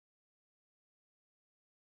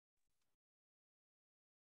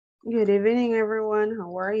Good evening, everyone.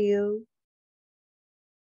 How are you?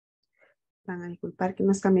 Van a disculpar que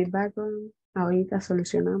no está mi background. Ahorita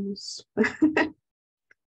solucionamos.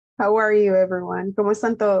 How are you, everyone? ¿Cómo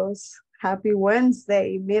están todos? Happy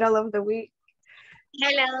Wednesday, middle of the week.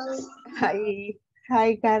 Hello. Hi.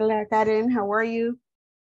 Hi, Carla. Karen, how are you?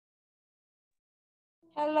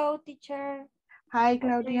 Hello, teacher. Hi,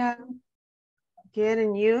 Claudia. Good,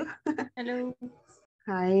 and you? Hello.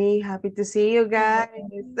 Hi, happy to see you guys.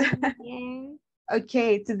 Bien.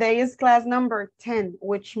 Okay, today is class number 10,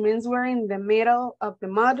 which means we're in the middle of the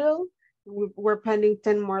module. We're pending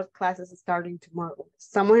 10 more classes starting tomorrow.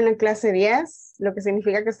 Estamos en la clase 10, lo que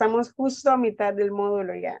significa que estamos justo a mitad del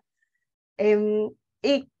módulo ya.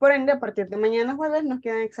 Y por ende, a partir de mañana jueves nos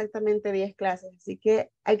quedan exactamente 10 clases, así que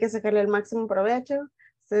hay que sacarle el máximo provecho.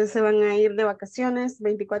 Ustedes se van a ir de vacaciones,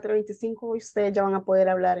 24, 25, y ustedes ya van a poder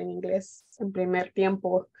hablar en inglés en primer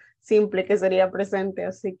tiempo simple, que sería presente,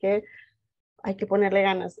 así que hay que ponerle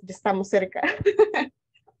ganas, ya estamos cerca.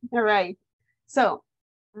 All right. So,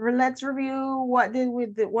 let's review what did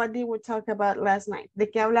we talk about last night. ¿De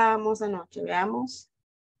qué hablábamos anoche? Veamos.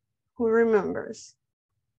 Who remembers?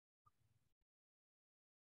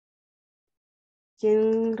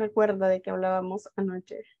 ¿Quién recuerda de qué hablábamos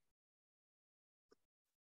anoche?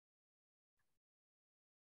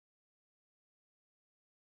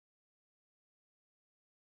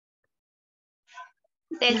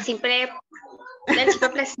 Del simple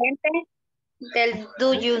presente, del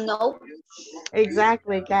do you know.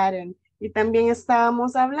 Exactly, Karen. Y también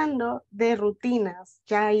estábamos hablando de rutinas.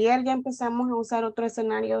 Ya ayer ya empezamos a usar otro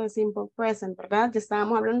escenario de simple present, ¿verdad? Ya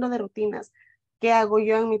estábamos hablando de rutinas. ¿Qué hago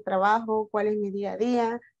yo en mi trabajo? ¿Cuál es mi día a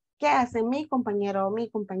día? ¿Qué hace mi compañero o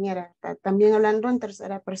mi compañera? También hablando en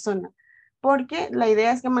tercera persona. Porque la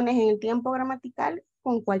idea es que manejen el tiempo gramatical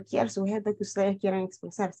con cualquier sujeto que ustedes quieran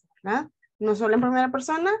expresarse, ¿verdad? No solo en primera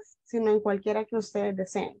persona, sino en cualquiera que ustedes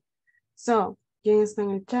deseen. So, ¿quién está en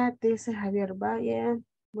el chat? Dice Javier Valle.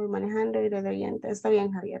 Voy manejando y de oyente. Está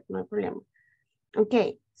bien, Javier, no hay problema.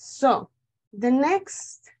 Okay, so the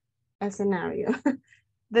next scenario,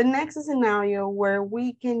 the next scenario where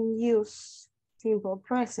we can use simple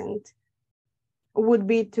present would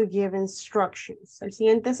be to give instructions. El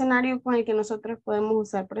siguiente escenario con el que nosotros podemos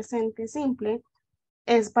usar presente simple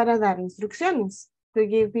es para dar instrucciones. To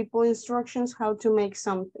give people instructions how to make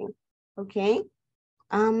something. Okay.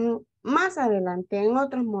 Más adelante, en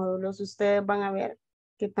otros módulos, ustedes van a ver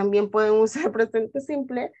que también pueden usar presente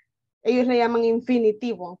simple. Ellos le llaman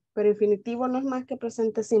infinitivo, pero infinitivo no es más que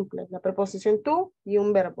presente simple. La preposición tú y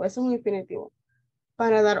un verbo, eso es un infinitivo.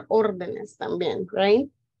 Para dar órdenes también, right?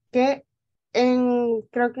 Que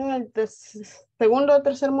creo que en el segundo o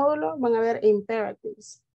tercer módulo van a ver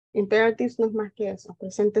imperatives. Imperatives no es más que eso,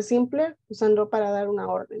 presente simple usando para dar una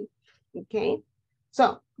orden, okay?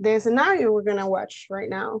 So, the scenario we're going to watch right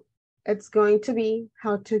now, it's going to be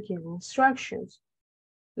how to give instructions.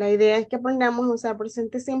 La idea es que aprendamos a usar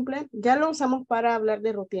presente simple. Ya lo usamos para hablar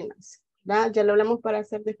de rutinas, ¿verdad? Ya lo hablamos para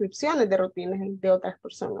hacer descripciones de rutinas de otras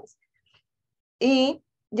personas. Y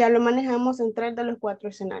ya lo manejamos en 3 de los 4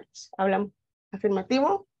 escenarios. Hablamos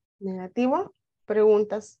afirmativo, negativo,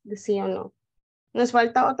 preguntas de sí o no. Nos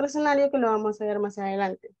falta otro escenario que lo vamos a ver más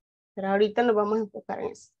adelante, pero ahorita nos vamos a enfocar en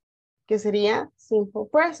eso, que sería simple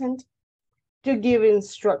present to give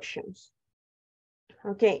instructions.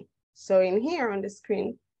 Ok, so in here on the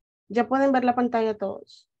screen, ya pueden ver la pantalla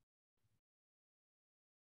todos.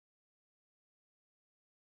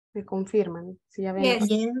 Me confirman si ya ven la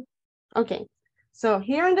pantalla. Yes. Ok, so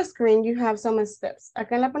here on the screen you have some steps.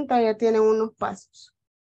 Acá en la pantalla tienen unos pasos.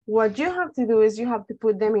 What you have to do is you have to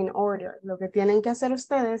put them in order. Lo que tienen que hacer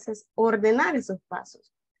ustedes es ordenar esos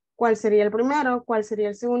pasos. ¿Cuál sería el primero? ¿Cuál sería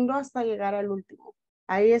el segundo? Hasta llegar al último.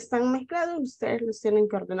 Ahí están mezclados, ustedes los tienen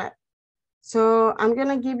que ordenar. So, I'm going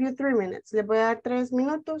to give you 3 minutes. Les voy a dar 3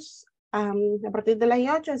 minutos a partir de las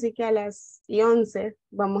 8, así que a las 11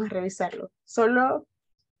 vamos a revisarlo. Solo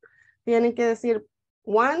tienen que decir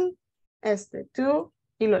one, two,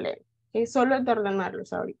 y lo leen. Okay? Solo es de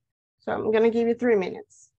ordenarlos ahorita. So, I'm going to give you 3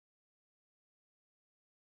 minutes.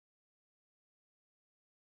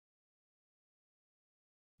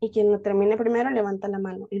 Y quien lo termine primero levanta la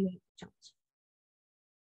mano y lo escuchamos.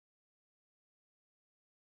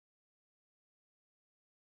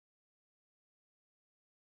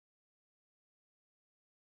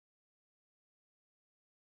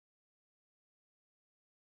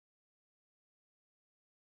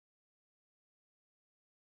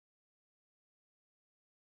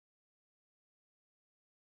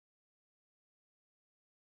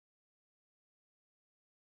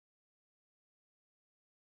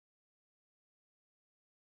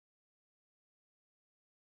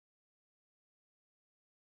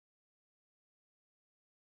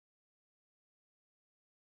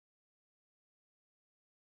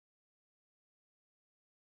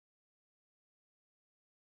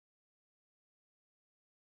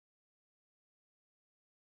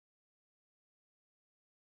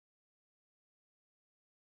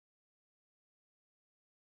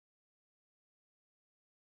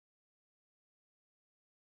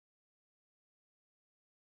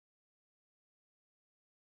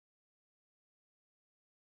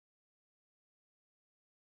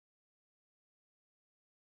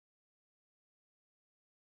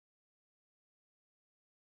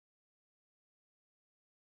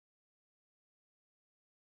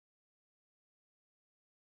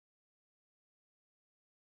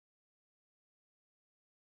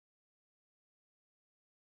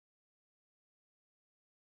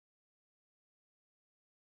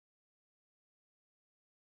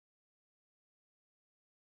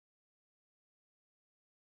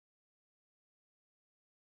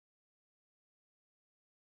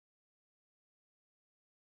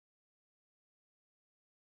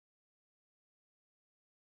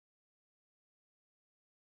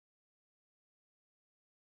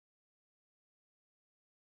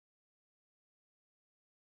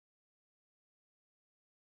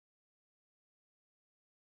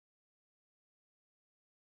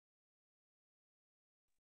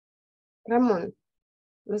 Ramón,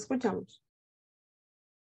 lo escuchamos.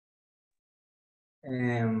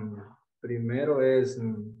 Primero es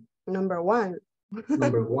Number one.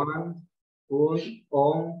 number one, put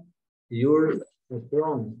on your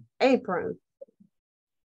apron. Apron.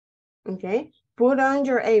 Okay. Put on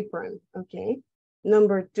your apron. Okay.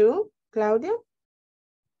 Number two, Claudia.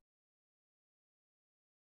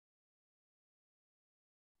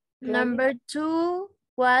 Number two,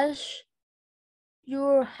 wash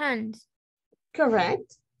your hands.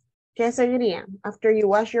 Correct. ¿Qué seguiría? After you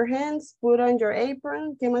wash your hands, put on your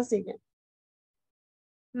apron. ¿Qué más sigue?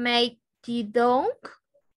 Make the dough.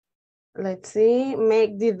 Let's see.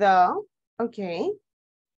 Make the dough. Okay.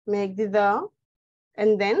 Make the dough.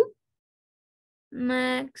 And then?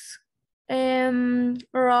 Next,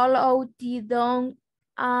 roll out the dough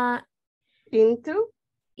into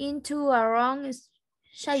a round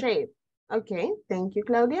shape. Okay. Thank you,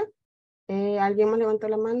 Claudia. ¿Alguien más levantó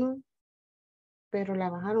la mano? Pero la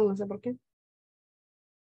bajaron, no sé por qué.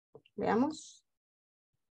 Veamos.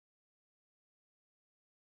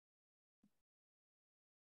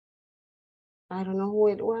 I don't know who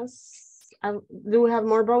it was. Do we have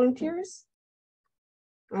more volunteers?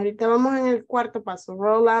 Ahorita vamos en el cuarto paso.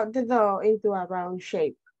 Roll out the dough into a round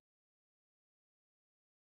shape.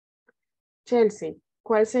 Chelsea,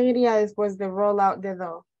 ¿cuál seguiría después de roll out the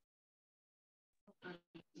dough?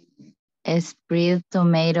 Spread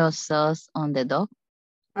tomato sauce on the dough.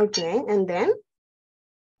 Okay, and then?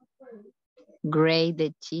 Grate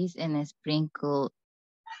the cheese and sprinkle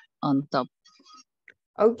on top.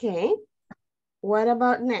 Okay. What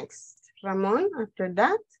about next? Ramon, after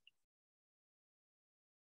that?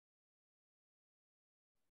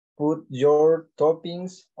 Put your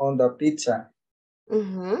toppings on the pizza.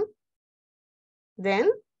 Then?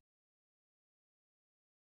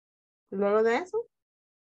 Luego de eso?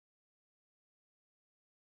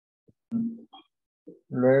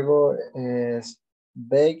 Luego es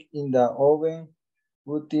bake in the oven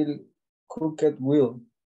until cooked well.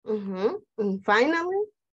 And finally?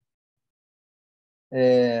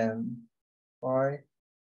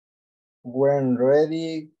 When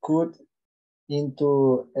ready, cut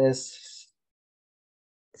into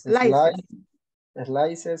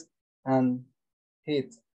slices and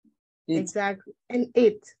eat. Exactly, and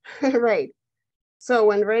eat, right. So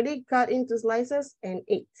when ready, cut into slices and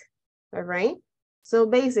eat, all right? So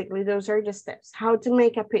basically, those are the steps. How to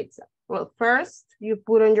make a pizza. Well, first, you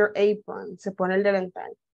put on your apron, se pone el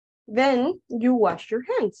delantal. Then, you wash your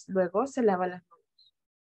hands. Luego, se lava las manos.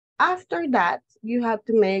 After that, you have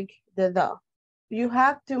to make the dough. You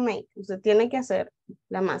have to make, usted tiene que hacer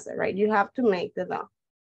la masa, right? You have to make the dough.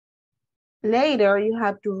 Later, you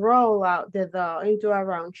have to roll out the dough into a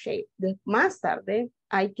round shape. Más tarde,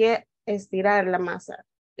 hay que estirar la masa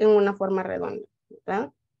en una forma redonda,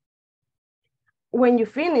 ¿verdad? When you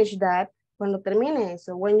finish that, cuando termine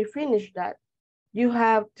eso, when you finish that, you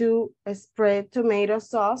have to spread tomato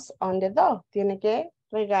sauce on the dough. Tiene que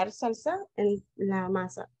regar salsa en la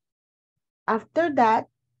masa. After that,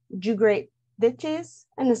 you grate the cheese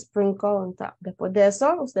and sprinkle on top. Después de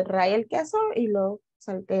eso, usted raya el queso y lo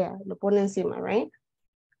saltea, lo pone encima, right?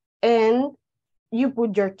 And you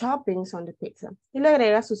put your toppings on the pizza. Y le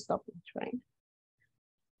agrega sus toppings, right?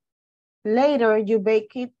 Later, you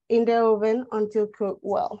bake it in the oven until cooked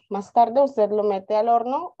well. Más tarde, usted lo mete al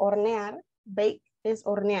horno, hornear. Bake es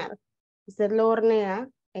hornear. Usted lo hornea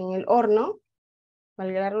en el horno,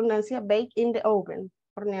 valga la redundancia, bake in the oven,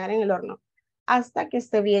 hornear en el horno, hasta que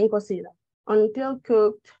esté bien cocida. Until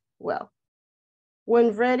cooked well.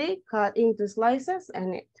 When ready, cut into slices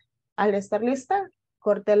and eat. Al estar lista,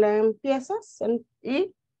 córtela en piezas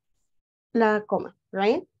y la coma,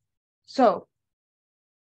 right? So,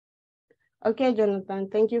 okay, Jonathan,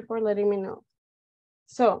 thank you for letting me know.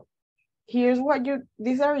 So, here's what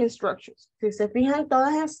these are instructions. Si se fijan,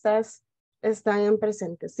 todas estas están en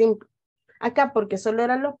presente simple. Acá, porque solo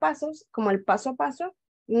eran los pasos, como el paso a paso,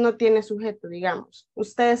 no tiene sujeto, digamos.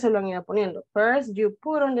 Ustedes se lo han ido poniendo. First, you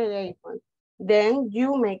put on the apron. Then,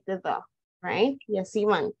 you make the dough, right? Y así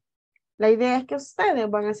van. La idea es que ustedes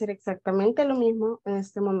van a hacer exactamente lo mismo en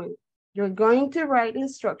este momento. You're going to write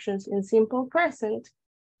instructions in simple present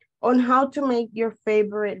on how to make your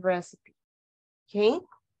favorite recipe, okay?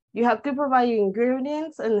 You have to provide your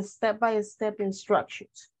ingredients and step-by-step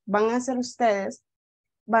instructions. Van a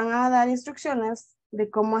dar instrucciones de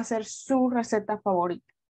cómo hacer su receta favorita.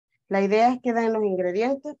 La idea es que den los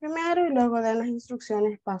ingredientes primero y luego den las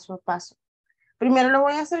instrucciones paso a paso. Primero lo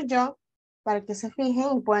voy a hacer yo para que se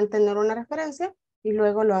fijen y puedan tener una referencia y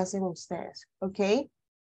luego lo hacen ustedes, okay?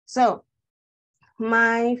 So,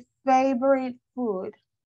 my favorite food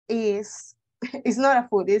is It's not a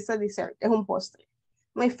food, it's a dessert. Es un postre.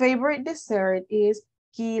 My favorite dessert is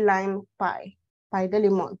key lime pie. Pie de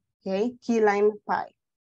limón, okay? Key lime pie.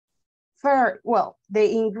 Well,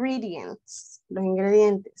 the ingredients, los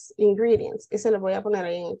ingredients, ese lo voy a poner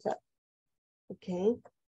ahí en el chat. Okay.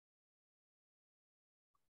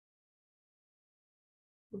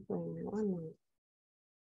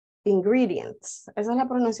 Ingredients, esa es la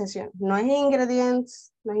pronunciación. No es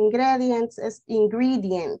ingredients, no es ingredients, es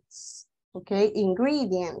ingredients. Okay,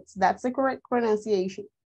 ingredients, that's the correct pronunciation.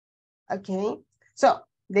 Okay, so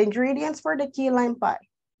the ingredients for the key lime pie,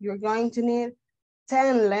 you're going to need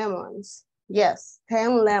 10 lemons. Yes,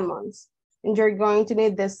 10 lemons. And you're going to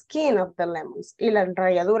need the skin of the lemons. Y la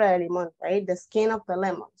ralladura de limón, right? The skin of the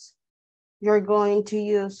lemons. You're going to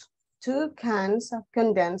use 2 cans of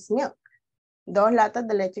condensed milk. 2 latas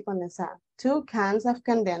de leche condensada. 2 cans of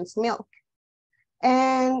condensed milk.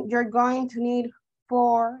 And you're going to need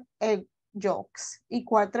 4 egg yolks y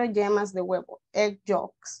 4 yemas de huevo. Egg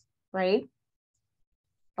yolks, right?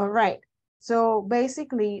 All right. So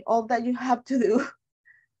basically, all that you have to do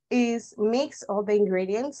is mix all the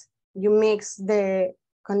ingredients. You mix the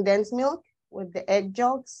condensed milk with the egg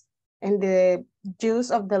yolks and the juice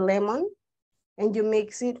of the lemon, and you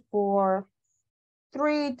mix it for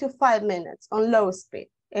 3 to 5 minutes on low speed.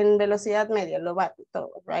 En velocidad media, lo bate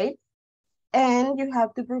todo, right? And you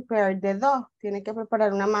have to prepare the dough. Tiene que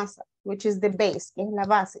preparar una masa, which is the base, que es la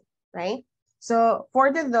base, right? So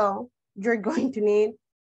for the dough, you're going to need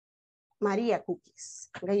Maria cookies,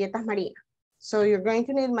 galletas María. So you're going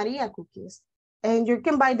to need Maria cookies, and you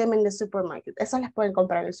can buy them in the supermarket. Esas las pueden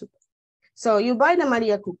comprar en el super. So you buy the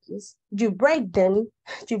Maria cookies, you break them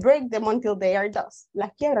until they are dust.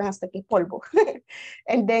 Las quiebran hasta que es polvo.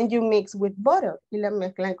 And then you mix with butter y la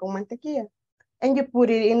mezclan con mantequilla. And you put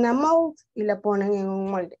it in a mold y la ponen en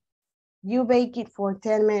un molde. You bake it for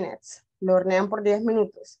 10 minutes. Lo hornean por 10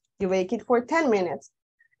 minutos. You bake it for 10 minutes.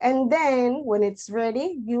 And then when it's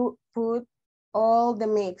ready, you put all the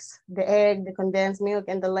mix, the egg, the condensed milk,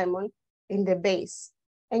 and the lemon in the base.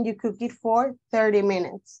 And you cook it for 30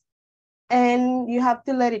 minutes. And you have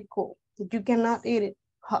to let it cool. You cannot eat it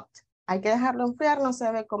hot. Hay que dejarlo enfriar, no se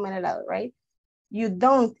debe comer helado, right? You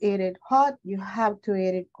don't eat it hot, you have to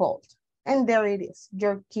eat it cold. And there it is,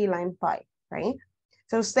 your key lime pie, right?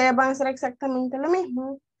 So ustedes van a hacer exactamente lo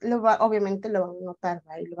mismo. Obviamente lo van a notar,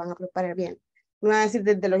 right? Lo van a preparar bien. Me van a decir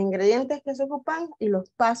desde los ingredientes que se ocupan y los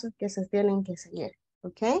pasos que se tienen que seguir,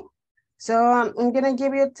 okay? So I'm going to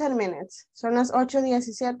give you 10 minutes. Son las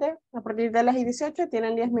 8:17. A partir de las 18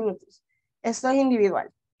 tienen 10 minutos. Esto es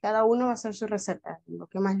individual. Cada uno va a hacer su receta, lo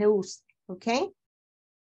que más le guste, ¿ok?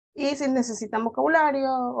 Y si necesitan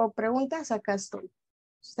vocabulario o preguntas, acá estoy.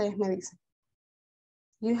 Ustedes me dicen.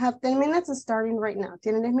 You have 10 minutes starting right now.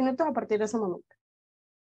 Tienen 10 minutos a partir de ese momento.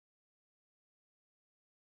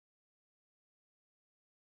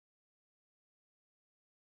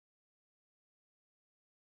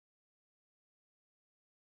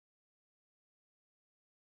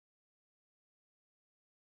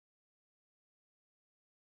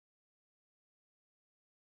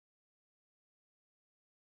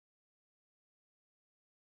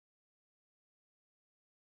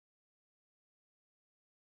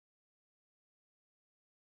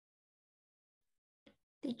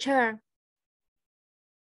 Teacher,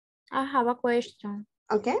 I have a question.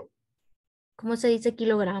 ¿Ok? ¿Cómo se dice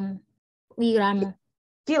kilogramo y gramo?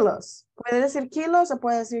 Kilos. Puede decir kilos o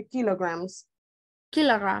puede decir kilograms.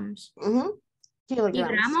 Kilograms. ¿Y Kilograms.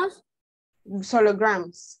 gramos? Solo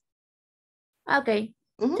grams. Okay.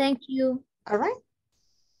 Thank you. All right.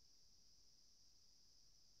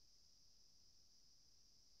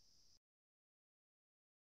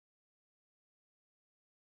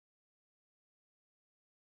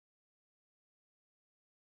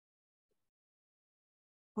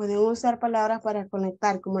 Pueden usar palabras para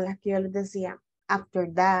conectar, como las que yo les decía.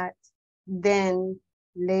 After that, then,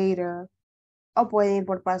 later. O pueden ir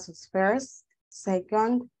por pasos. First,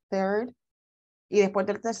 second, third. Y después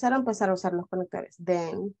del tercero empezar a usar los conectores.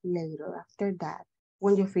 Then, later, after that.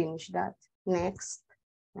 When you finish that. Next,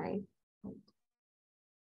 right?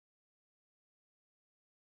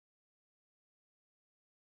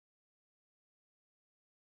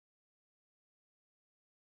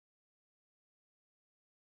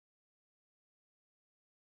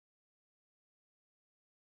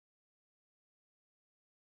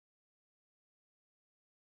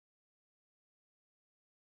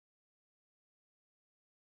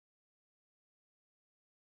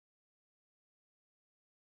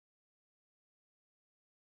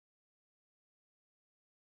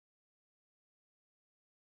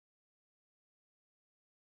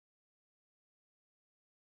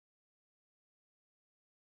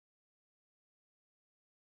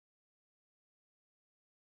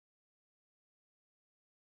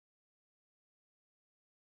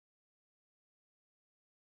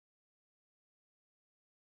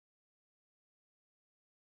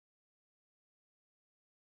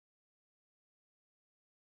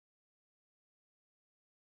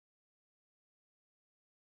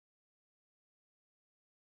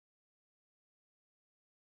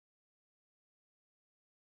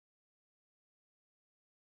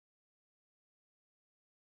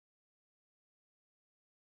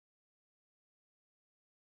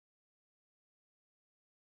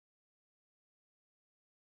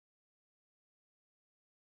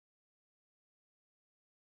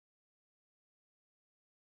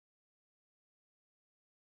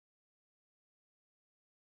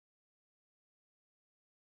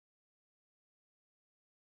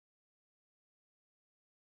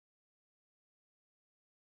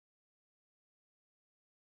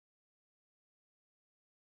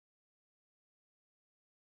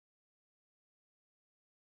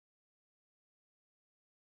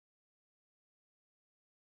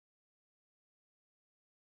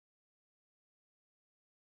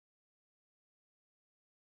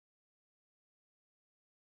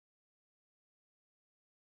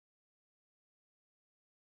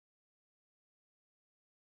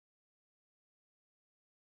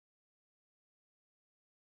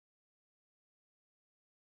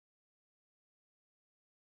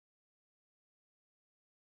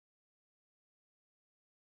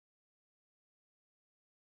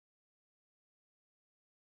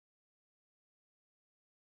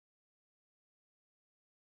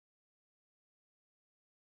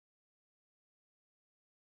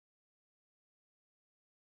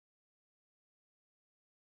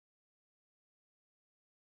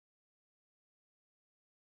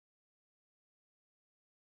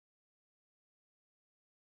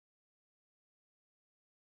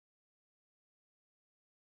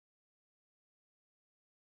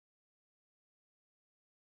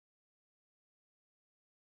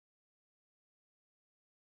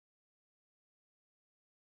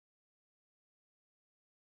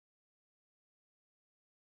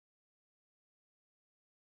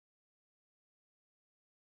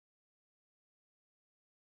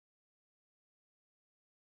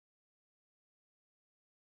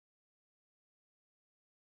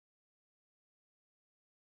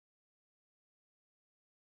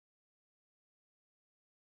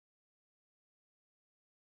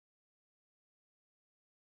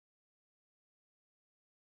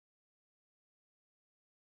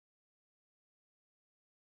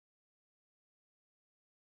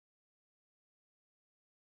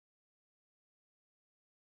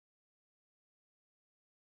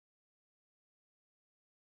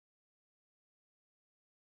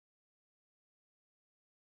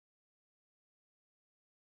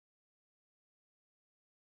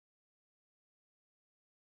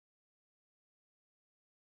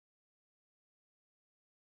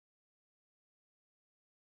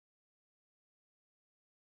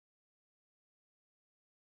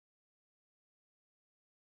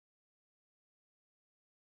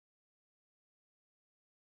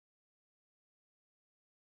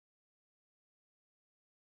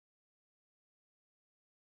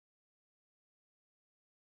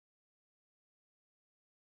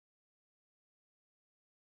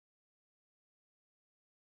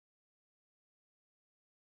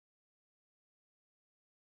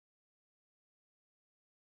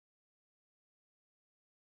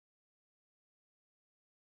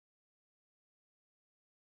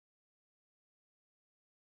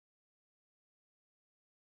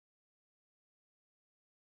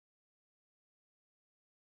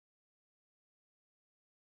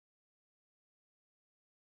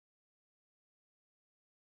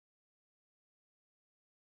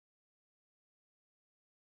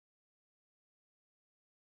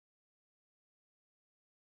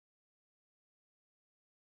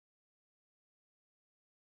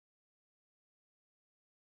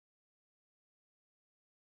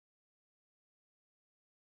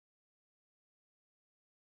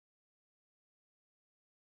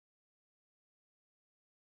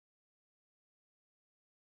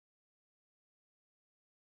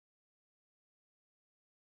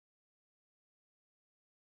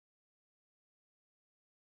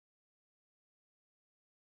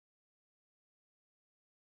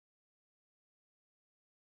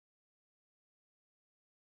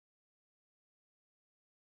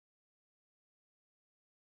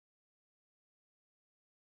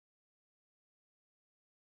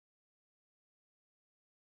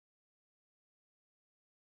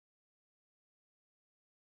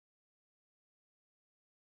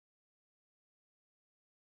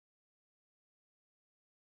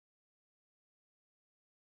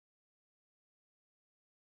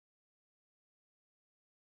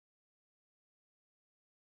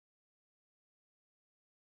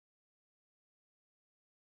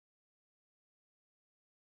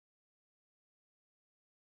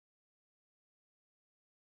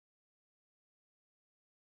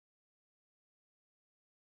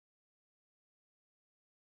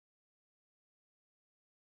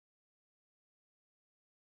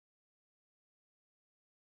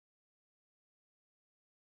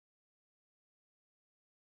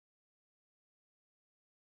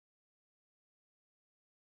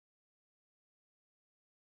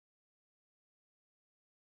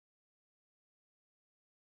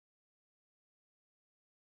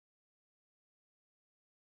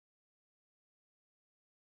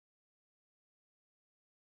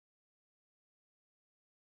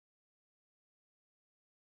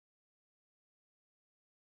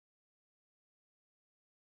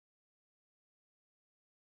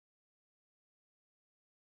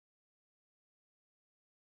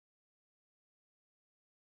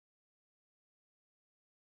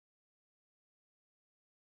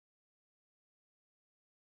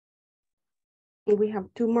 We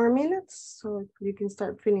have 2 more minutes, so you can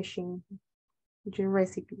start finishing your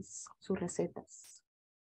recipes, sus recetas.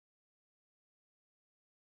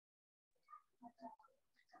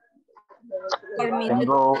 More minutes,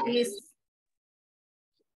 Tengo, please.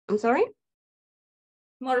 I'm sorry?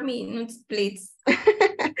 More minutes, please.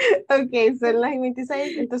 Ok, son las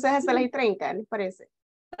 26, entonces hasta las 30, ¿les parece?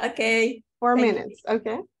 Okay. 4 Thank you. minutes,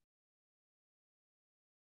 ok.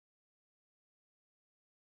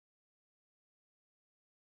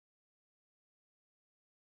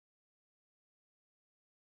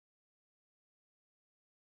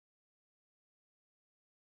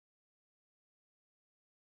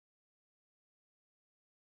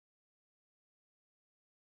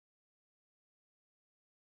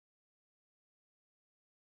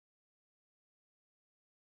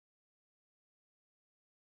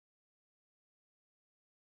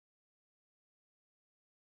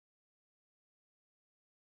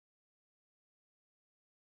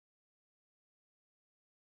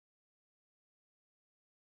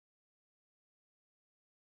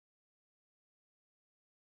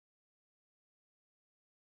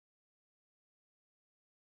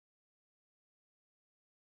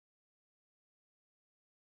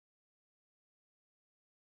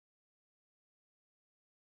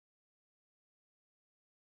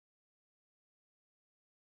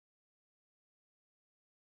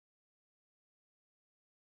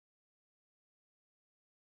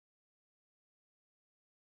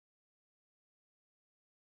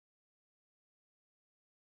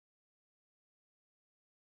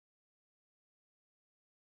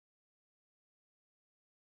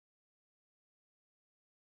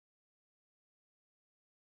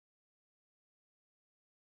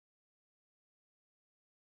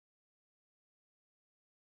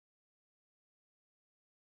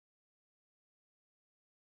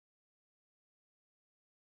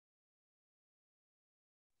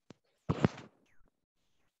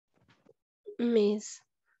 Miss,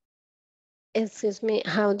 excuse me,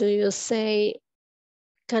 how do you say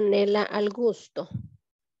canela al gusto?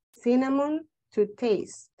 Cinnamon to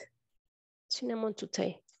taste. Cinnamon to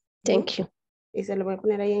taste. Thank you. Y se lo voy a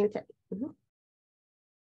poner ahí en el chat.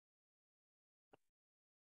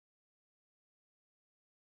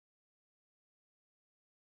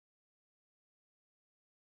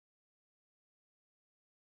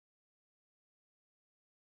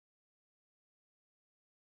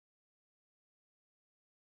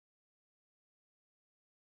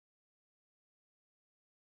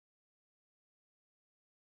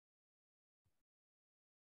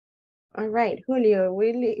 All right, Julio,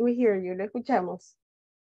 we hear you, lo escuchamos.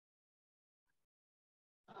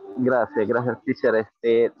 gracias, teacher.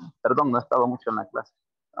 Perdón, no he estado mucho en la clase.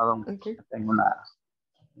 Okay. Tengo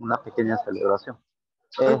una pequeña celebración.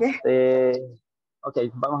 Okay. Ok,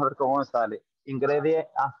 vamos a ver cómo me sale.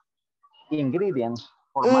 Ingredients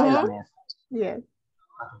for mayonnaise. Yes.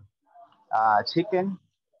 Chicken,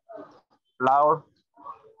 flour,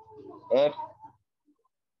 egg,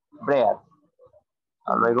 bread.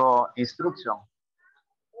 Luego, instruction.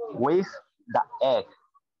 With the egg.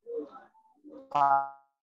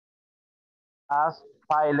 Pass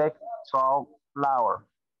pilot through flour.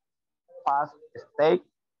 Pass steak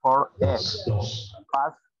for egg.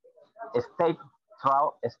 Pass steak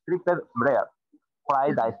through stripped bread.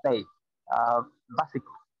 Fry the steak. Basic.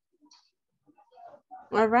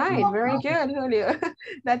 All right, very good, Julio.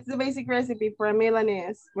 That's the basic recipe for a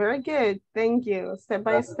Milanese. Very good, thank you. Step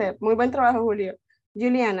by step. Muy buen trabajo, Julio.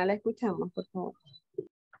 Juliana, la escuchamos, por favor.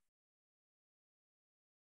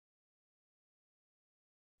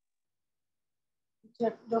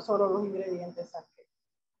 Yo solo los ingredientes saqué.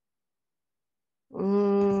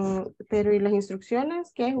 Pero ¿y las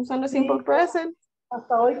instrucciones? ¿Qué es usando Sí. simple present?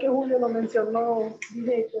 Hasta hoy que Julio lo mencionó,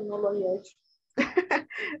 dije que no lo había hecho.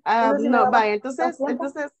 No, si me da vaya, más entonces,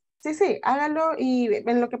 sí, hágalo y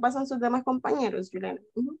ven lo que pasan sus demás compañeros, Juliana.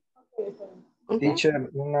 Okay. Teacher,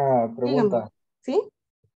 una pregunta. Dígame. ¿Sí?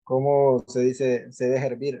 ¿Cómo se dice, se deja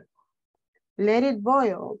hervir? Let it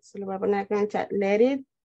boil. Se lo voy a poner acá en el chat. Let it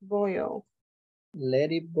boil.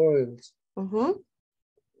 Let it boil.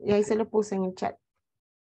 Y ahí se lo puse en el chat.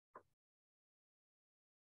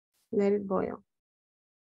 Let it boil.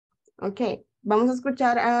 Ok, vamos a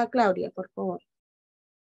escuchar a Claudia, por favor.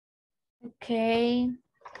 Okay.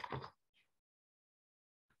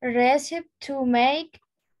 Recipe to make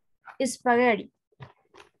spaghetti.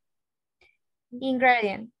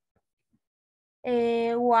 Ingredient.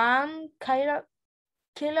 1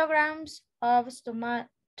 kilograms of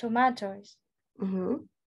tomatoes.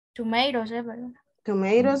 Tomatoes, ¿verdad?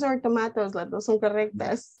 Tomatoes or tomatoes, las dos son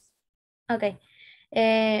correctas. Ok.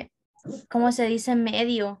 ¿Cómo se dice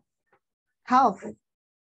medio? Half.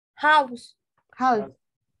 House. Half.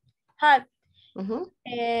 Half. Mhm.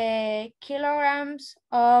 Kilograms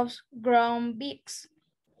of ground beets.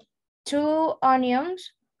 2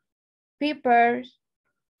 onions. Peppers.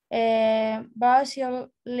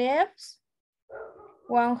 Basil leaves.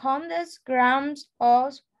 100 grams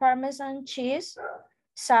of Parmesan cheese.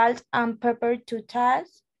 Salt and pepper to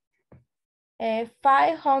taste.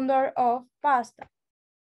 500 of pasta.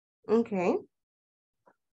 Okay.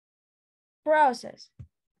 Process.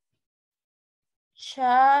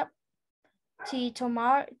 Chop the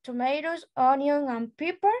tomatoes, onion, and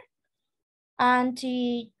pepper, and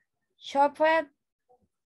the chopped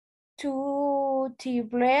to the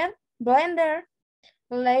blender.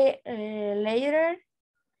 Later,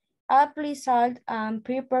 apply salt and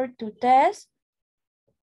pepper to taste.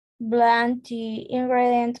 Blend the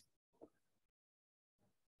ingredient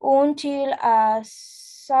until a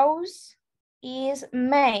sauce is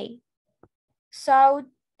made. Saute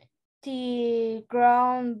the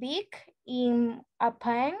ground beef in a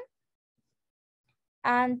pan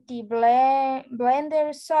and the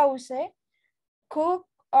blender sauce. Cook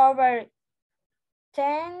over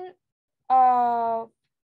 10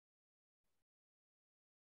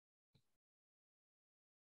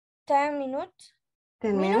 minutes.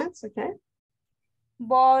 10 minutes, okay.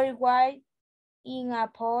 Boil white in a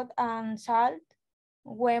pot and salt.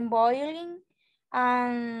 When boiling,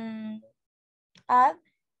 and add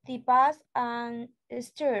the pasta and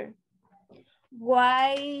stir.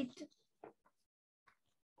 White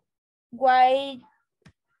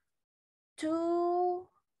to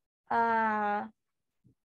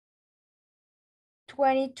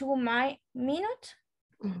 22 minutes.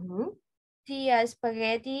 Mhm. The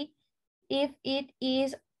spaghetti, if it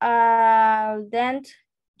is al dente,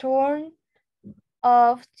 turn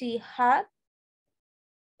off the hot.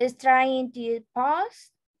 Strain the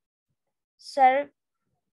pasta. Serve.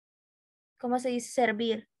 ¿Cómo se dice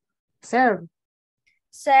servir? Serve.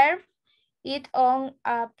 Serve it on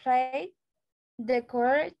a plate.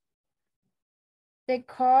 Decorate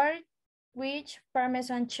with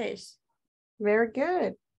Parmesan cheese. Very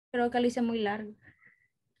good. Creo que lo hice muy largo.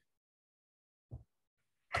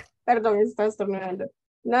 Perdón, está estornudando.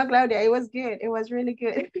 No, Claudia, it was good. It was really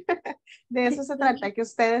good. De eso se trata, que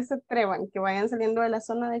ustedes se atrevan, que vayan saliendo de la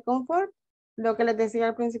zona de confort, lo que les decía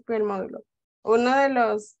al principio del módulo. Uno de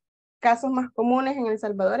los casos más comunes en El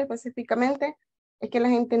Salvador específicamente es que la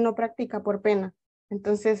gente no practica por pena.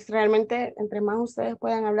 Entonces, realmente, entre más ustedes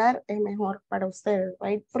puedan hablar, es mejor para ustedes,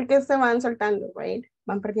 right? Porque se van soltando, right?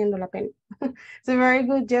 Van perdiendo la pena. It's a very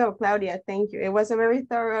good job, Claudia. Thank you. It was a very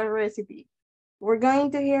thorough recipe. We're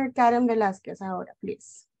going to hear Karen Velázquez ahora,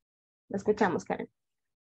 please. La escuchamos, Karen.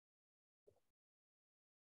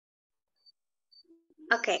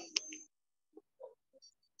 Okay.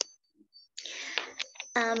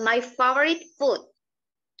 My favorite food.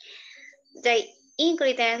 The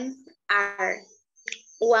ingredients are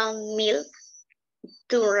 1 milk,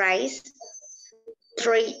 2 rice,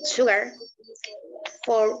 3 sugar,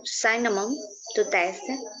 4 cinnamon to taste,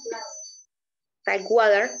 5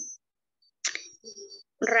 water,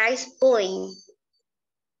 rice pudding.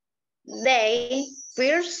 The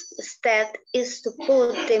first step is to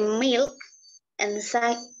put the milk and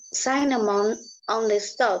cinnamon on the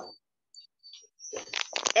stove.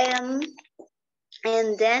 And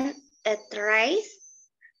then add rice,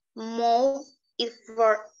 move it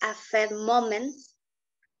for a few moments.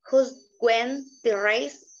 When the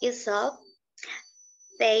rice is soft,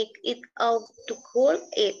 take it out to cool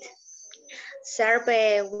it.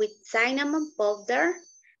 Serve with cinnamon powder,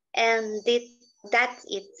 and that's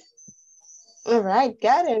it. All right,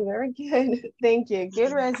 Karen, very good. Thank you.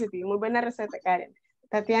 Good recipe. Muy buena receta, Karen.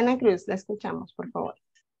 Tatiana Cruz, la escuchamos, por favor.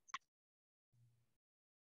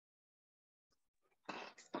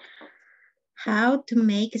 How to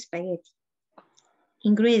make spaghetti.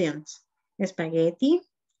 Ingredients: spaghetti,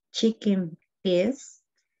 chicken peas,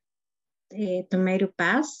 tomato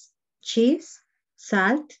paste, cheese,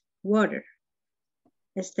 salt, water.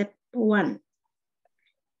 Step 1.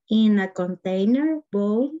 In a container,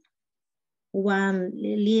 boil 1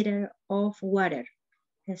 liter of water.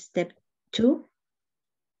 Step 2.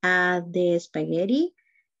 Add the spaghetti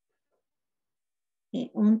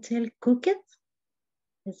until cooked.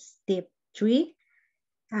 Step 3.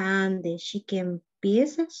 And the chicken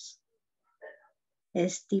pieces.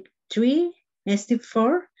 Step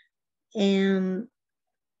 4. And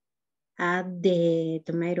add the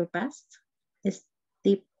tomato paste.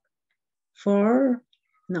 Step 5.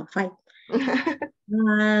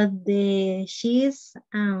 Add the cheese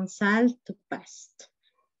and salt to paste.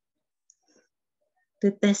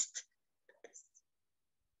 To test.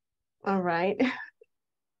 All right.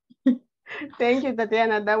 Thank you,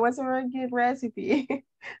 Tatiana. That was a very good recipe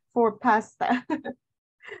for pasta.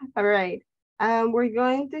 All right. We're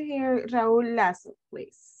going to hear Raúl Lazo,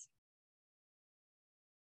 please.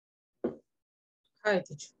 Hi,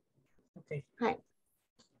 teacher. Okay. Hi.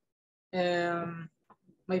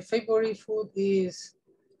 My favorite food is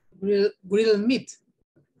grilled meat.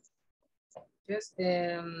 Yes.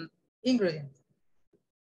 Ingredient.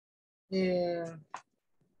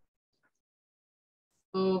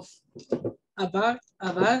 Of a bag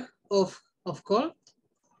of corn.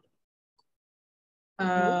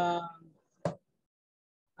 A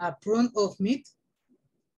pound of meat,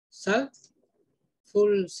 salt,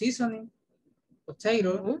 full seasoning,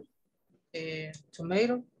 potato,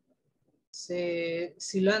 tomato,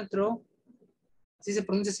 cilantro. Así se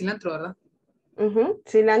pronuncia cilantro, ¿verdad?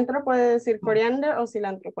 Cilantro puede decir coriander o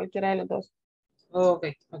cilantro, cualquiera de los dos.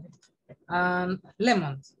 Okay. And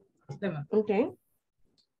lemon. Okay.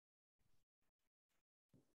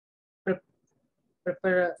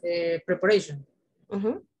 Preparation.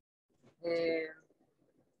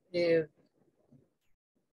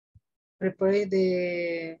 Prepare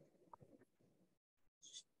the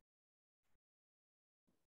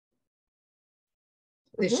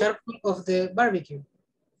charcoal of the barbecue.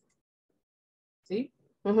 See?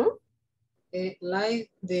 Light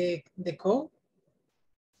the coal.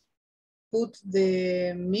 Put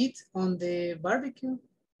the meat on the barbecue.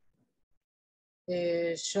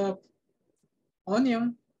 Chop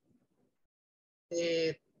onion,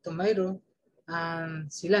 tomato, and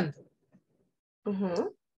cilantro.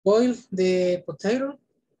 Boil the potato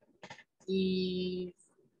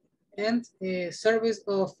and service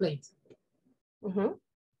of plate.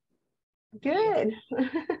 Good.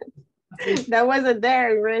 That was a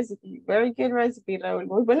dairy recipe. Very good recipe, Raúl.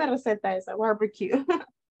 Muy buena receta esa, barbecue.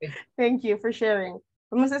 Thank you for sharing.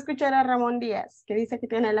 Vamos a escuchar a Ramón Díaz, que dice que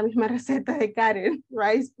tiene la misma receta de Karen,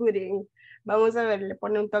 rice pudding. Vamos a ver, le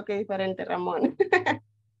pone un toque diferente, Ramón.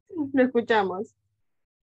 Lo escuchamos.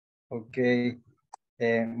 Okay.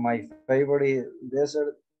 My favorite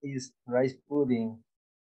dessert is rice pudding.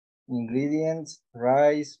 Ingredients: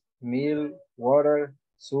 rice, milk, water,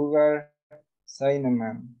 sugar,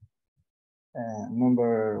 cinnamon.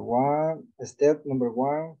 Step number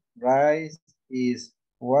one, rice is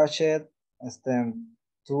washed. Step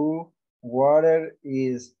 2, water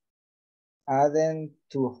is added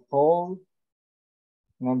to whole.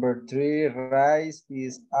 Number 3, rice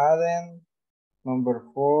is added. Number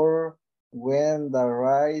 4, when the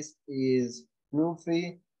rice is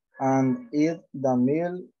fluffy, and add the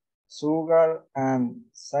milk, sugar, and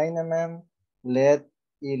cinnamon, let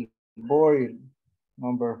it boil.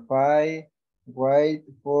 Number 5, wait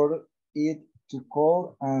for it to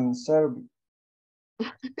cool and serve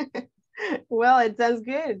it. Well, it sounds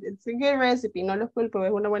good. It's a good recipe. No lo culpo,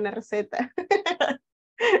 es una buena receta.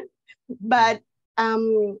 But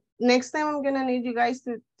next time I'm gonna need you guys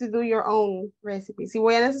to do your own recipes. Y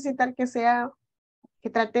voy a necesitar que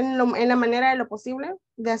traten en la manera de lo posible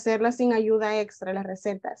de hacerlas sin ayuda extra, las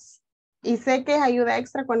recetas. Y sé que es ayuda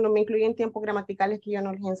extra cuando me incluyen tiempos gramaticales que yo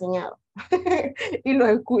no les he enseñado. y los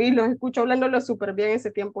escucho hablándolo súper bien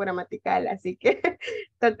ese tiempo gramatical. Así que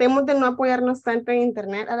tratemos de no apoyarnos tanto en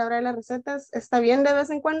internet a la hora de las recetas. Está bien de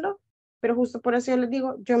vez en cuando, pero justo por eso yo les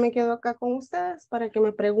digo, yo me quedo acá con ustedes para que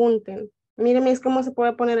me pregunten. Mírenme, ¿cómo se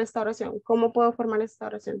puede poner esta oración? ¿Cómo puedo formar esta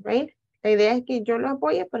oración? Right? La idea es que yo lo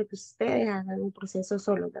apoye para que ustedes hagan un proceso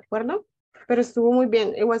solo, ¿de acuerdo? Pero estuvo muy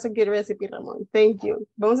bien. It was a good recipe, Ramón. Thank you.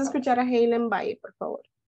 Vamos a escuchar a Helen Valle, por favor.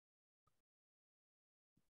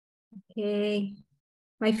 Okay.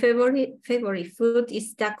 My favorite food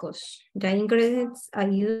is tacos. The ingredients I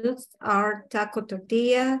use are taco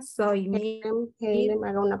tortilla, soy meat. Helen,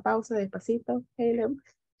 haga una pausa despacito. Helen.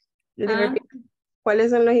 ¿Cuáles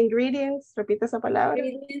son los ingredients? Repita esa palabra.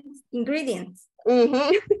 Ingredients.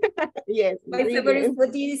 Yes. My favorite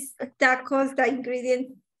food is tacos. The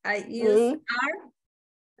ingredients I use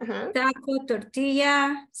are taco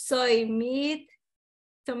tortilla, soy meat,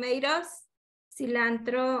 tomatoes,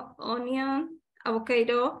 cilantro, onion,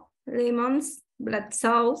 avocado, lemons, black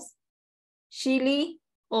sauce, chili,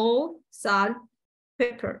 oil, salt,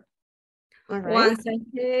 pepper. All right.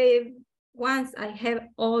 Once I have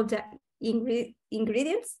all the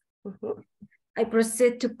ingredients, I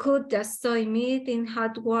proceed to cook the soy meat in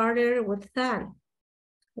hot water with salt.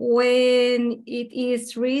 When it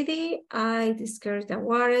is ready, I discard the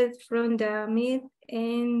water from the meat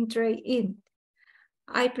and drain it.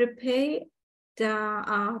 I prepare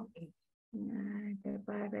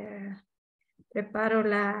preparo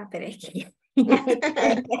la perejil.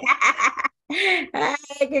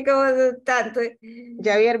 Ay, que como tanto.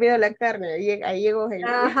 Ya había hervido la carne, ahí llegó Heidi.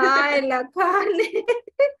 Ajá, en la carne.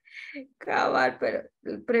 Cabal, pero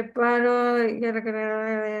preparo.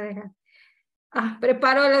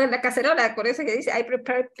 Preparo la cacerola, por eso que dice I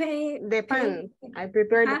prepare The pan. I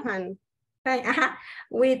prepare the pan. Ajá.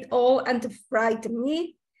 With all and fried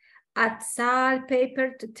meat. Add salt,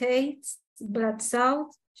 pepper to taste, blood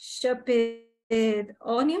salt, chopped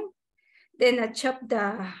onion. Then I chop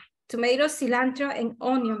the tomatoes, cilantro, and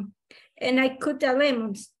onion. And I cut the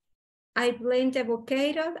lemons. I blend the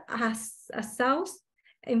avocado as a sauce.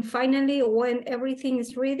 And finally, when everything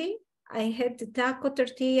is ready, I add the taco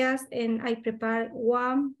tortillas and I prepare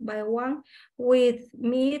one by one with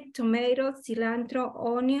meat, tomatoes, cilantro,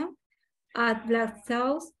 onion, add black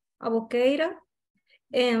sauce, avocado,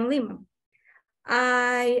 and lemon.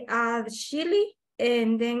 I add chili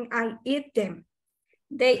and then I eat them.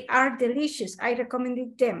 They are delicious. I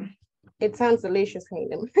recommend them. It sounds delicious,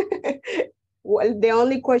 Hayden. Well, the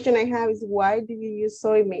only question I have is why do you use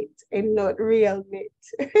soy meat and not real meat?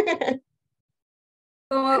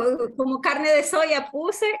 Como carne de soya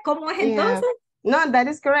puse, ¿cómo es entonces? No, that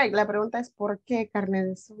is correct. La pregunta es ¿por qué carne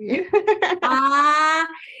de soya?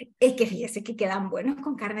 Es que fíjese que quedan buenos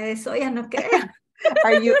con carne de soya, no crean.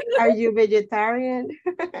 Are you vegetarian?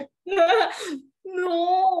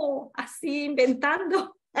 No, así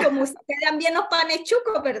inventando. Como se quedan bien los panes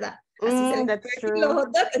chucos, ¿verdad? Así That's true. los hot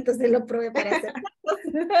dogs, entonces lo probé para hacer.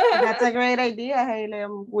 That's a great idea, Hayley.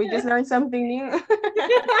 We just learned something new.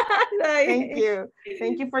 Thank you.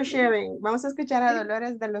 Thank you for sharing. Vamos a escuchar a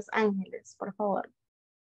Dolores de Los Ángeles, por favor.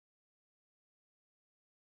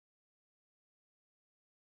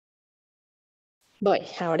 Voy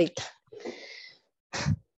ahorita.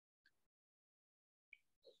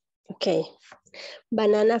 Okay.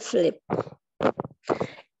 Banana flip.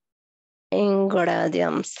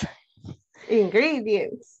 Ingredients.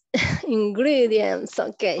 Ingredients,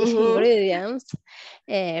 okay. Ingredients.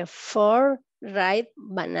 4 ripe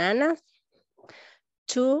bananas.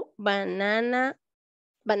 2 bananas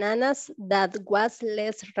that was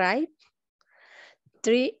less ripe.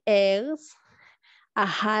 3 eggs. A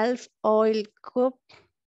half oil cup.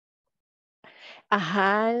 A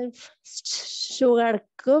half sugar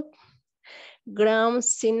cup. Ground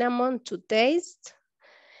cinnamon to taste.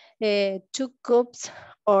 2 cups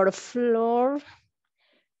of flour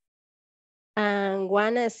and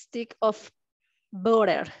 1 stick of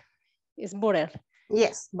butter. Is butter?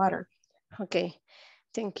 Yes, butter. Okay,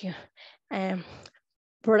 thank you.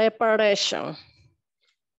 Preparation.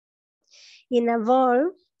 In a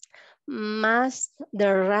bowl, mash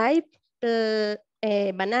the ripe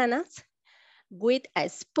bananas with a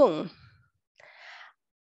spoon.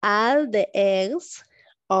 Add the eggs,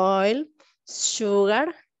 oil,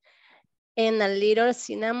 sugar, and a little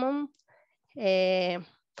cinnamon, and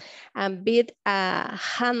beat a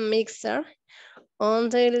hand mixer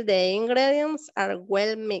until the ingredients are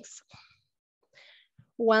well mixed.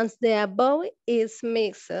 Once the above is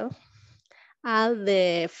mixed, add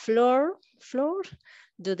the flour to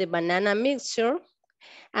the banana mixture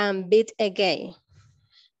and beat again.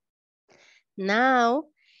 Now,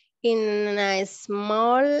 in a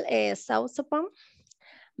small saucepan,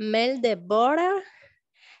 melt the butter,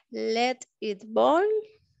 let it boil,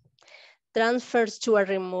 transfer to a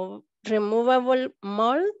removable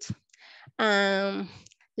mold, and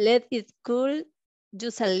let it cool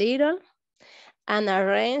just a little, and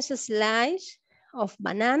arrange a slice of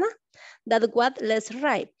banana that was less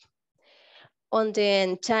ripe on the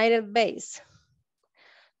entire base.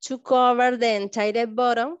 To cover the entire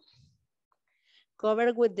bottom,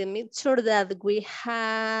 cover with the mixture that we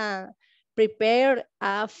have prepared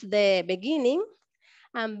at the beginning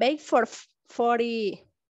and bake for 40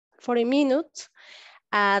 minutes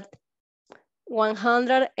at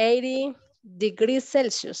 180 degrees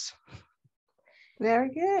Celsius. Very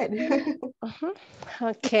good.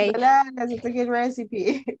 Okay. That's a good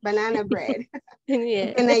recipe. Banana bread.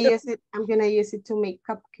 Yeah. I'm gonna use it to make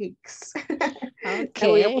cupcakes.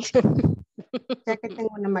 Okay. Ya que tengo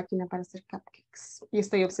una máquina para hacer cupcakes y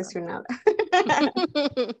estoy obsesionada.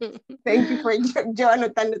 Thank you for yo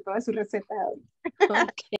anotando todas sus recetas.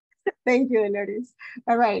 Okay. Thank you, Dolores.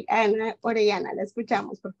 All right, Ana Orellana, la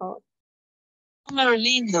escuchamos, por favor. Lo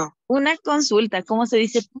lindo. Una consulta, ¿cómo se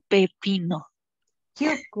dice pepino?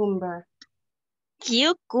 Cucumber.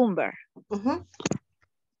 Cucumber.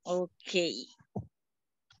 Ok.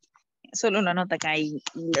 Solo una nota acá y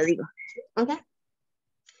lo digo. Okay.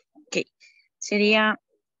 Ok. Sería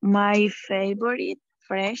my favorite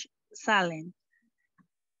fresh salad.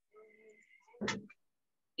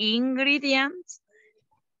 Ingredients.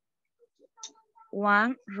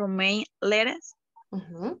 1 romaine lettuce,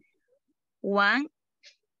 1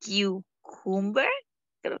 cucumber,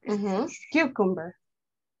 creo que Cucumber.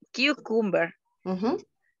 cucumber,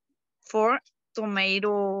 4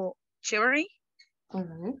 tomato cherry,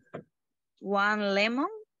 1 lemon,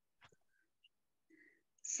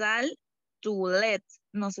 sal to let,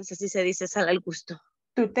 no sé si se dice sal al gusto.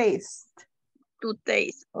 To taste. To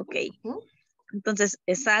taste, ok. Entonces,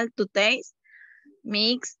 sal to taste,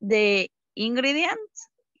 mix the ingredients,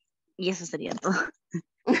 y eso sería todo.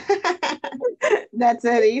 That's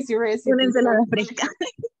an easy recipe. Una ensalada fresca.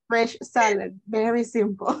 Fresh salad, very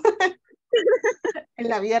simple. En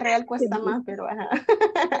la vida real cuesta más, pero ajá.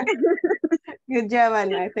 Good job,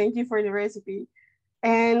 Ana. Thank you for the recipe.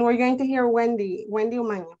 And we're going to hear Wendy. Wendy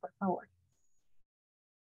Umaña, por favor.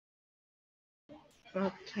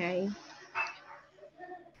 Okay.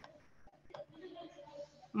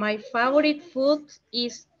 My favorite food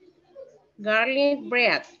is garlic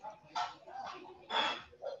bread.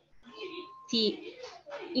 The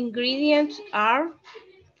ingredients are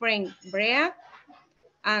French bread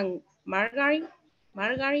and margarine,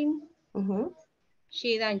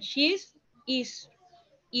 cheddar cheese is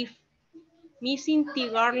if missing the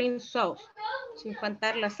garlic sauce, sin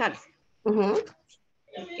faltar la salsa.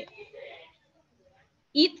 Okay.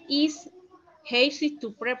 It is easy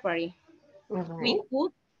to prepare.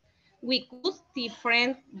 We cut the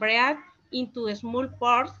French bread into small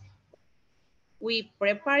parts. We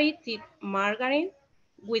prepare the margarine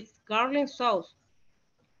with garlic sauce.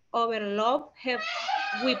 Overload,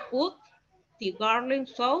 we put the garlic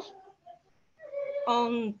sauce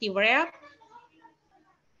on the bread.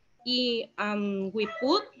 We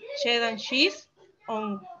put cheddar cheese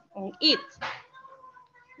on it.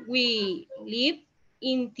 We leave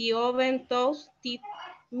in the oven toast 10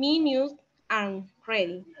 minutes and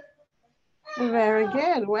ready. Very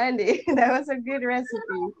good, Wendy. That was a good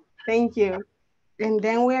recipe. Thank you. And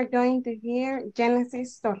then we are going to hear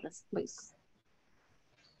Genesis Torres, please.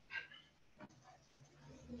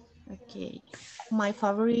 Okay, my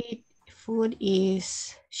favorite food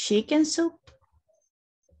is chicken soup.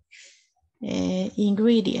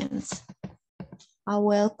 Ingredients: a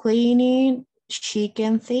well-cleaned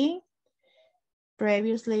chicken thigh,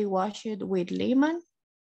 previously washed with lemon.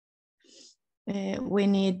 We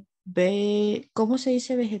need, ¿cómo se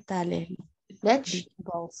dice vegetales?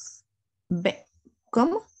 Vegetables.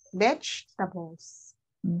 ¿Cómo? Vegetables.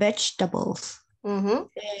 Vegetables.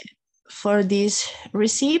 For this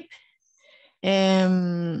recipe,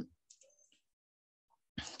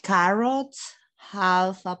 carrots,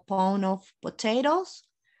 half a pound of potatoes,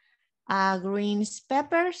 green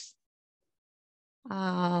peppers,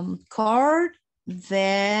 corn,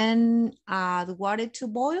 then add water to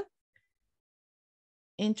boil.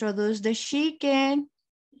 Introduce the chicken,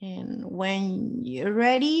 and when you're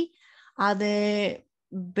ready, add the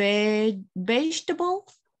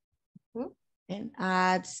vegetables and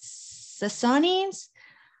add seasonings,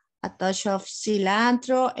 a touch of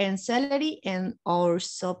cilantro and celery, and our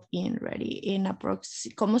soup in ready in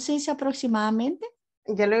 ¿cómo se dice aproximadamente?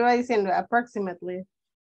 Ya lo iba diciendo, approximately.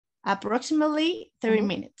 Approximately 30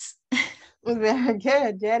 minutes. Very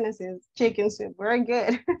good, Genesis. Chicken soup, very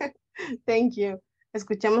good. Thank you.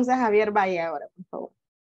 Escuchamos a Javier Valle ahora, por favor.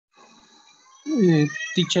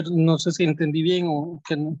 Teacher, no sé si entendí bien o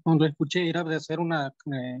que no lo escuché, era de hacer una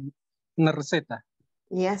receta.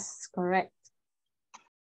 Yes, correct.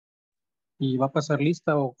 ¿Y va a pasar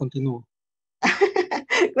lista o continúo?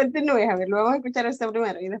 Continúe, Javier, lo vamos a escuchar usted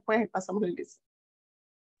primero y después pasamos el lista.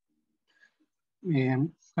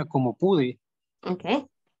 Como pude. Okay.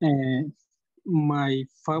 My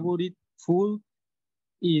favorite food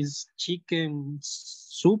is chicken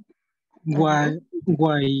soup. Why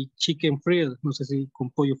chicken fried? No sé si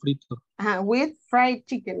con pollo frito. With fried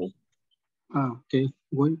chicken. Okay.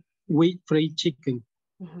 With fried chicken.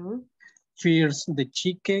 First, the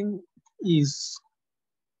chicken is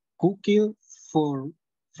cooked for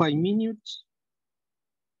 5 minutes.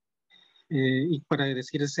 Y para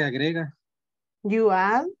decir se agrega. You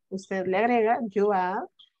add, usted le agrega, you add.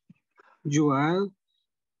 You add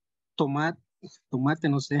tomate,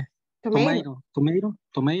 no sé. Tomato,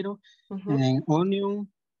 and onion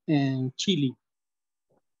and chili.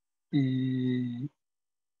 You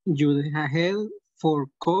add 4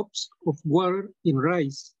 cups of water in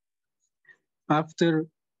rice. After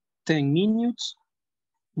 10 minutes,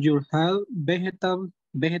 you add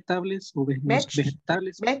vegetables.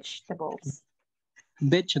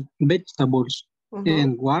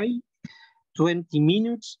 And why 20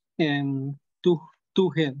 minutes and two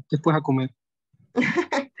head después a comer.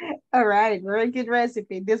 All right, very good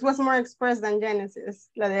recipe. This was more express than Genesis.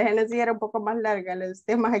 La de Genesis era un poco más larga, la de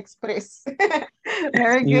usted más express.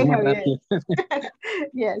 Very good, Javier.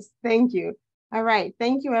 Yes, thank you. All right,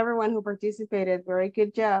 thank you everyone who participated. Very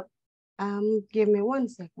good job. Give me 1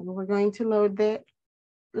 second. We're going to load the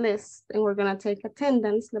list and we're going to take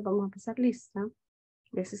attendance. Le vamos a pasar lista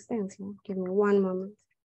de asistencia. Give me 1 moment.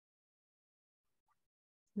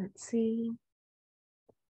 Let's see.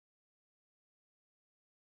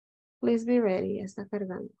 Please be ready. Está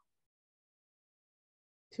cargando.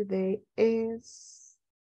 Today is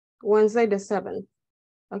Wednesday the 7th.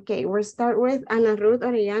 Okay, we'll start with Ana Ruth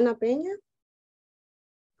Orellana Peña.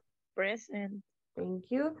 Present. Thank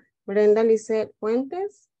you. Brenda Lisette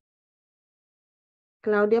Fuentes.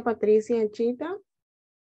 Claudia Patricia Chita.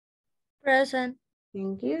 Present.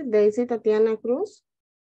 Thank you. Daisy Tatiana Cruz.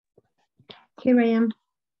 Here I am.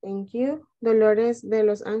 Thank you. Dolores de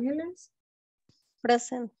Los Ángeles.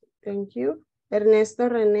 Present. Thank you. Ernesto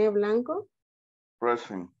René Blanco.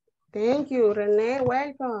 Present. Thank you, René.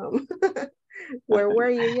 Welcome. Where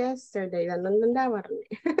were you yesterday? ¿Dónde andaba,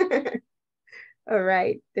 René? All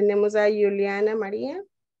right. Tenemos a Juliana María.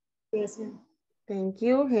 Present. Thank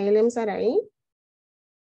you. Helen Saraí.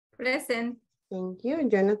 Present. Thank you.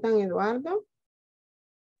 Jonathan Eduardo.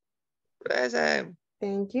 Present.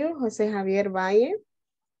 Thank you. José Javier Valle.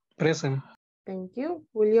 Present. Thank you.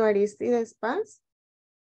 Julio Aristides Paz.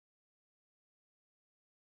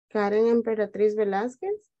 Karen Emperatriz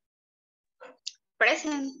Velázquez.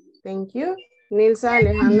 Present. Thank you. Nilsa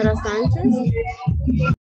Alejandra Sánchez.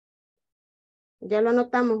 Ya lo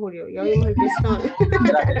anotamos, Julio. Ya oímos el pistón.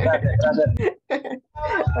 Gracias.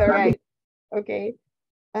 All right. Okay.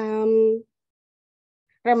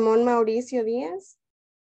 Ramón Mauricio Díaz.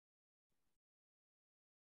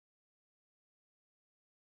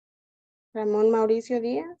 Ramón Mauricio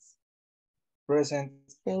Díaz. Present.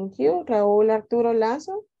 Thank you. Raúl Arturo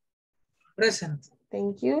Lazo. Present.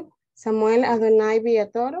 Thank you. Samuel Adonai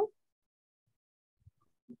Villatoro.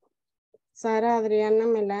 Sara Adriana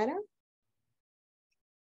Melara.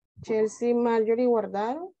 Chelsea Marjorie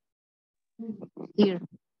Guardado. Here.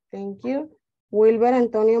 Thank you. Wilber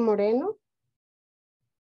Antonio Moreno.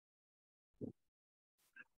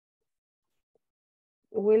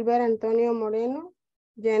 Wilber Antonio Moreno.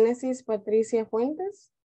 Genesis Patricia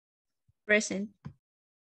Fuentes. Present.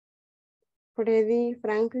 Freddy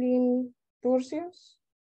Franklin Turcios.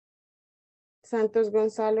 Santos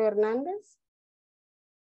Gonzalo Hernández.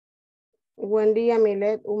 Wendy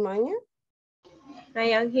Amilet Umaña.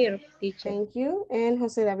 I am here, teacher. Thank you. And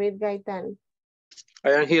Jose David Gaitán.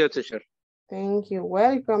 I am here, teacher. Thank you.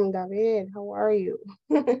 Welcome, David. How are you?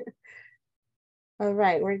 All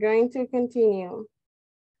right, we're going to continue.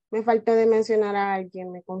 Me faltó de mencionar a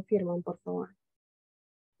alguien. Me confirman, por favor.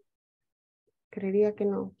 Creería que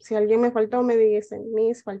no. Si alguien me faltó, me dicen.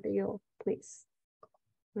 Miss, falté yo, please.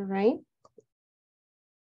 All right.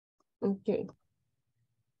 Okay.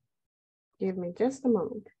 Give me just a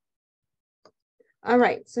moment. All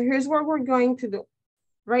right, so here's what we're going to do.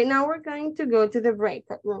 Right now we're going to go to the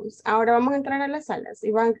breakout rooms. Ahora vamos a entrar a las salas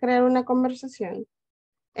y van a crear una conversación.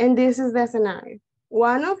 And this is the scenario.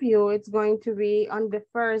 One of you is going to be on the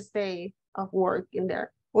first day of work in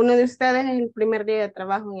there. Uno de ustedes es el primer día de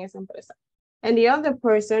trabajo en esa empresa. And the other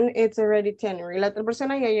person, it's already tenure. Y la otra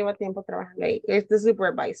persona ya lleva tiempo trabajando ahí. It's the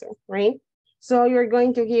supervisor, right? So you're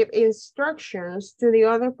going to give instructions to the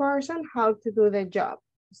other person how to do the job.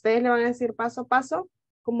 Ustedes le van a decir paso a paso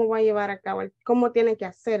cómo va a llevar a cabo, cómo tiene que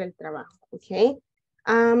hacer el trabajo, ¿ok?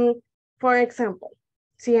 For example,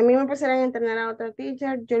 si a mí me pusieran a entrenar a otra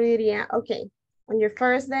teacher, yo le diría, okay, on your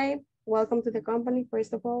first day, welcome to the company,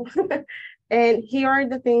 first of all, and here are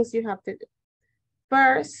the things you have to do.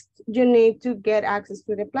 First, you need to get access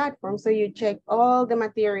to the platform, so you check all the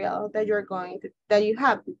material that you're going to, that you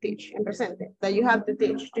have to teach and present it, that you have to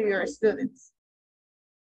teach to your students.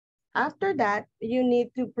 After that, you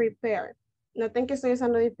need to prepare. Noten que estoy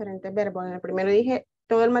usando diferentes verbos. En el primero dije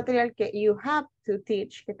todo el material que you have to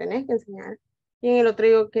teach, que tenés que enseñar. Y en el otro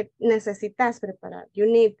digo que necesitas preparar. You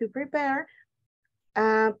need to prepare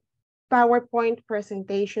PowerPoint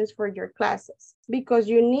presentations for your classes because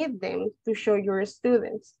you need them to show your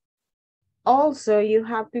students. Also, you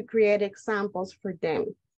have to create examples for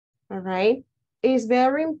them. All right? It's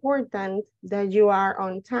very important that you are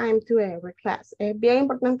on time to every class. Es bien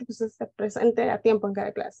importante que usted esté presente a tiempo en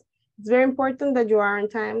cada clase. It's very important that you are on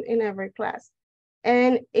time in every class.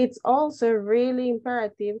 And it's also really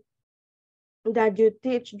imperative that you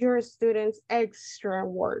teach your students extra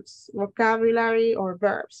words, vocabulary or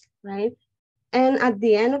verbs, right? And at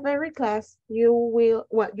the end of every class, you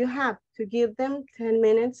have to give them 10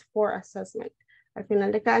 minutes for assessment. Al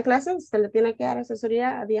final de cada clase, usted le tiene que dar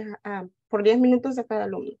asesoría por 10 minutos a cada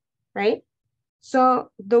alumno, right?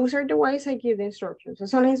 So, those are the ways I give the instructions. Esas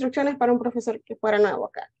son las instrucciones para un profesor que fuera nuevo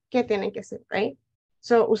acá. ¿Qué tienen que hacer, right?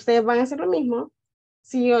 So, ustedes van a hacer lo mismo.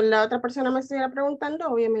 Si la otra persona me estuviera preguntando,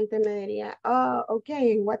 obviamente me diría, oh,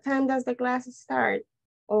 okay, what time does the class start?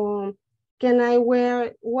 Or, can I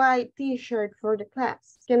wear white t-shirt for the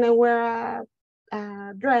class? Can I wear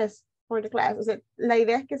a dress for the class? O sea, la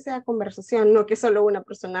idea es que sea conversación, no que solo una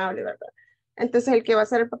persona hable, ¿verdad? Entonces, el que va a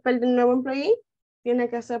hacer el papel del nuevo employee tiene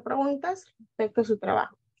que hacer preguntas respecto a su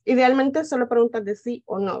trabajo. Idealmente, solo preguntas de sí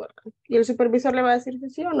o no, ¿verdad? Y el supervisor le va a decir si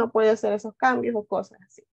sí o no puede hacer esos cambios o cosas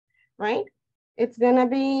así, right? It's gonna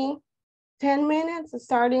be 10 minutes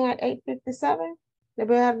starting at 8:57. Le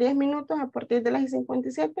voy a dar 10 minutos a partir de las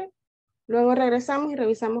 57. Luego regresamos y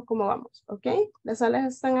revisamos cómo vamos, ¿ok? Las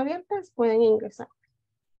salas están abiertas, pueden ingresar.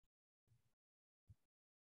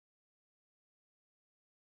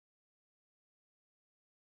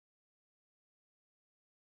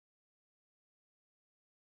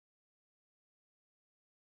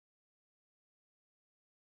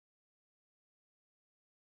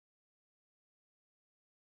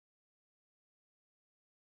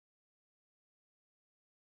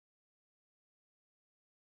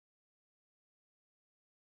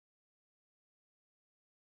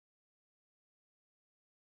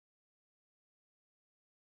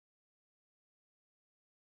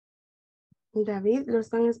 David, lo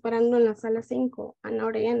están esperando en la sala 5. Ana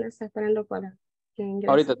Orellana está esperando para que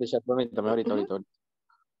ingrese. Ahorita, teacher, permítame, ahorita.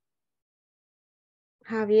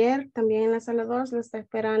 Javier, también en la sala 2, lo está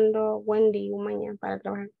esperando Wendy Umaña para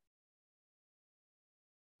trabajar.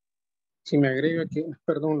 Si me agrega que,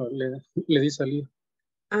 perdón, le di salida.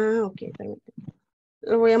 Ah, ok, permíteme.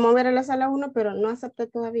 Lo voy a mover a la sala 1, pero no acepte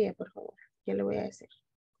todavía, por favor. Ya le voy a decir.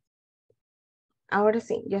 Ahora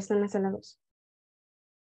sí, ya está en la sala 2.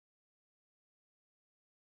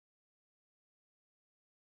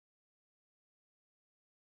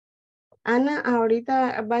 Ana,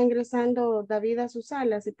 ahorita va ingresando David a su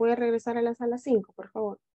sala. Si puede regresar a la sala 5, por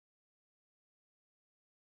favor.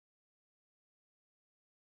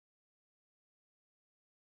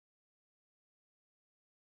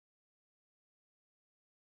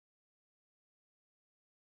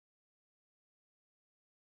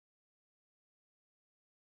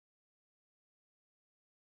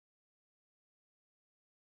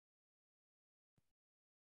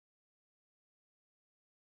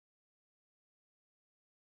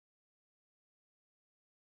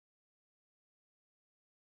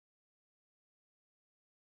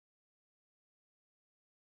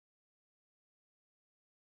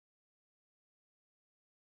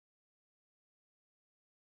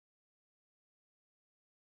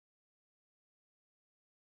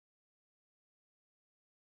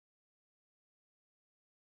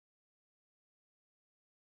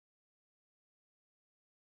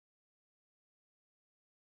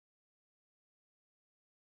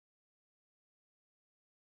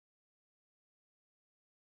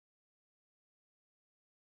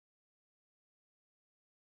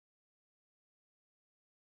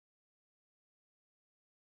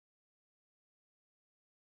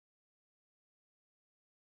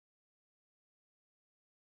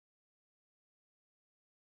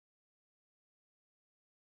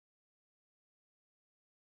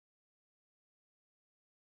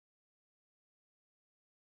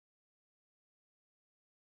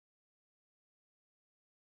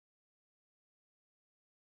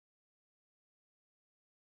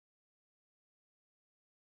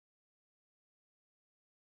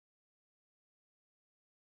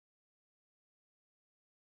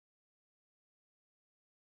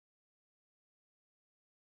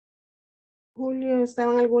 Julio,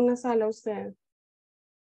 ¿estaba en alguna sala usted?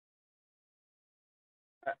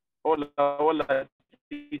 Hola,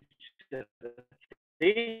 teacher.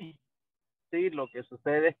 Sí, lo que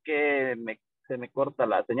sucede es que se me corta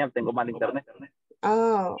la señal, tengo mal internet.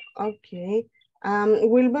 Oh, ok.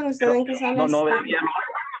 Wilber, ¿usted en qué sala No está? había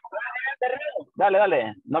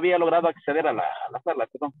Dale. No había logrado acceder a la sala,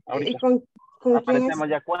 perdón. ¿Y Ahorita. con quién Aparecemos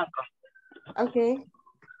ya cuánto. Ok.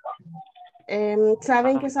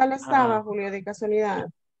 ¿Saben qué sala estaba, Julio, de casualidad?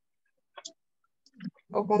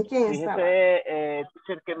 ¿O con quién estaba? Fíjese,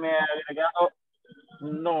 teacher, que me ha agregado.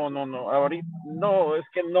 No, ahorita, no, es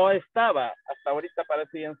que no estaba. Hasta ahorita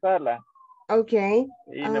aparecía en sala. Ok.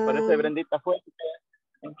 Y me parece Brendita fue.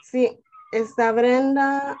 Sí, está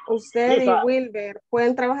Brenda, usted y Lisa. Wilber.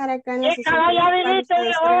 Pueden trabajar acá en la sesión ya principal viniste,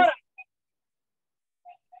 ustedes tres.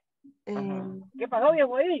 ¿Qué pasó,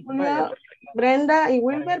 viejo ahí? Julio, Brenda y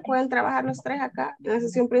Wilber pueden trabajar los tres acá en la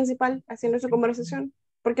sesión principal haciendo su conversación,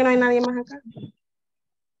 porque no hay nadie más acá.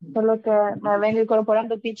 Solo que me vengo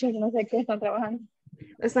incorporando teachers, no sé qué están trabajando.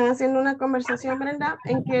 Están haciendo una conversación, Brenda,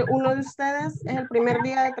 en que uno de ustedes es el primer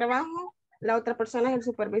día de trabajo, la otra persona es el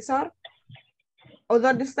supervisor, o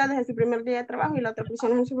dos de ustedes es el primer día de trabajo y la otra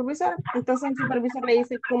persona es el supervisor. Entonces el supervisor le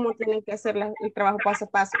dice cómo tienen que hacer el trabajo paso a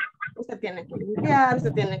paso. Usted tiene que limpiar,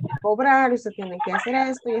 usted tiene que cobrar, usted tiene que hacer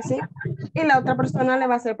esto y así. Y la otra persona le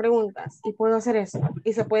va a hacer preguntas. Y puedo hacer esto.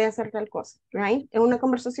 Y se puede hacer tal cosa. Right? Es una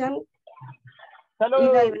conversación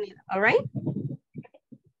ida y venida. All right?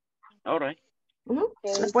 All right. Lo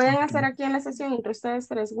pueden hacer aquí en la sesión entre ustedes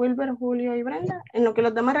tres, Wilber, Julio y Brenda, en lo que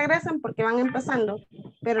los demás regresan porque van empezando,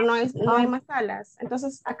 pero no hay más salas.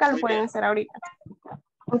 Entonces acá lo pueden hacer ahorita.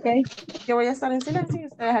 Ok. Yo voy a estar en silencio y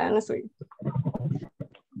ustedes hagan lo suyo.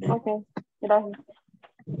 Ok, gracias.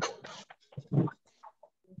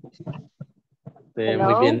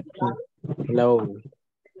 Muy bien. Hello.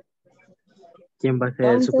 ¿Quién va a ser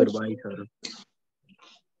el supervisor?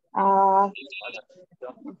 No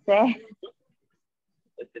sé.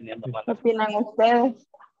 ¿Qué opinan ustedes?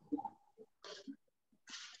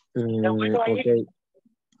 Ok.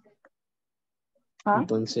 ¿Ah?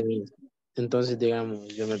 Entonces, digamos,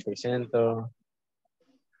 yo me presento.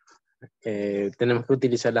 Tenemos que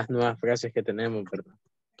utilizar las nuevas frases que tenemos, ¿verdad?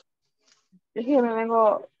 Es que me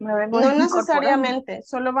vengo No necesariamente,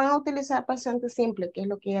 solo van a utilizar presente simple, que es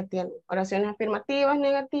lo que ya tienen. Oraciones afirmativas,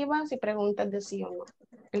 negativas y preguntas de sí o no.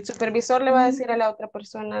 El supervisor le va a decir a la otra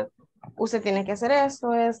persona, usted tiene que hacer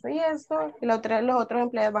esto, esto y esto, y los otros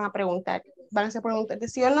empleados van a preguntar. Van a hacer preguntas de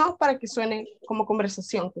sí o no para que suene como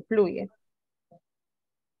conversación, que fluye.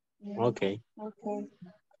 Ok.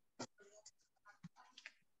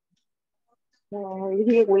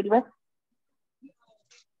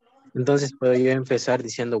 Entonces puedo yo empezar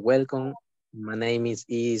diciendo welcome. My name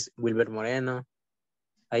is Wilber Moreno.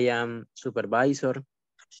 I am supervisor.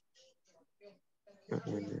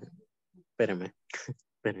 Espérame.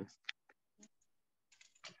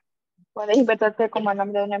 Puedes inventarte como el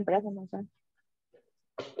nombre de una empresa, no sé.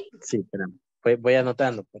 Sí, espérame. Voy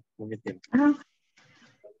anotando. Pues, un tiempo.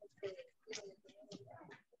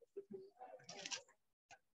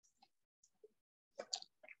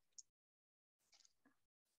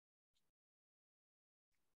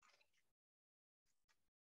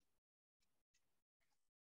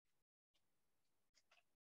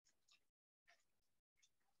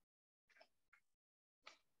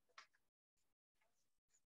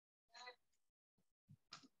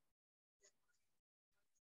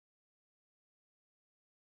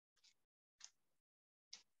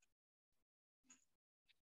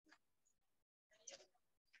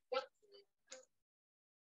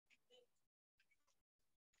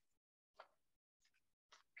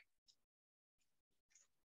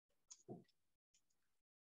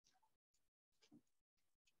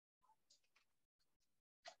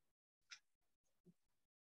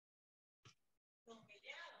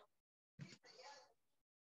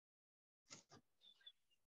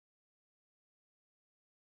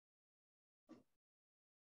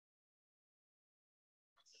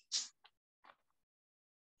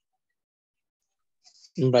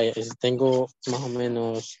 Vaya, tengo más o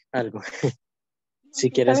menos algo.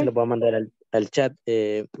 Si quieren se lo puedo mandar al chat.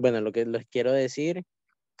 Bueno, lo que les quiero decir,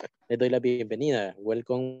 les doy la bienvenida.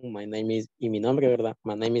 Welcome, my name is, y mi nombre, ¿verdad?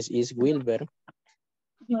 My name is Wilber.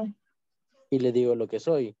 Y les digo lo que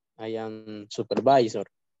soy. I am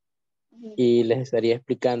supervisor. Y les estaría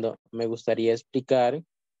explicando, me gustaría explicar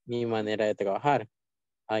mi manera de trabajar.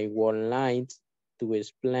 I would like to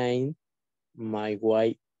explain my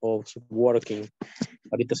way of working.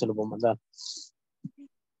 Ahorita se lo puedo mandar.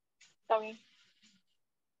 Está bien.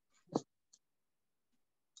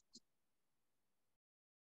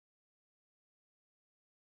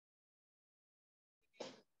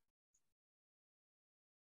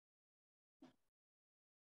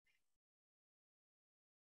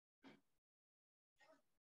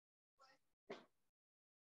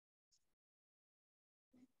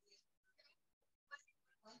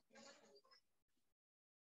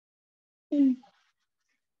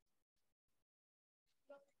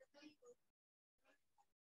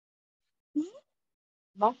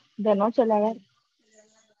 No, de noche la verdad.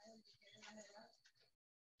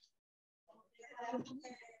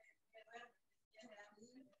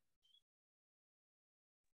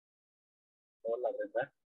 Hola,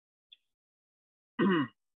 Brenda.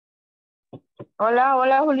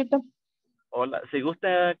 Hola, Julito. Hola, si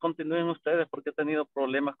gusta continúen ustedes porque he tenido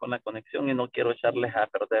problemas con la conexión y no quiero echarles a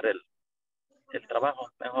perder el trabajo.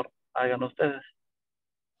 Mejor hagan ustedes.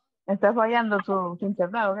 Está fallando su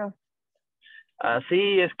internet, ¿no?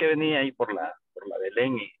 Sí, es que venía ahí por la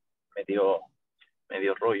Belén y me dio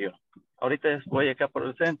rollo. Ahorita voy acá por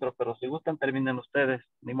el centro, pero si gustan terminen ustedes.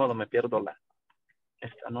 Ni modo, me pierdo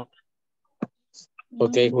esta nota.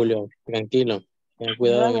 Ok, Julio, tranquilo. Ten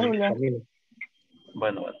cuidado en Gracias, el Julio. camino.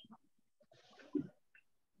 Bueno, bueno.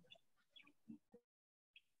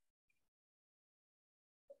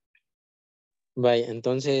 Vaya,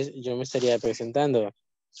 entonces yo me estaría presentando.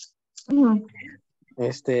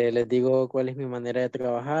 Les digo cuál es mi manera de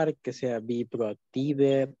trabajar, que sea be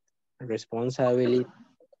proactive, responsible.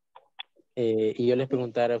 Y yo les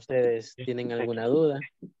preguntaré a ustedes, ¿tienen alguna duda?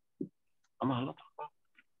 Vamos al otro.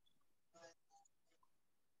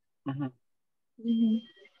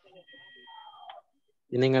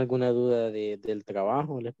 ¿Tienen alguna duda del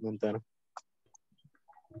trabajo? Les preguntaron.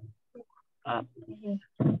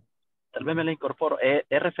 Tal vez me la incorporo. ¿Es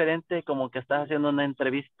referente como que estás haciendo una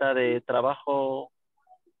entrevista de trabajo,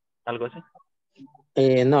 algo así?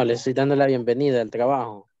 No, les estoy dando la bienvenida al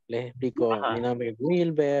trabajo. Les explico, Ajá. mi nombre es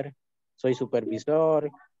Wilber, soy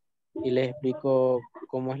supervisor y les explico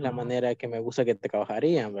cómo es la manera que me gusta que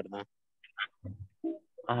trabajarían, ¿verdad?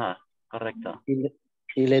 Ajá, correcto.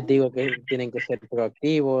 Y les digo que tienen que ser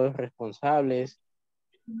proactivos, responsables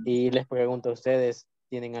y les pregunto a ustedes,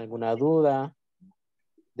 ¿tienen alguna duda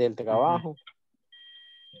del trabajo?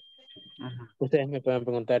 Ustedes me pueden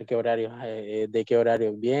preguntar qué horarios, de qué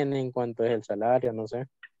horarios vienen, cuánto es el salario, no sé.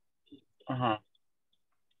 Ajá.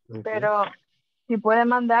 Okay. Pero si puede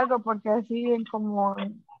mandar algo, porque así como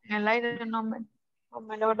en el aire no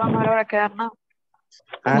me logra quedar nada.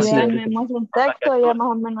 Ah, Si sí, ya me ahorita, muestra un texto, ya más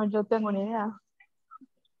o menos yo tengo una idea.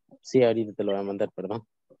 sí, ahorita te lo voy a mandar, perdón.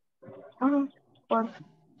 Ajá, por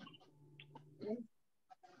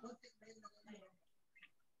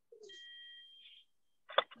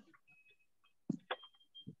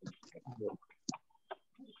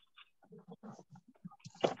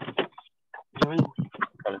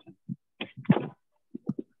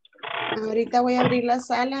Ahorita voy a abrir las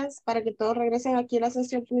salas para que todos regresen aquí a la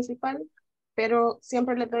sesión principal, pero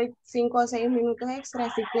siempre les doy 5 o 6 minutos extra,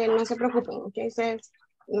 así que no se preocupen, ¿ok? Ustedes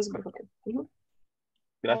no se preocupen.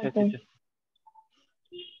 Gracias, teacher.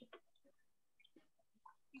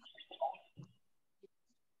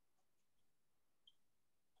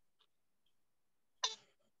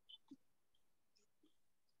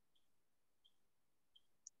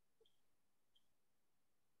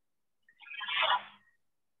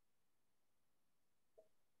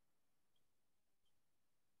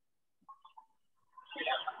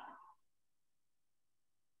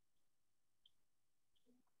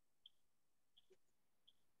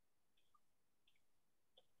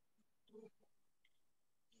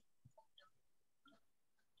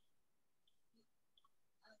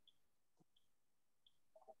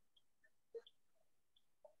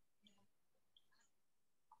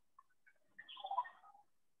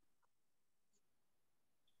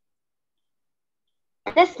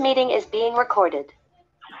 This meeting is being recorded.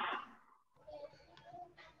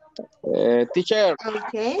 Teacher.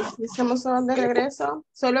 Ok, estamos todos de regreso.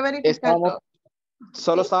 Solo verificando.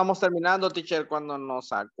 Solo estábamos terminando, teacher, cuando nos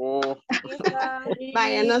sacó.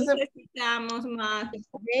 Vaya, no se... Necesitamos más.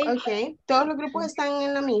 Ok, todos los grupos están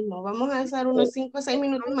en lo mismo. Vamos a hacer unos 5 o 6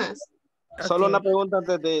 minutos más. Solo una pregunta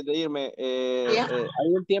antes de irme. Yeah.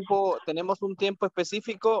 ¿Hay un tiempo, tenemos un tiempo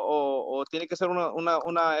específico o tiene que ser una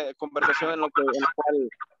conversación en la cual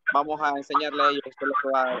vamos a enseñarle a ellos qué es lo que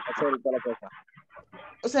va a hacer y toda la cosa?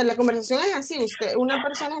 O sea, la conversación es así, una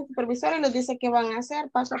persona es el supervisor y les dice qué van a hacer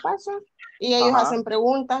paso a paso y ellos hacen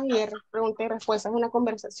preguntas y preguntas y respuestas, es una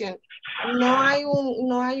conversación. No hay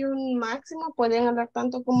un máximo, pueden hablar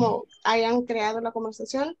tanto como hayan creado la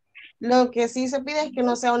conversación. Lo que sí se pide es que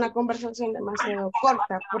no sea una conversación demasiado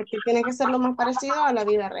corta, porque tiene que ser lo más parecido a la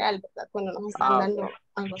vida real, ¿verdad? Cuando nos están dando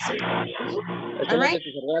algo así. Excelente,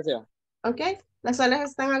 teacher, gracias. Ok, las salas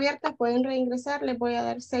están abiertas, pueden reingresar, les voy a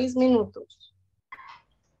dar 6 minutos.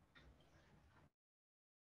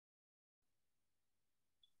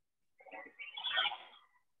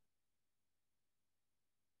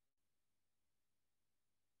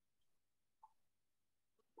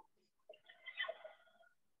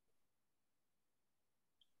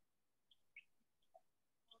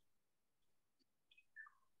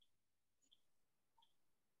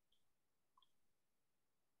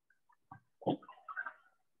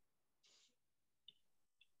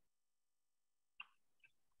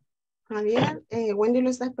 Javier, Wendy lo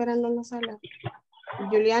está esperando en la sala.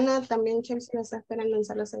 Juliana, también Chelsea lo está esperando en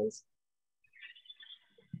sala 6.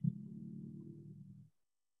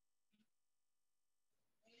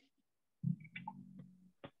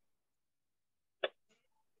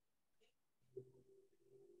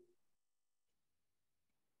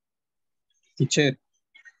 Teacher,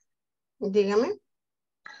 Dígame.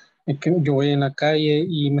 Es que yo voy en la calle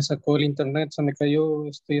y me sacó el internet, se me cayó,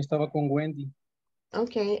 yo estaba con Wendy.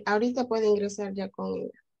 Ok, ahorita puede ingresar ya con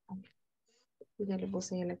ella. Ya le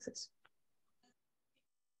puse el acceso.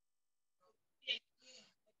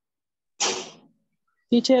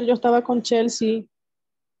 Teacher, yo estaba con Chelsea.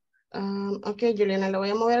 Ok, Juliana, le voy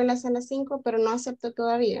a mover a la sala 5, pero no acepto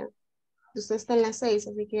todavía. Usted está en la 6,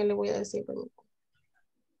 así que ya le voy a decir.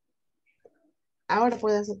 Ahora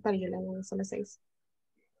puede aceptar, Juliana, en la sala 6.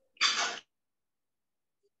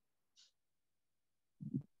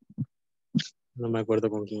 No me acuerdo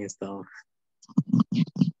con quién estaba.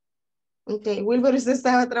 Ok, Wilber, usted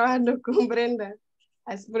estaba trabajando con Brenda.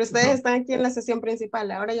 Pero ustedes No. están aquí en la sesión principal.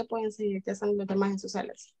 Ahora ya pueden seguir, ya están los demás en sus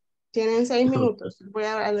salas. Tienen 6 minutos. Voy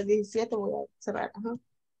a las 17, voy a cerrar. Ajá.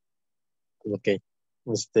 Ok.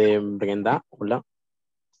 Brenda, hola.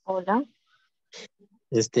 Hola.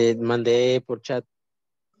 Mandé por chat.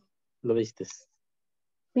 ¿Lo viste?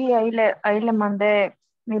 Sí, ahí le mandé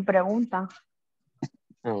mi pregunta,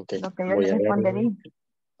 Ah, ok. lo que yo Voy le a verlo. respondería.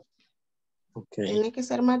 Ok. Tiene que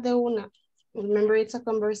ser más de una. Remember, it's a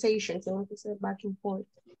conversation. Tiene que ser back and forth.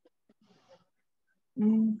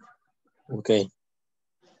 Ok.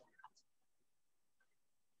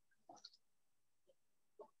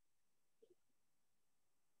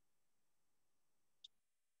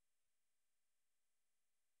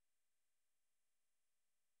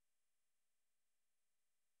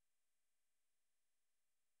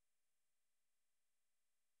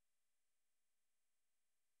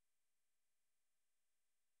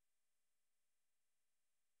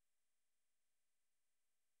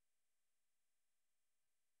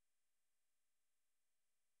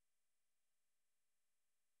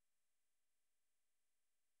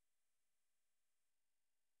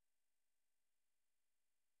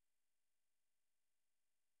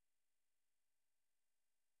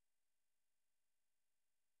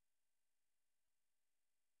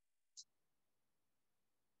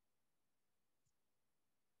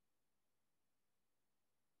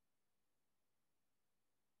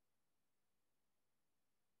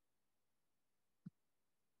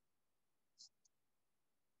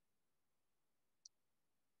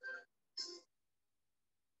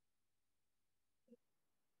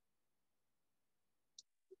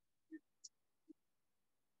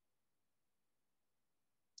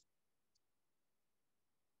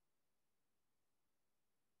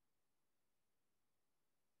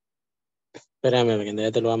 Espérame, Brenda,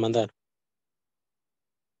 ya te lo voy a mandar.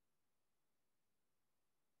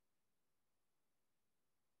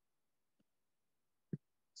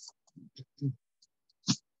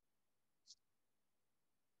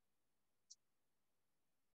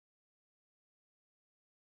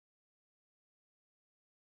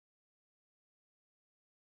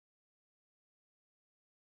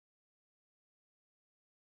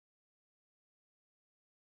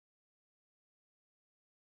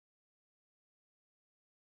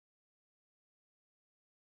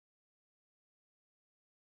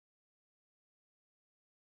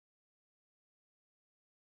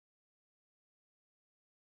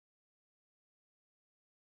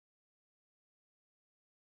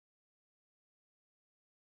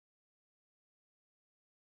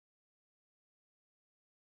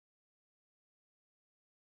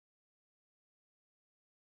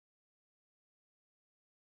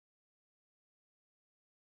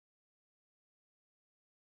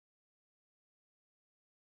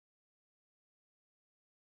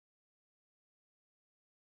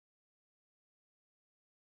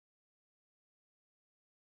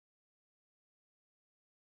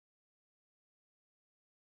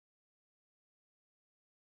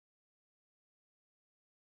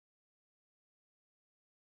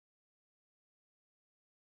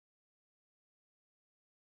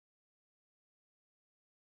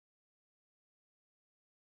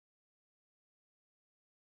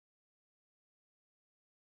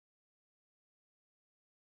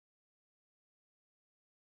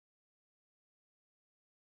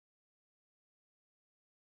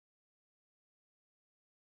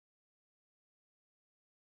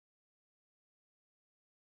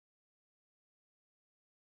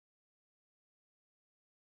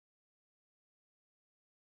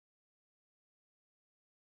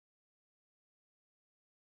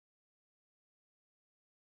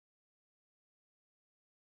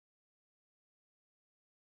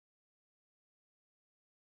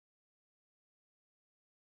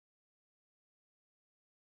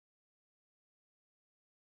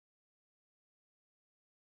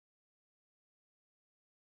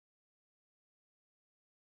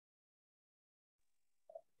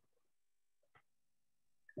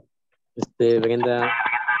 Brenda,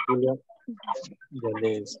 Julio.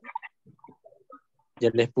 Ya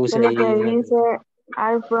les puse Solo ahí. que dice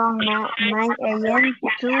are from 9 a.m.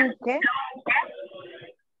 to ¿qué?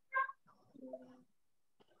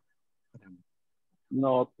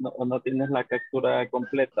 No tienes la captura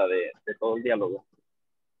completa de todo el diálogo.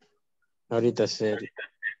 Ahorita se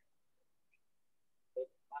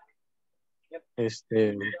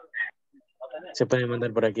puede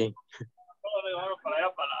mandar por aquí.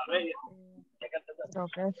 Creo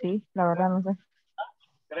que sí, la verdad no sé.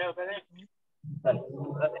 Creo que sí.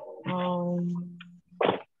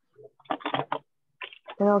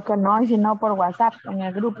 Creo que no, y si no por WhatsApp en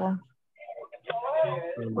el grupo.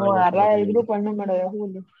 O agarrar el grupo el número de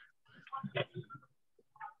Julio.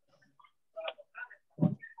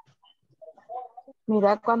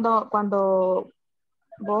 Mira, cuando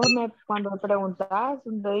me preguntas,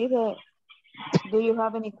 donde dice, do you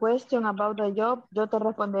have any question about the job? Yo te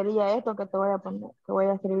respondería esto que te voy a poner, que voy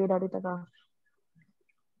a escribir ahorita acá.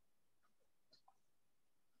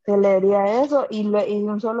 Te leería eso y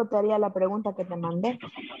solo te haría la pregunta que te mandé.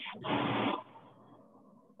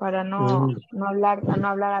 Para no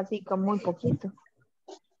hablar así con muy poquito.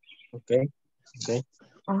 Ok.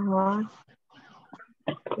 Ajá.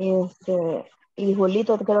 Y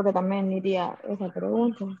Julito creo que también iría esa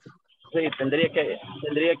pregunta. Sí, tendría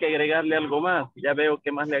que agregarle algo más. Ya veo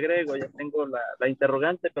qué más le agrego. Ya tengo la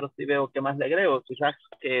interrogante, pero sí veo qué más le agrego. Quizás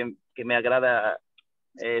que me agrada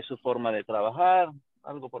su forma de trabajar,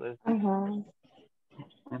 algo por eso. Ajá.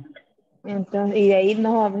 Entonces, y de ahí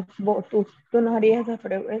tú nos harías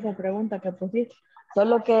esa pregunta que pusiste.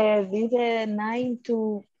 Solo que dice 9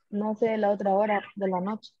 to, no sé, la otra hora de la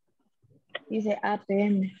noche. Dice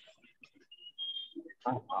APM.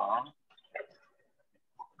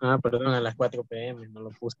 Perdón, a las 4 p.m. no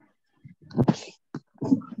lo puse.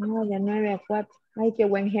 No, de 9 a 4. Ay, qué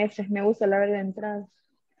buen jefe. Me gusta la hora de entrada.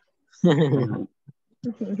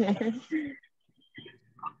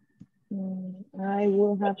 I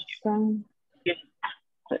will have some.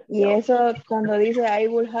 Y eso cuando dice I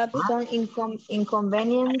will have some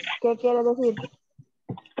inconvenience, ¿qué quiere decir?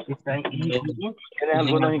 ¿Tienes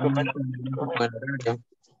algunos inconvenientes?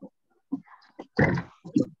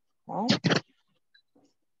 ¿No?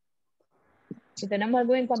 Si tenemos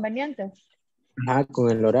algún inconveniente.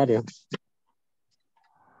 Con el horario.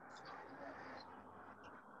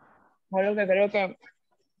 Solo que creo que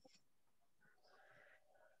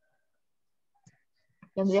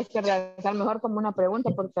tendrías que redactar mejor como una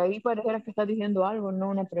pregunta, porque ahí pareciera que estás diciendo algo, no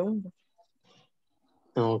una pregunta.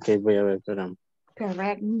 Ok, voy a ver, espera.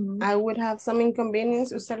 Correct. I would have some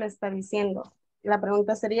inconvenience. Usted le está diciendo. La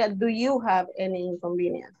pregunta sería, do you have any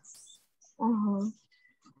inconvenience?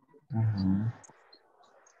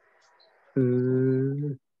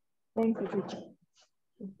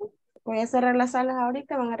 Voy a cerrar las salas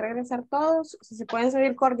ahorita, van a regresar todos. Si se pueden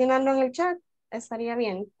seguir coordinando en el chat, estaría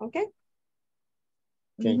bien, ¿ok?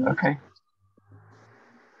 Ok.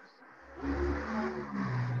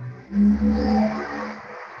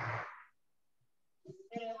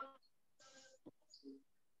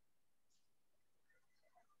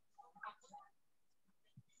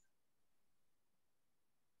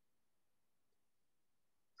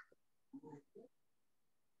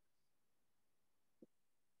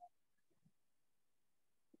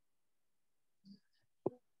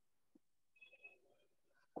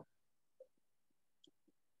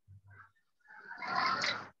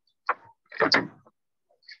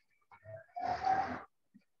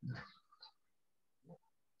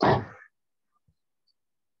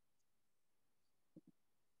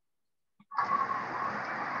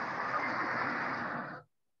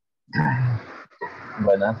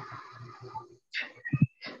 Buenas.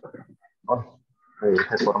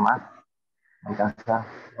 Ese formato alcanza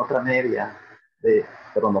otra media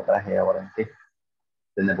pero no traje ahora en qué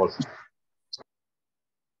tener bolsa.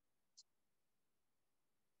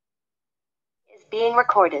 Is being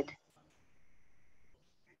recorded.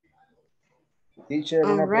 Teacher,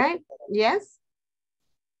 All right. Yes.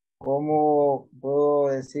 ¿Cómo puedo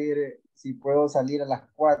decir si puedo salir a las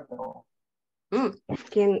 4?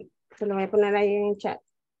 ¿Quién? Se lo voy a poner ahí en el chat.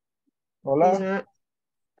 Hola.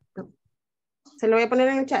 Se lo voy a poner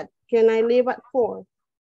en el chat. Can I leave at 4?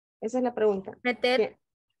 Esa es la pregunta.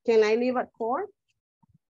 Can I leave at 4?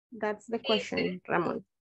 That's the question, Ramón.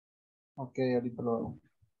 Ok, ahorita lo hago.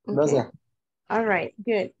 Gracias. Okay. All right,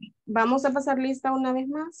 good. Vamos a pasar lista una vez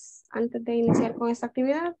más antes de iniciar con esta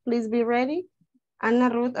actividad. Please be ready. Ana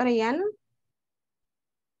Ruth Orellana.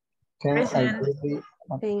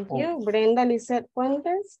 Thank you. Brenda Lisette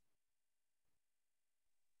Fuentes.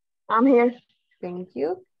 I'm here. Thank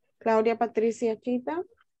you. Claudia Patricia Chita.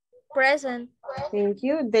 Present. Thank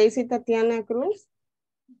you. Daisy Tatiana Cruz.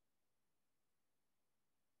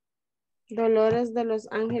 Dolores de Los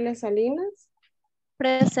Ángeles Salinas.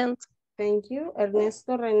 Present. Thank you.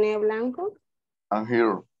 Ernesto René Blanco. I'm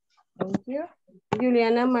here. Thank you.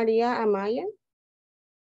 Juliana María Amaya.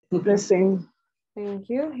 Present. Thank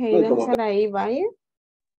you. Hayden Saraí Valle.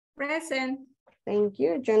 Present. Thank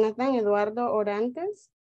you. Jonathan Eduardo Orantes.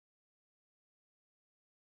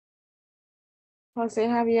 José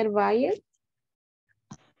Javier Valle.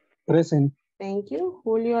 Present. Thank you.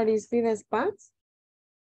 Julio Aristides Paz.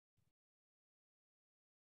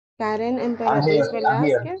 Karen Emperatriz I'm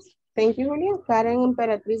here. Velázquez. Thank you, Julio. Karen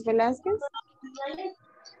Emperatriz Velázquez.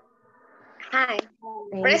 Hi.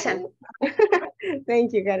 Thank Present. you.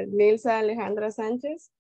 Thank you, Karen. Nilsa Alejandra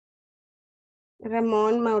Sánchez.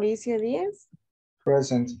 Ramón Mauricio Díaz.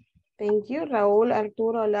 Present. Thank you. Raúl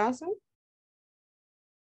Arturo Lazo.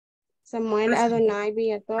 Samuel Present. Adonai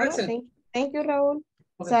Villatoro. Present. Thank you, Raúl.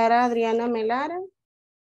 Okay. Sara Adriana Melara.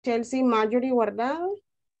 Chelsea Marjorie Guardado.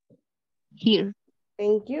 Here.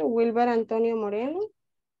 Thank you. Wilber Antonio Moreno.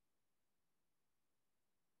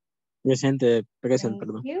 Present, Thank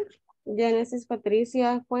perdón. you. Genesis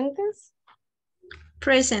Patricia Fuentes.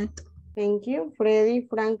 Present. Thank you. Freddy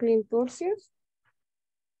Franklin Turcios.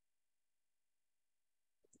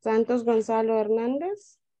 Santos Gonzalo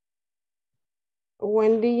Hernández.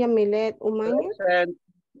 Wendy Yamilet Umaña. Present.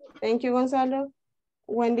 Thank you, Gonzalo.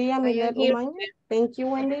 Wendy Yamilet here. Umaña. Thank you,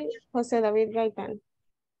 Wendy. José David Gaitán.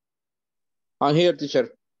 I'm here, teacher.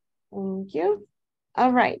 Thank you.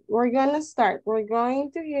 All right, we're gonna start. We're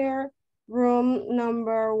going to hear room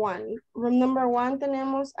number 1. Room number 1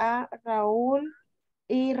 tenemos a Raúl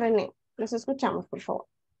y René. Los escuchamos, por favor.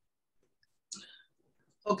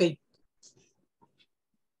 Okay.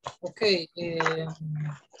 Okay.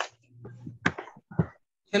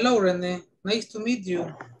 Hello, Rene. Nice to meet you.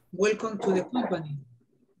 Welcome to the company.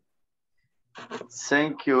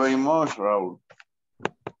 Thank you very much, Raúl.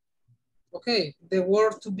 Okay. The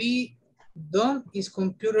work to be done is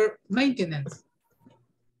computer maintenance.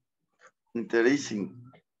 Interesting.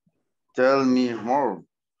 Tell me more.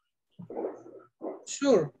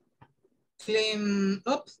 Sure. Clean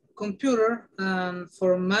up computer and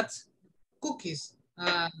format cookies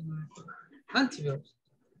and antivirus.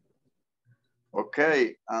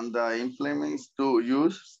 Okay, and the implements to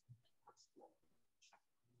use?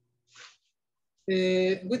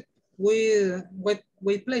 With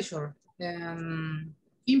pleasure.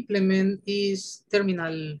 Implement is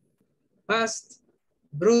terminal past,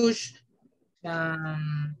 brush,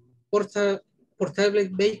 portable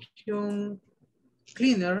vacuum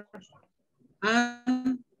cleaner,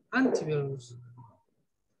 and antivirus.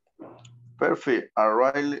 Perfect. I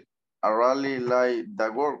really like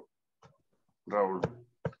the work, Raúl.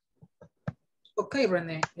 Okay,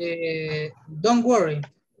 Rene, don't worry.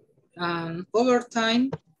 And over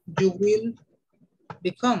time, you will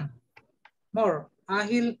become more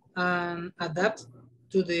agile and adapt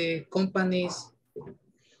to the company's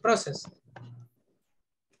process.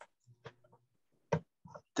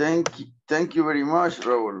 Thank you very much,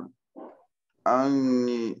 Raúl.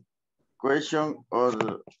 Any question or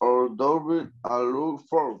double I look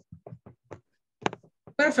for?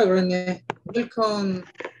 Perfect, Rene.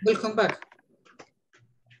 Welcome back.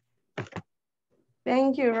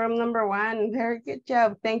 Thank you, room number 1. Very good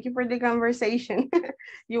job. Thank you for the conversation.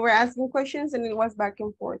 You were asking questions and it was back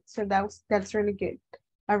and forth. So that's really good.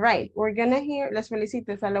 All right, we're gonna hear, les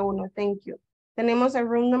felicito, sala 1, thank you. Tenemos a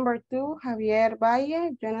room number 2, Javier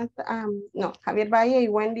Valle, Javier Valle y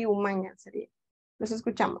Wendy Umaña sería. Los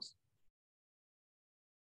escuchamos.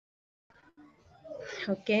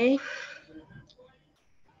 Okay.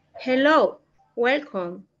 Hello,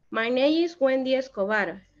 welcome. My name is Wendy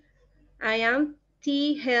Escobar. I am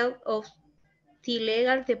the head of the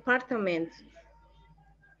legal department.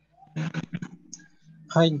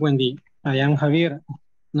 Hi, Wendy. I am Javier.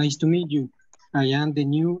 Nice to meet you. I am the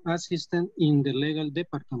new assistant in the legal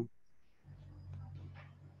department.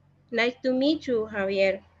 Nice to meet you,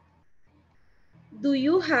 Javier. Do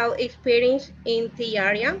you have experience in the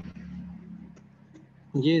area?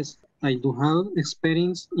 Yes, I do have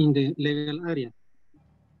experience in the legal area.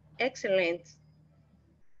 Excellent.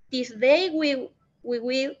 This day we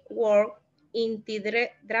will work in the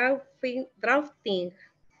drafting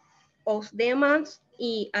of demands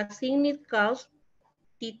and assigned costs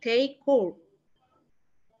to take court.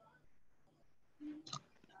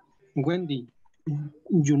 Wendy,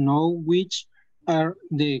 you know which are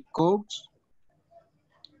the codes?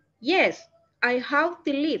 Yes, I have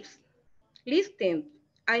the list.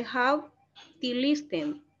 I have the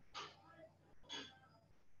listing.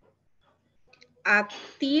 at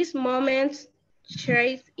this moment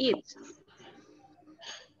shares it.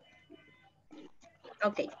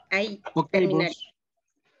 Ok, ahí terminaría.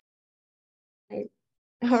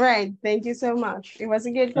 All right, thank you so much. It was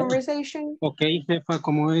a good conversation. Ok, jefa,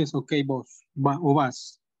 ¿cómo es? Ok, vos. O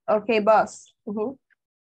vas. Okay, boss.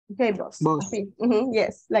 Okay, boss. Boss. Así.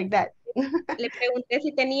 Yes, like that. Le pregunté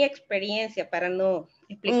si tenía experiencia para no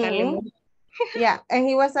explicarle mucho. Yeah, and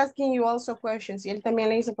he was asking you also questions. Y él también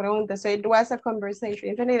le hizo preguntas. So it was a conversation.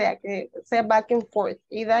 Esa es la idea, que sea back and forth.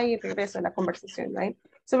 Ida y regreso a la conversación, right?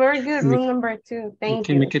 So very good. Rule number 2. Thank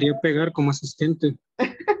que you. me quería pegar como asistente.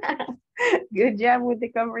 Good job with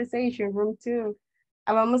the conversation. Room 2.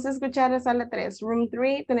 Vamos a escuchar a sala 3. Room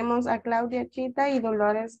 3 tenemos a Claudia Chita y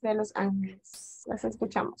Dolores de Los Ángeles. Las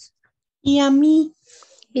escuchamos. Y a mí.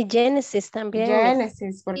 Y Genesis también.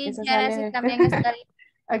 Genesis, porque Sí, se Genesis sale. también está ahí.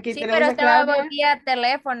 Aquí Sí, tenemos pero a estaba Claudia. vía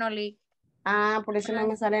teléfono, Lee. Ah, por eso no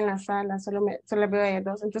me sale en la sala, solo veo a ellos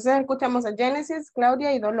dos. Entonces escuchamos a Genesis,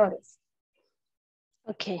 Claudia y Dolores.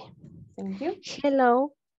 Okay. Thank you.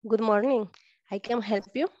 Hello, good morning. I can help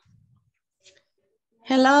you.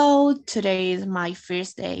 Hello, today is my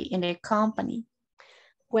first day in the company.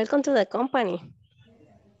 Welcome to the company.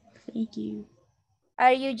 Thank you.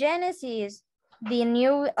 Are you Genesis, the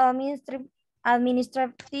new administrative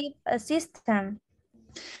assistant?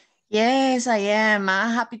 Yes, I am.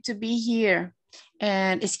 I'm happy to be here.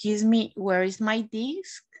 And excuse me, where is my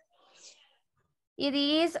desk? It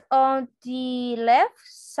is on the left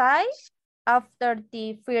side after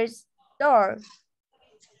the first door.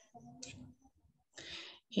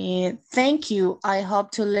 Thank you. I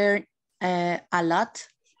hope to learn a lot.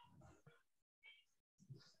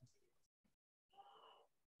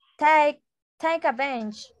 Take a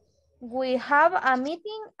bench. We have a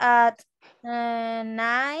meeting at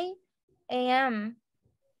 9 a.m.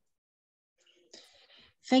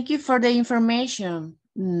 Thank you for the information.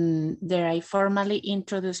 Dare I formally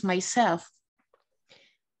introduce myself?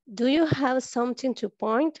 Do you have something to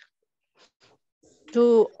point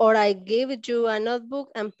to, or I give you a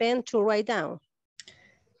notebook and pen to write down?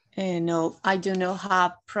 No, I do not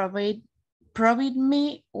have. Provide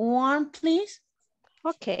me one, please.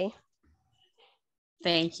 Okay.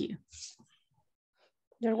 Thank you.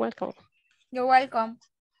 You're welcome. You're welcome.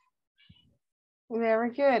 Very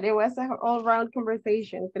good. It was an all-round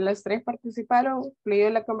conversation. Que los tres participaron, fluyó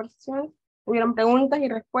la conversación. Hubieron preguntas y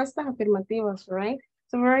respuestas afirmativas, right?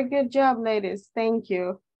 So very good job, ladies. Thank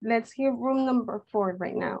you. Let's hear room number 4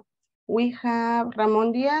 right now. We have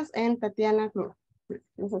Ramón Díaz and Tatiana Cruz.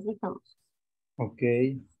 Los escuchamos.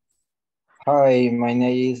 Okay. Hi, my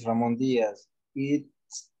name is Ramón Díaz.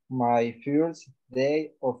 It's my first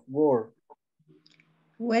day of work.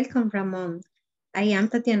 Welcome, Ramon. I am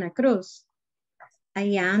Tatiana Cruz.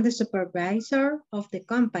 I am the supervisor of the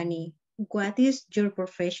company. What is your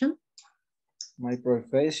profession? My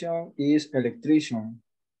profession is electrician.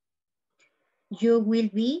 You will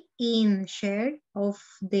be in charge of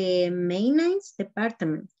the maintenance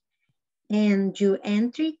department, and your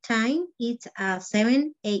entry time is at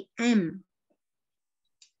 7 a.m.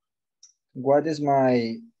 What is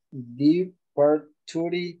my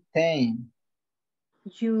departure time?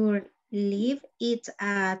 Your leave is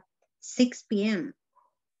at 6 p.m.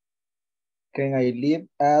 Can I leave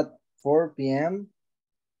at 4 p.m.?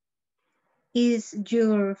 If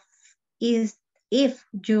you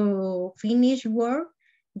finish work,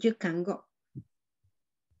 you can go.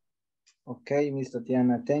 Okay, Miss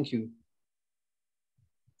Tatiana, thank you.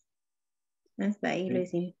 Hasta ahí lo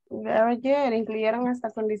hicimos. Very good. Incluyeron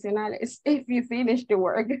hasta condicionales. If you finish the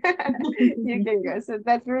work, you can go. So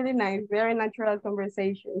that's really nice. Very natural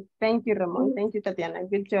conversation. Thank you, Ramón. Thank you, Tatiana.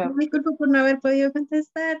 Good job. Disculpa por no haber podido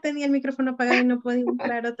contestar. Tenía el micrófono apagado y no podía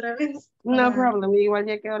entrar otra vez. No problem. Igual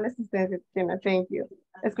ya quedó la asistencia, Tatiana. Thank you.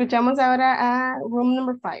 Escuchamos ahora a room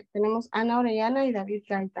number 5. Tenemos Ana Orellana y David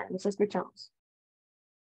Gaitán. Los escuchamos.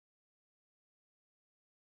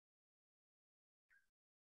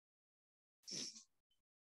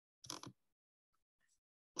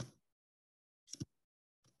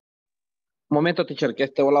 Un momento, teacher, que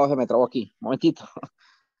este volado se me trabó aquí. Un momentito.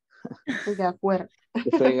 De acuerdo.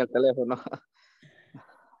 Estoy en el teléfono.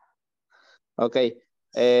 Okay.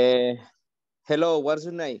 Hello, what's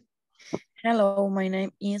your name? Hello, my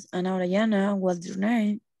name is Ana Orellana. What's your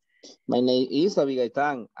name? My name is David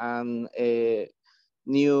Gaitán, and I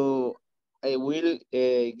will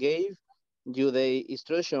give you the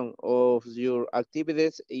instruction of your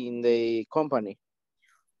activities in the company.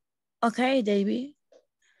 Okay, David.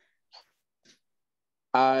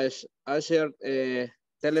 I share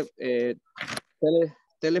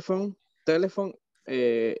telephone,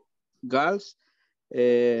 girls,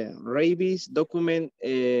 rabies document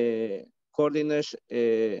coordinates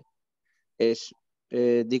es,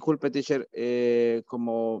 disculpe teacher,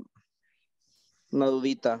 como una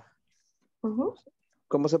dudita.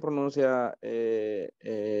 ¿Cómo se pronuncia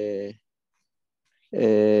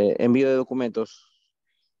envío de documentos?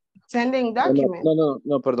 Sending document.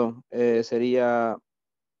 No, perdón. Sería,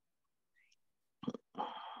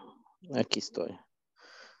 aquí estoy.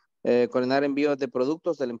 Coordinar envíos de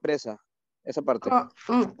productos de la empresa. Esa parte.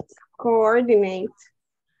 Coordinate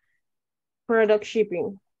product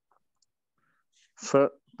shipping.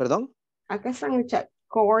 ¿Perdón? Acá está en el chat.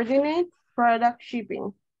 Coordinate product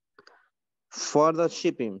shipping. Further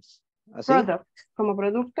shipping. ¿Así? Product, como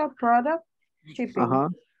producto, product shipping. Ajá.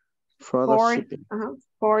 Further shipping.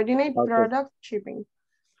 Coordinate Okay. product shipping.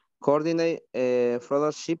 Coordinate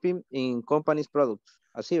further shipping in company's products.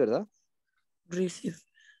 Así, ¿verdad? Receive.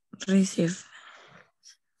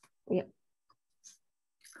 Yeah.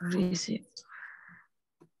 Receive.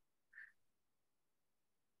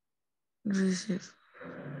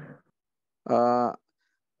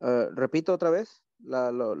 Repito otra vez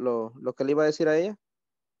lo que le iba a decir a ella.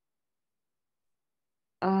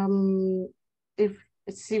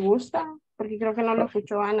 Si gusta, porque creo que no lo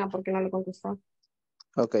escuchó Ana, porque no le contestó.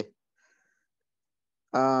 Okay.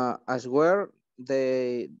 As where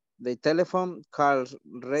the telephone calls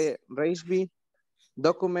Raisby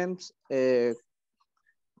documents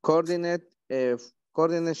coordinate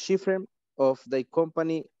shipping of the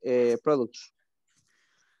company products.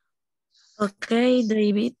 Okay,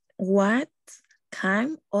 David, what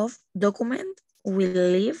kind of document will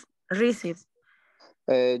leave receive?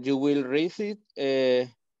 You will receive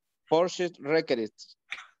purchase records.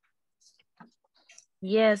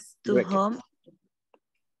 Yes, to home.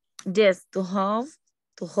 Yes, to have,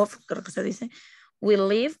 creo que se dice, will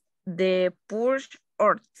leave the purchase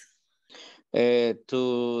order.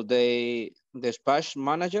 To the dispatch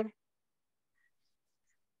manager.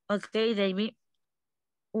 Okay, David,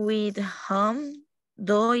 with whom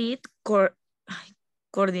do it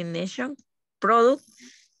coordination product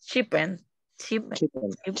shipping.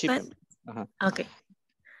 Uh-huh. Okay.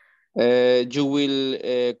 You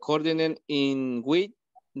will coordinate in with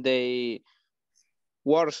the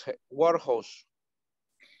warehouse.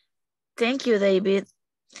 Thank you, David,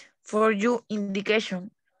 for your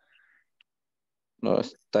indication. No,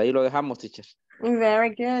 hasta ahí lo dejamos, teacher.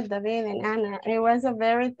 Very good, David and Anna. It was a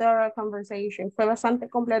very thorough conversation. Fue bastante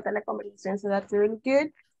completa la conversación, so that's really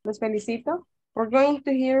good. Los felicito. We're going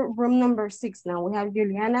to hear room number 6 now. We have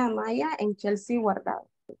Juliana Amaya and Chelsea Guardado.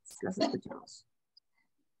 Las escuchamos.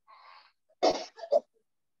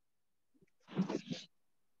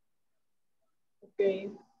 Okay.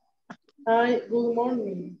 Hi, good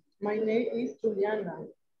morning. My name is Juliana.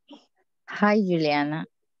 Hi, Juliana.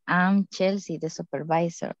 I'm Chelsea, the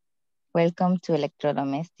supervisor. Welcome to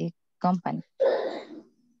Electrodomestic Company.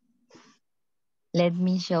 Let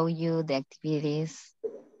me show you the activities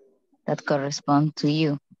that correspond to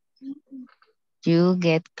you. You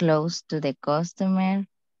get close to the customer,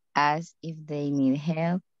 ask if they need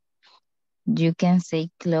help. You can say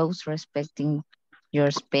close respecting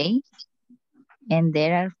your space. And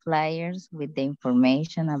there are flyers with the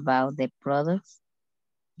information about the products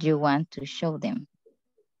you want to show them.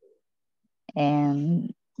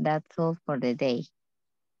 And that's all for the day.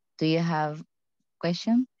 Do you have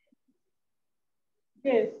questions?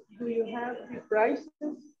 Yes, do you have the prices?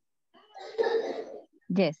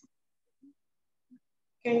 Yes.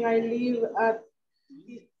 Can I leave at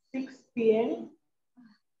 6 p.m.?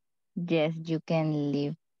 Yes, you can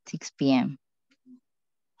leave 6 p.m.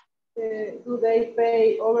 Do they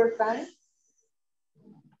pay overtime?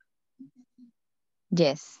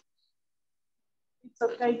 Yes. It's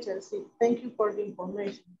okay, Chelsea. Thank you for the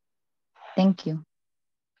information. Thank you.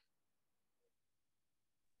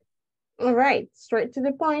 All right, straight to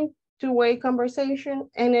the point, two-way conversation,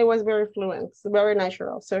 and it was very fluent, very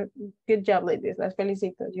natural. So good job, ladies. Las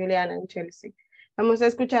felicito, Juliana and Chelsea. Vamos a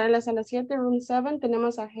escuchar a la sala 7, room 7.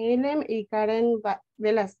 Tenemos a Helen y Karen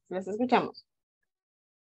Velas. Las escuchamos.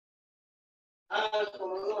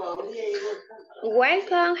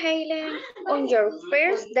 Welcome, Helen, on your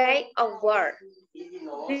first day of work.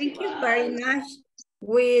 Thank you very much.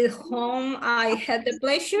 With whom I had the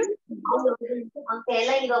pleasure.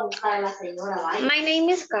 My name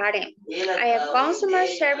is Karen. I am customer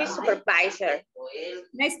service supervisor.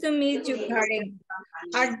 Nice to meet you, Karen.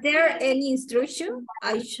 Are there any instructions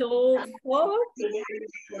I should follow?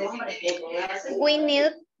 We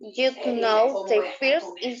need you to know the first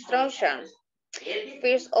instruction.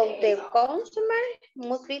 First of the consumer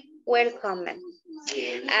must be welcome.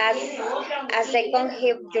 As they can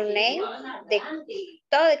have your name,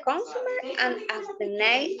 the consumer and as the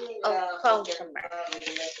name of consumer.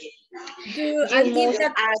 You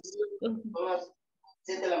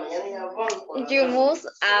must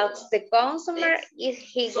ask the consumer if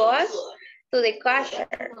he goes to the cashier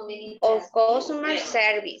or customer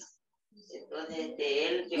service.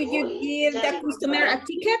 Do you give the customer a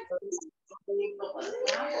ticket?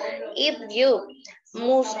 If you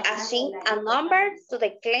must assign a number to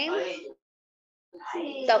the claim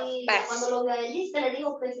pass.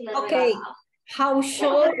 Okay, how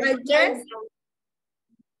should I dress?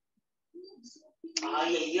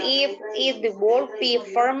 If it would be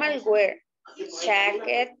formal wear,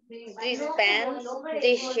 jacket, this pants,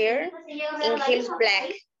 this shirt, and heels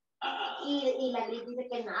black.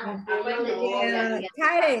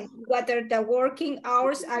 Karen, what are the working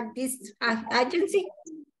hours at this agency?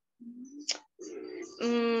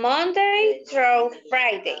 Monday through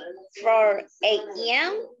Friday, from 8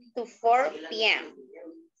 a.m. to 4 p.m.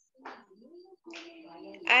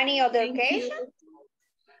 Any other occasion?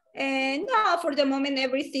 No, for the moment,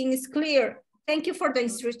 everything is clear. Thank you for the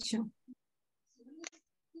instruction.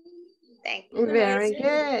 Thank you. Very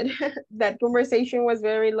good. That conversation was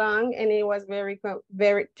very long and it was very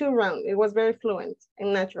too round. It was very fluent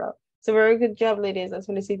and natural. So very good job, ladies. Las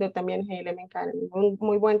felicito también, Helen and Karen.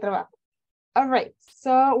 Muy buen trabajo. All right,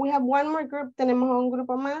 so we have one more group. Tenemos un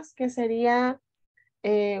grupo más que sería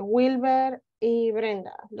Wilber y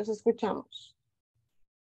Brenda. Los escuchamos.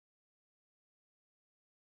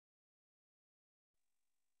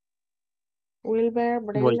 Wilber,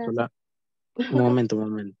 Brenda. Un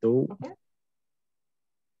momento. Okay.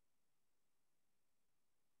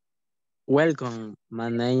 Welcome, my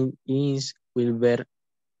name is Wilber.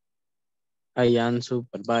 I am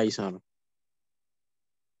supervisor.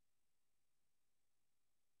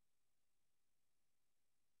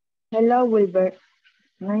 Hello, Wilbert.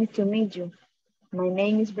 Nice to meet you. My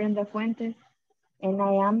name is Brenda Fuentes, and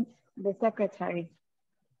I am the secretary.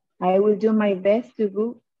 I will do my best to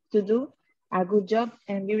do a good job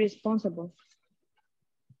and be responsible.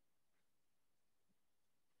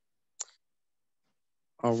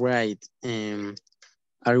 All right.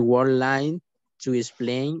 I would like to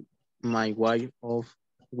explain my way of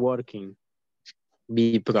working.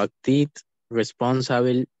 Be proactive,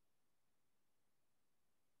 responsible.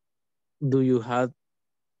 Do you have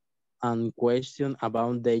a question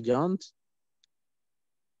about the jobs?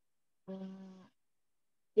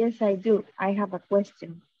 Yes, I do. I have a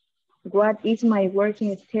question. What is my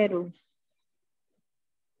working schedule?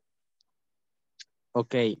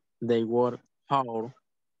 Okay, they work hours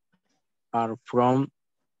are from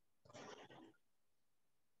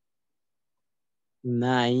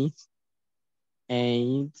 9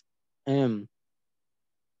 a.m.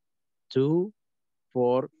 to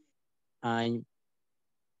 4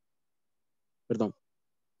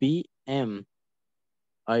 p.m.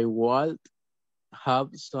 I will have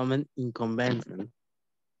some inconvenience.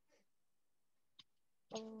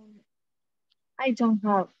 I don't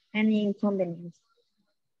have any inconvenience.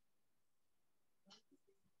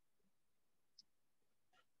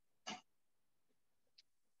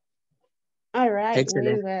 All right,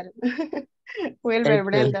 Excellent. Wilber,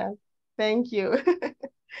 Brenda, thank you.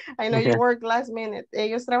 I know you worked last minute.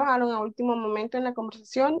 Ellos trabajaron a último momento en la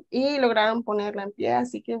conversación y lograron ponerla en pie,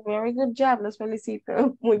 así que very good job, los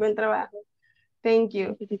felicito. Muy buen trabajo. Thank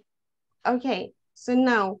you. Okay, so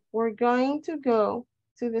now we're going to go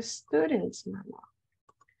to the students manual.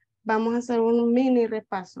 Vamos a hacer un mini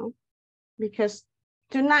repaso because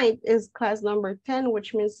tonight is class number 10,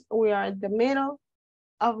 which means we are at the middle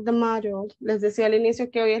of the module. Les decía al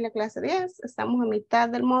inicio que hoy es la clase 10, estamos a mitad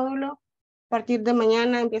del módulo. A partir de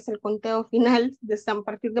mañana empieza el conteo final. A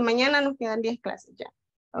partir de mañana nos quedan 10 clases ya.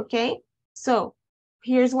 Okay, so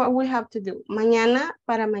here's what we have to do. Mañana,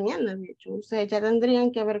 para mañana, de hecho, ustedes ya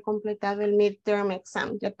tendrían que haber completado el midterm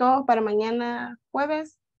exam. Ya todos para mañana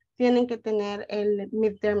jueves tienen que tener el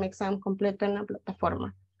midterm exam completo en la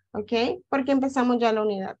plataforma. Okay, porque empezamos ya la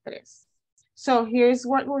unidad 3. So here's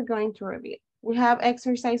what we're going to review. We have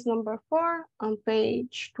exercise number 4 on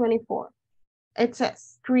page 24. It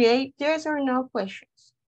says, create yes or no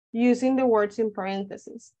questions using the words in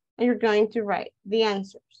parentheses. And you're going to write the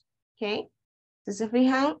answers, okay? Si se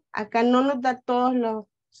fijan, acá no nos da todas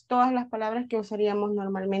las palabras que usaríamos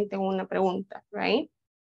normalmente en una pregunta, right?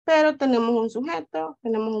 Pero tenemos un sujeto,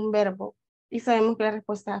 tenemos un verbo y sabemos que la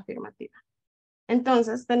respuesta es afirmativa.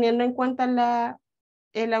 Entonces, teniendo en cuenta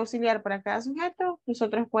el auxiliar para cada sujeto,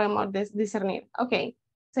 nosotros podemos discernir. Ok,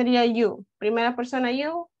 sería you. Primera persona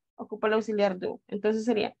you, ocupa el auxiliar do. Entonces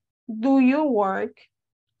sería, do you work?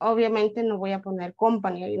 Obviamente no voy a poner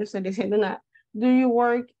company, yo no estoy diciendo nada. Do you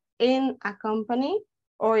work in a company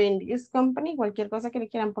or in this company, cualquier cosa que le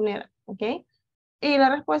quieran poner, ¿ok? Y la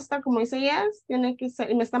respuesta, como dice yes, tiene que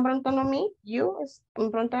ser, y me están preguntando a mí, you, me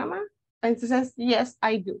preguntan a mí, entonces yes,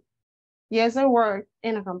 I do. Yes, I work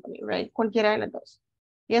in a company, right? Cualquiera de las dos.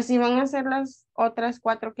 Y así van a ser las otras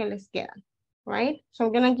 4 que les quedan, right? So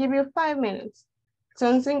I'm going to give you 5 minutes.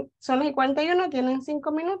 Son las y 41, tienen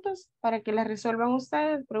 5 minutos para que las resuelvan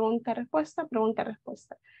ustedes, pregunta, respuesta, pregunta,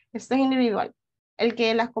 respuesta. Esto es individual. El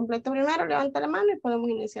que las complete primero, levanta la mano y podemos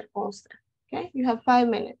iniciar con usted. Okay? You have 5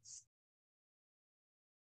 minutes.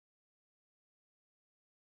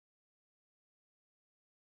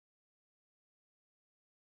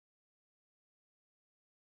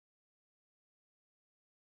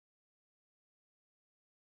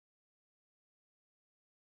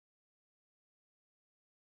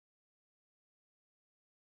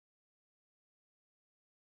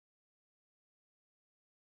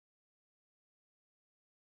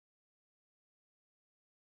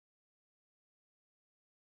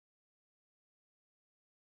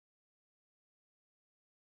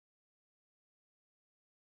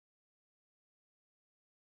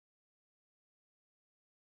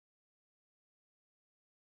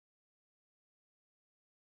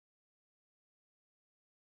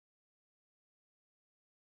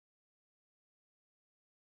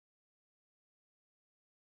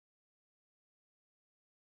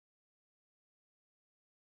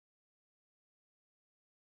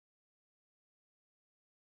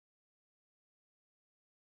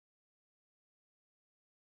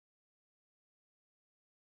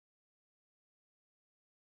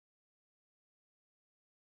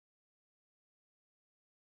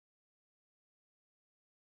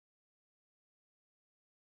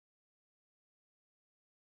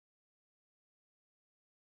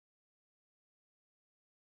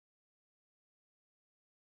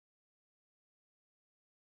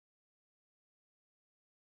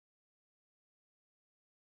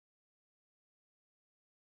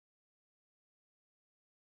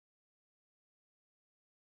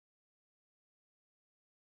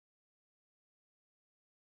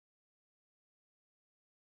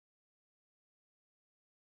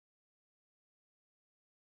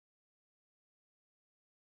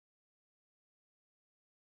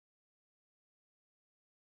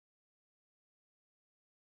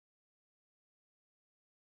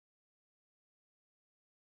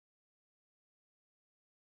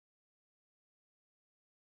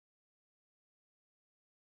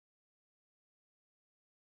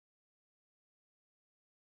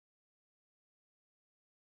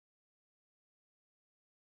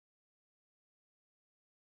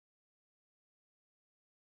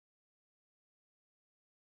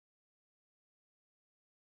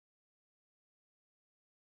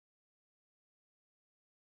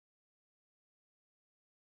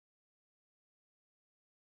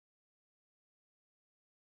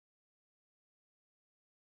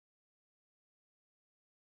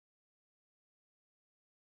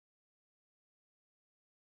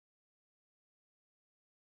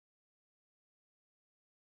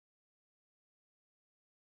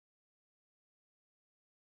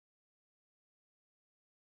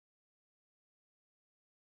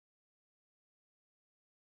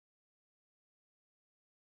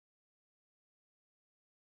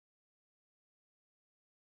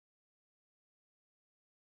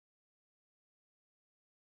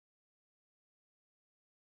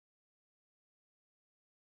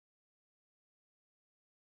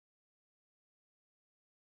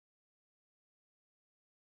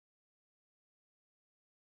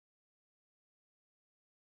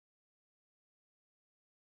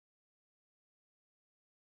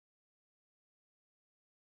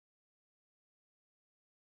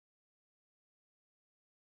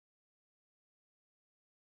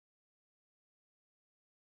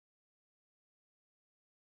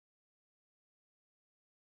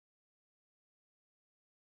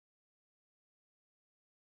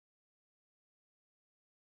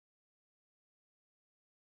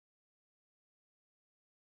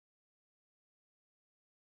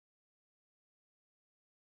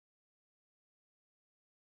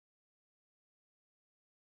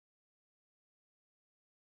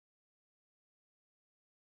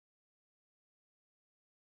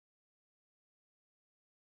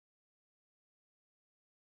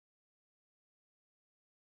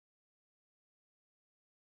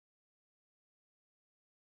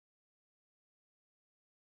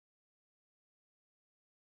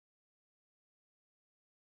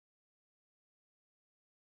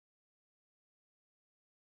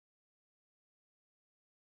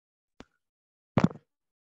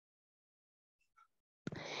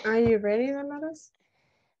 Are you ready, Damaris?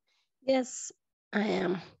 Yes, I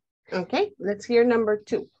am. Okay, let's hear number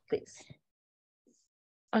 2, please.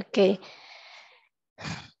 Okay.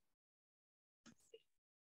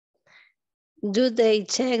 Do they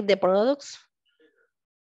check the products?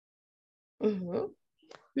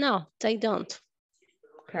 No, they don't.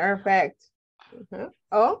 Perfect.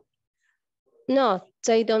 Oh? No,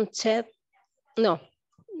 they don't check. No,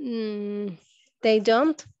 they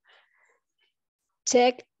don't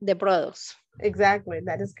check the products. Exactly,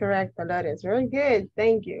 that is correct, Dolores. Very good,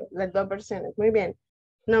 thank you. Las 2 personas, muy bien.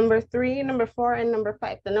 Number 3, number 4, and number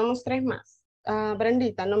 5. Tenemos 3 más.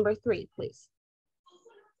 Brendita, number 3, please.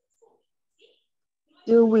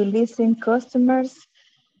 Do we listen customers?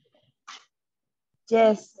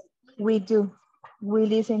 Yes, we do. We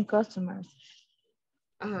listen customers.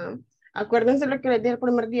 Ajá. Acuérdense lo que les dije el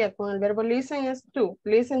primer día, con el verbo listen es to.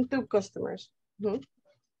 Listen to customers.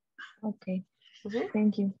 Okay,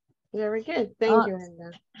 thank you. Very good, thank you,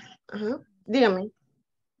 Brenda. Ajá. Dígame.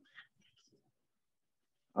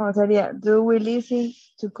 Oh, sería, do we listen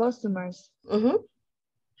to customers?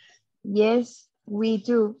 Yes, we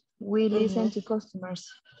do. We listen to customers.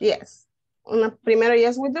 Yes. Primero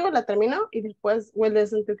yes we do, la terminó, y después we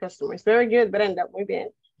listen to customers. Very good, Brenda, muy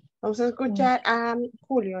bien. Vamos a escuchar a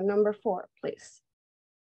Julio, number 4, please.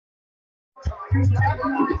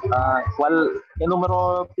 ¿Qué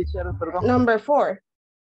número, teacher, perdón? Number 4.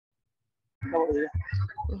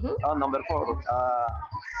 Oh, number 4.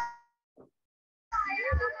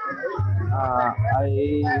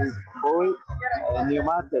 I buy new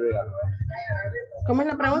material. ¿Cómo es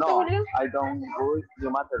la pregunta, No, Julio? I don't buy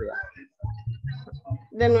new material.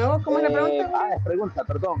 De nuevo, ¿cómo es la pregunta? Es pregunta,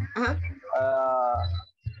 perdón.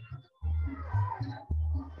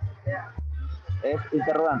 Es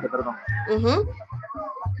interrogante, perdón.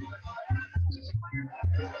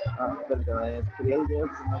 Espérate, no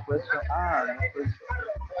puedo. No puedo.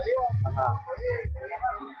 Ajá.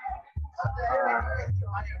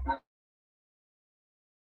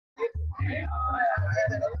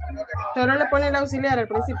 Solo le pone el auxiliar al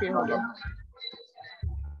principio, Julio.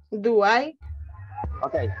 Do I?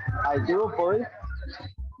 Okay, I do buy.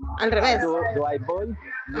 Al revés. Do I buy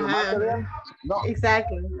new material? No.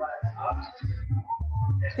 Exactly.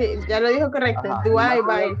 Sí, ya lo dijo correcto. Do I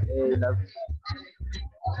buy?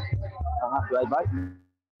 Do I buy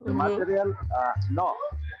new material? No,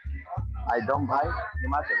 I don't buy new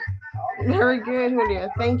material. Very good, Julio.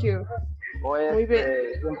 Thank you. Muy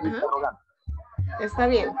bien. Está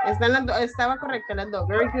bien. Estaba correcta las dos.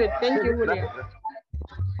 Very good. Thank you, Julio.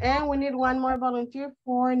 And we need one more volunteer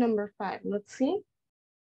for number 5. Let's see.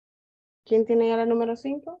 ¿Quién tiene ya la número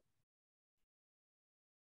 5?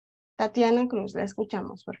 Tatiana Cruz, la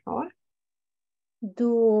escuchamos, por favor.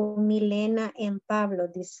 Do Milena and Pablo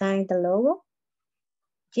design the logo?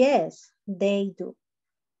 Yes, they do.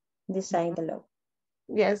 Design the logo.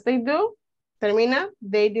 Yes, they do. Termina,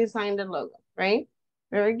 they design the logo, right?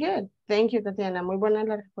 Very good. Thank you, Tatiana. Muy buena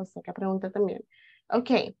la respuesta, que pregunta también.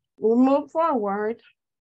 Okay, we'll move forward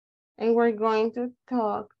and we're going to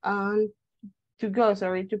talk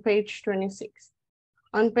to page 26.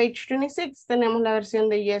 On page 26, tenemos la versión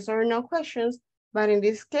de yes or no questions, but in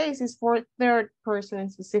this case, it's for third person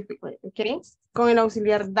specifically, okay? Con el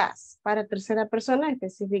auxiliar das, para tercera persona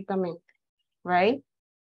específicamente, right?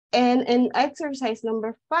 And in exercise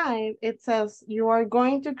number 5, it says you are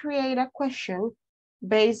going to create a question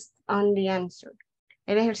based on the answer.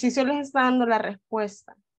 El ejercicio les está dando la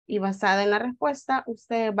respuesta y basada en la respuesta,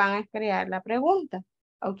 ustedes van a crear la pregunta,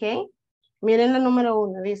 ¿ok? Miren la número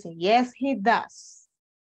 1, dice, yes, he does.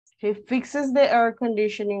 He fixes the air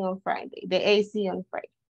conditioning on Friday, the AC on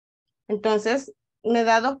Friday. Entonces, me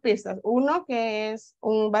da 2 pistas. 1 que es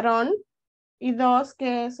un varón y 2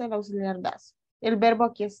 que es el auxiliar does. El verbo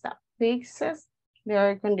aquí está. Fixes the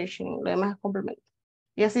air conditioning. Lo demás es complemento.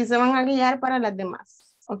 Y así se van a guiar para las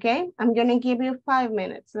demás. ¿Ok? I'm going to give you 5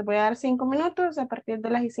 minutes. Les voy a dar 5 minutos a partir de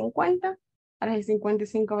las 50. A las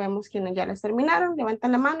 55 vemos quienes ya les terminaron.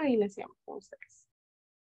 Levantan la mano y iniciamos con ustedes.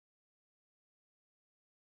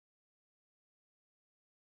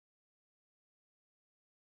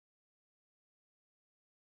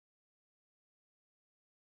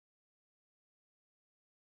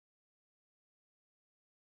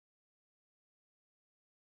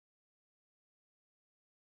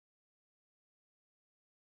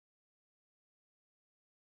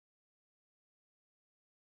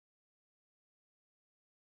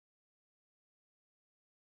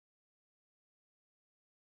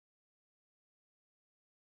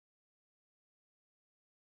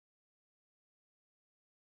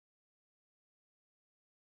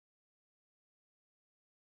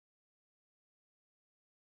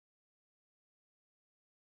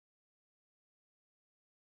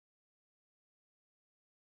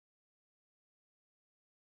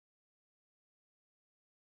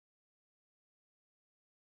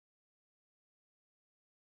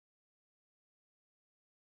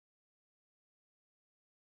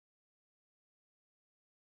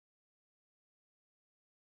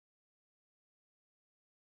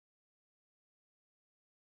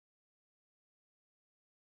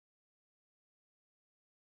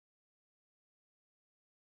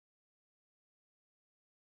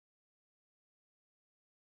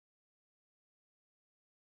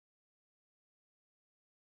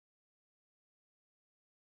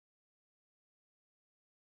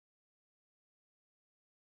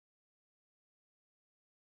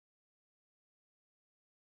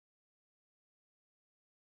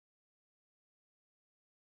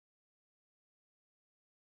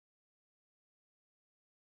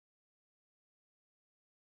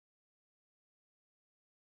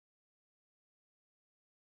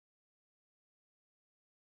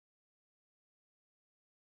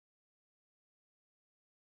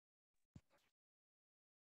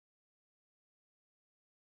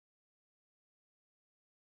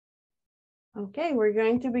 Okay, we're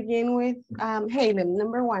going to begin with Haven,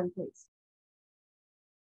 number 1, please.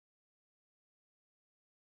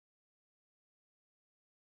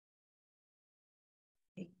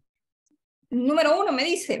 Número 1 me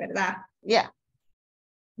dice, ¿verdad? Yeah.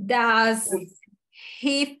 Does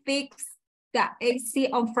he fix the AC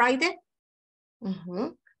on Friday?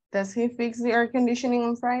 Does he fix the air conditioning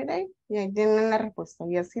on Friday? Y ahí tienen la respuesta.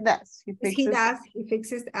 Yes, he does. He Yes, he does. He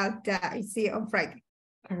fixes the AC on Friday.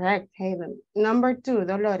 Correct, Haven. Number 2,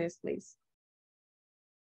 Dolores, please.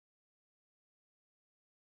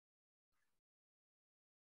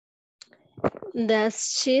 Does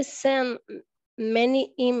she send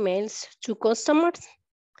many emails to customers?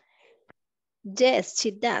 Yes,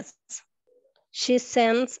 she does. She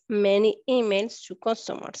sends many emails to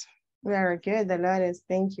customers. Very good, Dolores.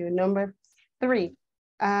 Thank you. Number 3,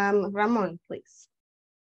 Ramon, please.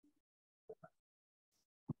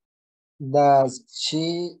 Does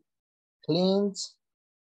she cleans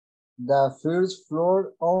the first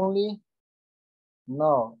floor only?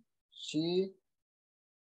 No, she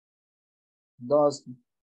doesn't.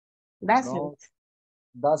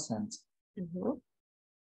 Doesn't.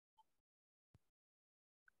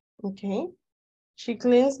 Okay. She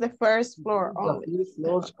cleans the first floor only. The first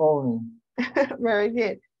floors only. Very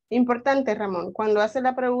good. Importante, Ramón. Cuando hace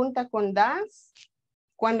la pregunta con das,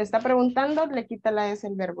 cuando está preguntando, le quita la S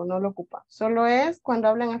el verbo, no lo ocupa. Solo es cuando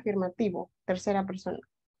habla en afirmativo, tercera persona.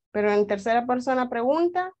 Pero en tercera persona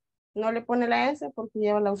pregunta, no le pone la S porque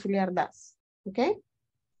lleva el auxiliar das. ¿Ok?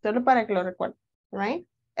 Solo para que lo recuerde. Right?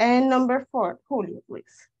 And number 4, Julio,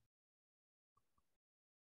 please.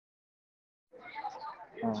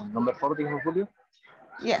 Number 4, dijo Julio.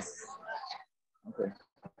 Yes. Okay.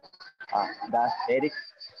 Does Eric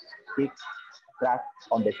keep track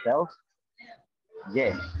on the shelf?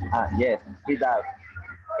 Yes. Yes, he does.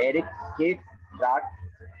 Eric keeps track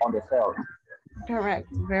on the shelf. Correct.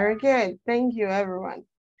 Very good. Thank you, everyone.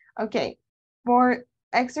 Okay. For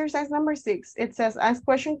exercise number 6, it says, ask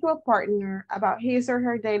question to a partner about his or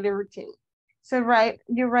her daily routine. So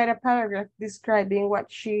you write a paragraph describing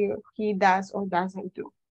what he does or doesn't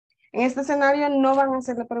do. En este escenario no van a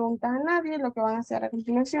hacerle preguntas a nadie, lo que van a hacer a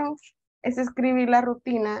continuación es escribir la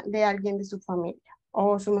rutina de alguien de su familia,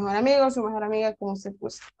 o su mejor amigo, o su mejor amiga, como se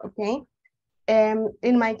puso, ¿ok?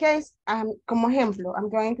 In my case, como ejemplo, I'm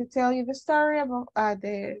going to tell you the story about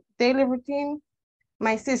the daily routine,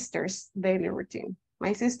 my sister's daily routine.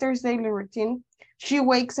 My sister's daily routine, she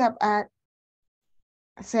wakes up at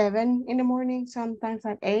 7 in the morning, sometimes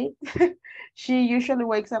at 8. She usually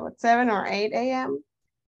wakes up at 7 or 8 a.m.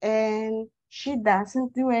 And she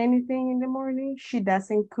doesn't do anything in the morning. She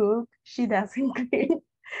doesn't cook. She doesn't clean.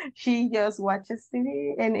 She just watches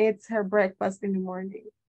TV and eats her breakfast in the morning.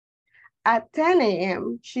 At 10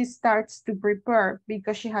 a.m., she starts to prepare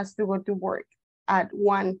because she has to go to work at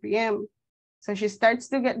 1 p.m. So she starts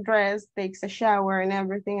to get dressed, takes a shower and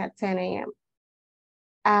everything at 10 a.m.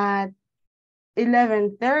 At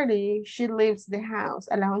 11:30, she leaves the house.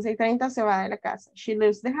 A las 11:30 se va de la casa. She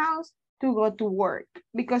leaves the house to go to work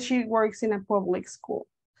because she works in a public school.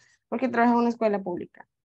 Porque trabaja en una escuela pública.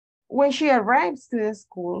 When she arrives to the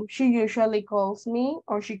school, she usually calls me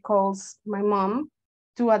or she calls my mom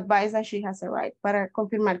to advise that she has arrived, para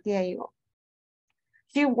confirmar que ya llegó.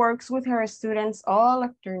 She works with her students all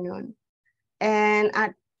afternoon. And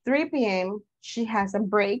at 3 p.m., she has a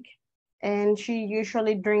break and she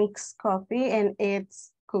usually drinks coffee and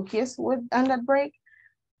eats cookies on that break.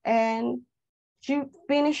 And she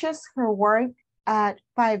finishes her work at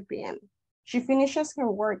 5 p.m. She finishes her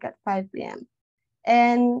work at 5 p.m.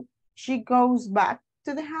 And she goes back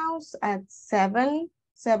to the house at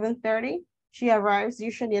 7:30. She arrives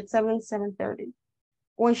usually at 7:30.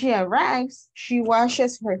 When she arrives, she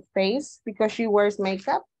washes her face because she wears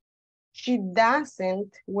makeup. She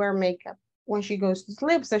doesn't wear makeup when she goes to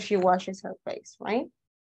sleep, so she washes her face, right?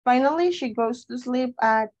 Finally, she goes to sleep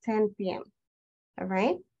at 10 p.m. All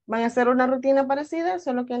right? Van a hacer una rutina parecida,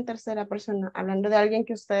 solo que en tercera persona, hablando de alguien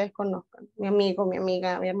que ustedes conozcan, mi amigo, mi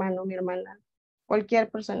amiga, mi hermano, mi hermana, cualquier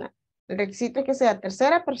persona. El requisito es que sea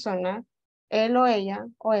tercera persona, él o ella,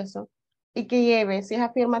 o eso, y que lleve, si es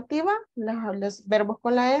afirmativa, los verbos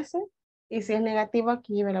con la S, y si es negativa,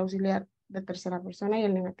 que lleve el auxiliar de tercera persona y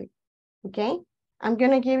el negativo. ¿Ok? I'm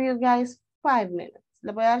going to give you guys 5 minutes.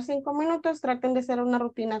 Les voy a dar 5 minutos, traten de hacer una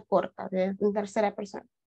rutina corta, de tercera persona.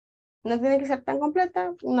 No tiene que ser tan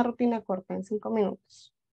completa, una rutina corta en 5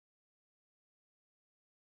 minutos.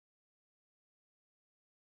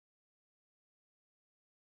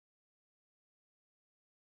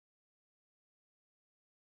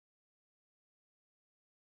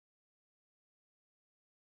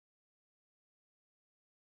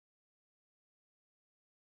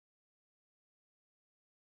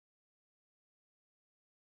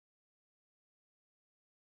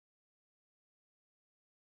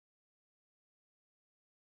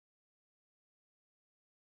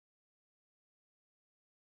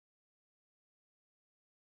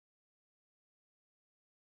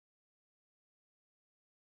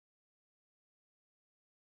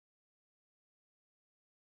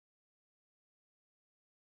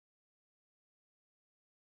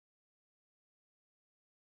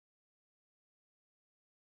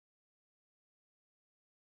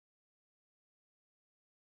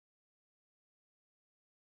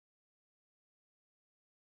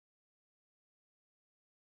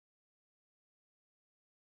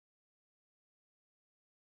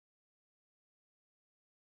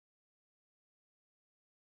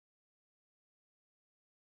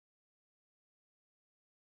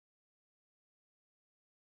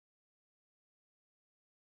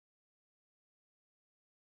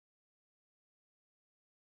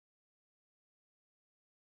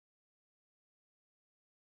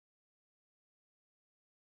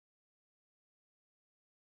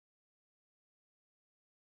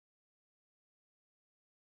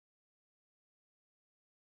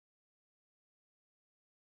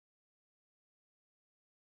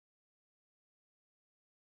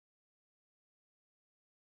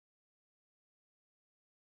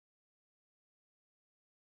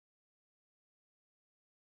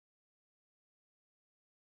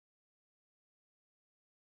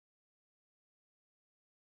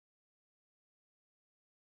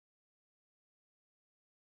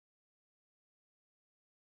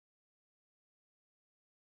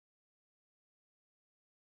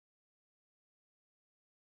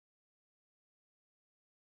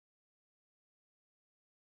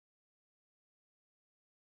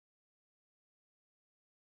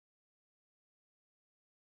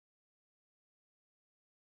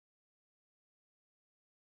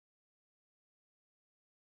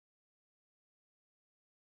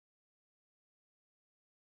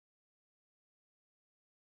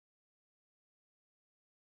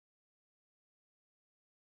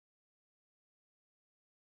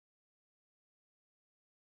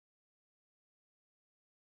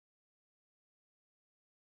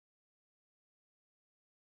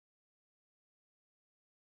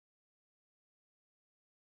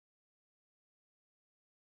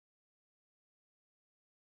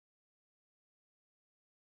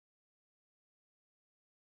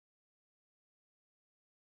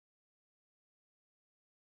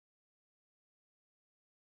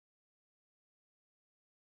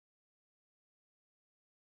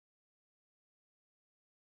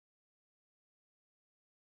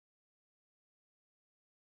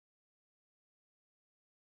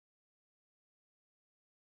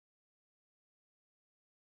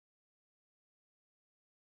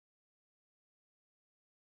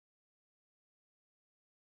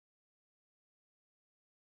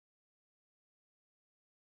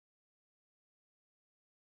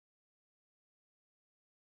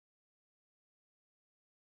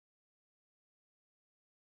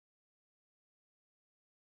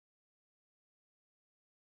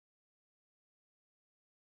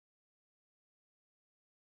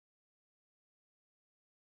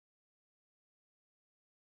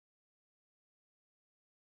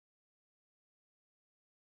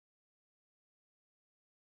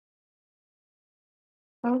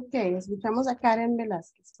 Ok, escuchamos a Karen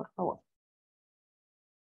Velázquez, por favor.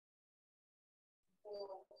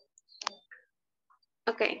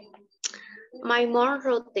 Okay. My morning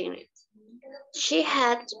routine. She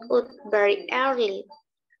had up very early,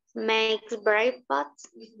 makes breakfast,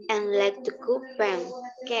 and likes to cook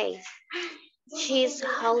pancakes. She's a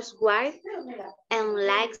housewife and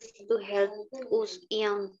likes to help us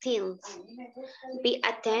young teens. Be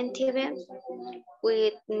attentive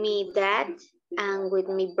with me dad and with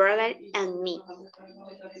me brother and me.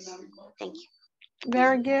 Thank you.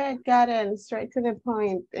 Very good, Karen, straight to the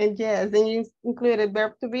point. And yes, then you included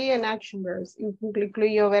verb to be and action verbs.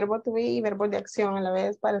 Incluyó verbo to be y verbo de acción a la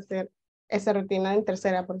vez para hacer esa rutina en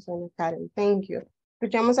tercera persona, Karen. Thank you.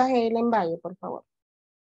 Escuchamos a Helen Valle, por favor.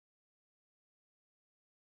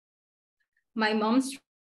 My mom's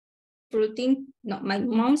morning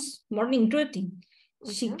routine.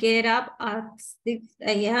 She get up at 6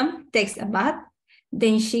 a.m., takes a bath,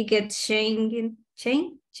 then she gets changed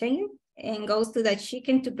and goes to the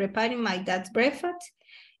kitchen to prepare my dad's breakfast.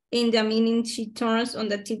 In the meeting, she turns on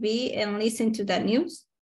the TV and listens to the news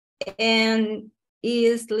and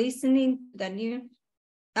is listening to the news.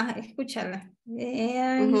 Escúchala.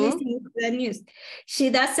 And listening to the news. She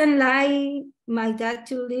doesn't like my dad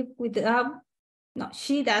to live without,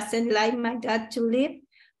 she doesn't like my dad to live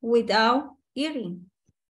without eating.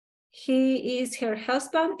 He is her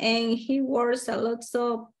husband and he works a lot,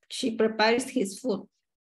 so she prepares his food.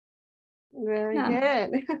 Very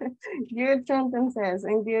good. Good sentences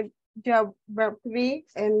and good job, verb to be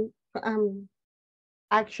and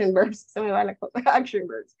action verbs. Se me va la cosa. Action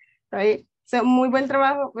verbs, right? So, muy buen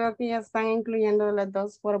trabajo. Veo que ya están incluyendo las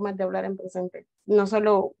dos formas de hablar en presente. No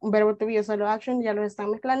solo un verbo to be o solo action, ya lo están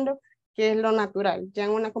mezclando, que es lo natural. Ya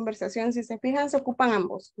en una conversación, si se fijan, se ocupan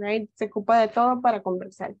ambos, right? Se ocupa de todo para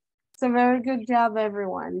conversar. So, very good job,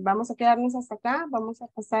 everyone. Vamos a quedarnos hasta acá. Vamos a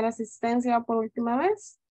pasar asistencia por última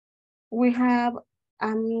vez. We have,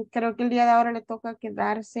 creo que el día de ahora le toca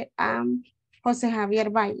quedarse a José Javier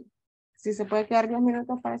Valle. Si se puede quedar 10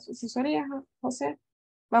 minutos para su asesoría, José.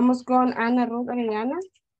 Vamos con Ana Ruth Orellana.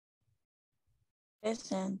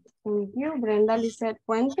 Present. Thank you. Brenda Lizette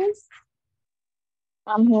Fuentes.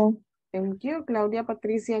 I'm here. Thank you. Claudia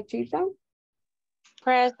Patricia Chita.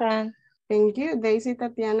 Present. Thank you. Daisy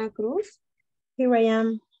Tatiana Cruz. Here I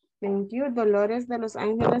am. Thank you. Dolores de Los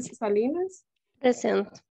Ángeles Salinas. Present.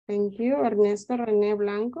 Thank you. Ernesto René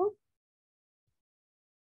Blanco.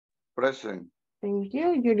 Present. Thank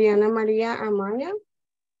you. Juliana María Amaya.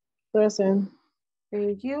 Present.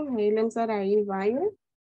 Thank you. Helen Saraí Valle.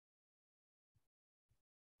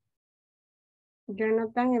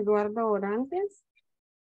 Jonathan Eduardo Orantes.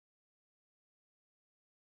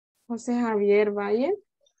 José Javier Valle.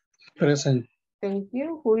 Present. Thank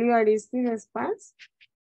you. Julio Aristides Paz.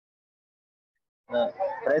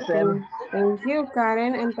 Present. Thank you.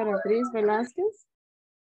 Karen Emperatriz Velázquez.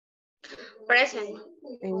 Present.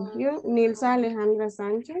 Thank you. Nilsa Alejandra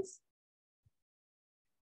Sánchez.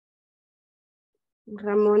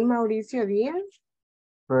 Ramón Mauricio Díaz.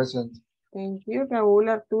 Present. Thank you. Raúl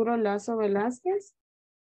Arturo Lazo Velázquez.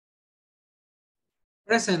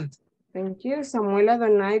 Present. Thank you. Samuela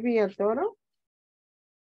Donay Villatoro.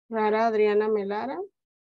 Rara Adriana Melara.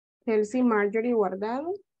 Kelsey Marjorie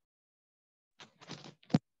Guardado.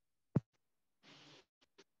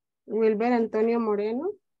 Wilber Antonio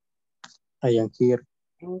Moreno. I am here.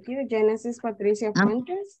 Thank you. Genesis Patricia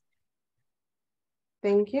Fuentes.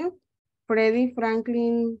 Thank you. Freddy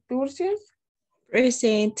Franklin Turcios.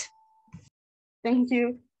 Present. Thank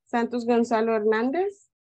you. Santos Gonzalo Hernández.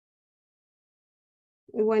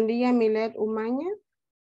 Buendía Milet Umaña.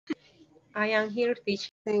 I am here,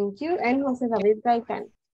 teacher. Thank you. And José David Gaitán.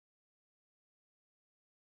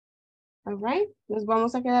 All right. Nos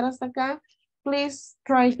vamos a quedar hasta acá. Please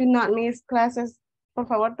try to not miss classes. Por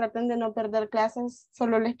favor, traten de no perder clases.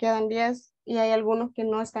 Solo les quedan 10 y hay algunos que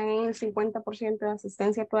no están en el 50% de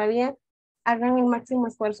asistencia todavía. Hagan el máximo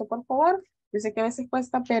esfuerzo, por favor. Yo sé que a veces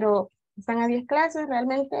cuesta, pero están a 10 clases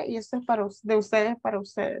realmente y esto es de ustedes para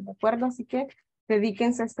ustedes, ¿de acuerdo? Así que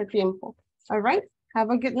dedíquense este tiempo. All right.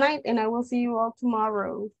 Have a good night and I will see you all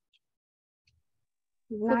tomorrow.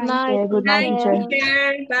 Good night. Yeah, good night, teacher.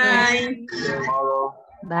 Bye.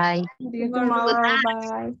 Bye. See you tomorrow.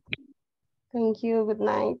 Bye. Thank you. Good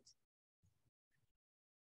night.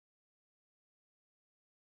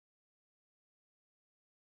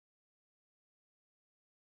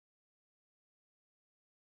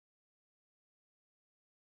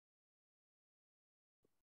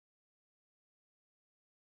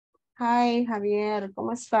 Hi, Javier.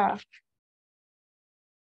 ¿Cómo está?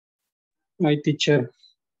 My teacher.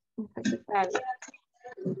 ¿Qué tal?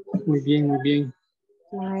 Muy bien, muy bien.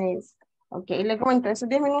 Nice. Ok, le comento, esos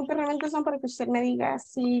 10 minutos realmente son para que usted me diga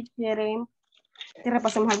si quiere que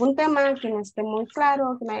repasemos algún tema que no esté muy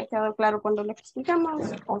claro, que no haya quedado claro cuando lo explicamos,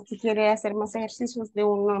 o si quiere hacer más ejercicios de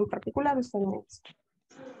uno en particular, usted me dice.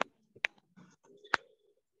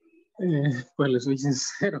 Pues les soy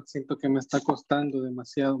sincero, siento que me está costando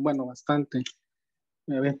demasiado, bueno, bastante,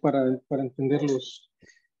 a veces para entender los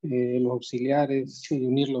auxiliares y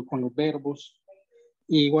unirlo con los verbos,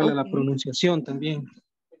 y igual a la pronunciación también.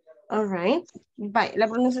 All right. Bye. La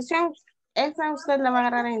pronunciación, esa usted la va a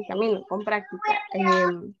agarrar en el camino, con práctica.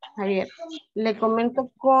 Javier, le comento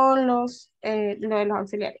con lo de los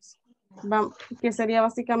auxiliares, que sería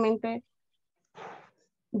básicamente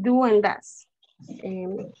do and does.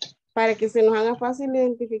 Para que se nos haga fácil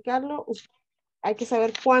identificarlo, hay que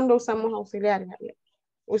saber cuándo usamos auxiliares, Javier.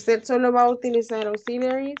 Usted solo va a utilizar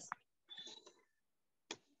auxiliaries,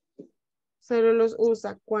 solo los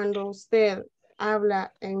usa cuando usted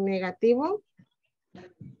habla en negativo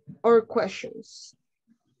or questions.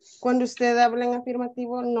 Cuando usted habla en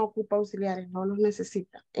afirmativo, no ocupa auxiliares, no los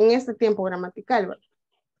necesita. En este tiempo gramatical, ¿verdad?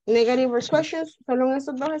 Negative or questions, solo en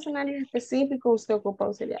esos dos escenarios específicos usted ocupa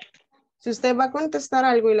auxiliar. Si usted va a contestar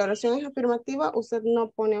algo y la oración es afirmativa, usted no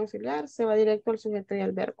pone auxiliar, se va directo al sujeto y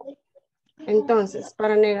al verbo. Entonces,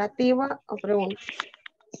 para negativa o pregunta,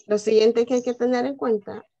 lo siguiente que hay que tener en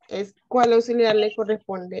cuenta es cuál auxiliar le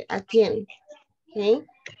corresponde a quién. ¿Okay?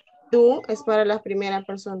 Tú es para la primera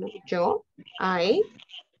persona, yo, I.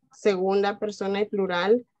 Segunda persona y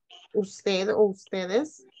plural, usted o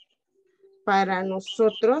ustedes. Para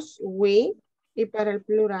nosotros, we. Y para el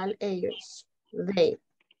plural, ellos, they.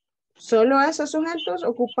 Solo esos sujetos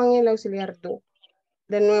ocupan el auxiliar do.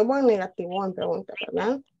 De nuevo en negativo o en pregunta,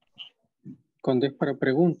 ¿verdad? Cuando es para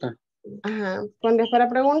pregunta. Ajá. Cuando es para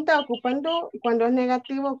pregunta ocupan do. Cuando es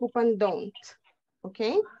negativo ocupan don't. ¿Ok?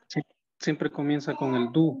 Sí, siempre comienza con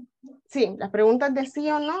el do. Sí, las preguntas de sí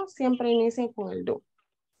o no siempre inician con el do.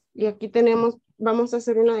 Y aquí tenemos, vamos a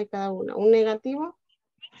hacer una de cada una. Un negativo.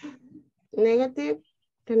 Negative.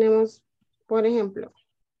 Tenemos, por ejemplo,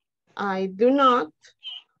 I do not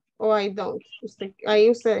o I don't.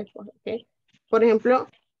 Ahí ustedes, ¿ok? Por ejemplo,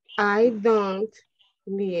 I don't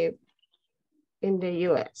live in the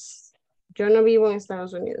US. Yo no vivo en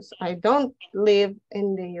Estados Unidos. I don't live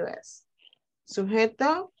in the US.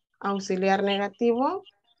 Sujeto, auxiliar negativo,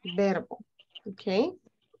 verbo. ¿Ok?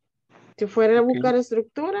 Si fuera a buscar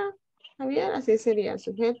estructura, Javier, así sería.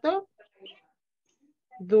 Sujeto,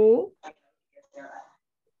 do,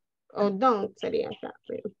 o don't sería acá.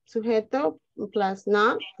 Sujeto, plus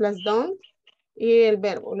not, plus don't, y el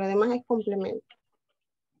verbo. Lo demás es complemento.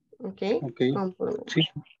 ¿Ok? Complemento. Sí.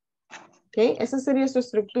 ¿Ok? Esa sería su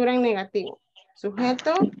estructura en negativo.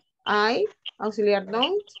 Sujeto, I, auxiliar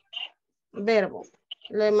don't, verbo.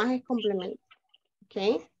 Lo demás es complemento.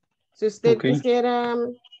 ¿Ok? Si usted quisiera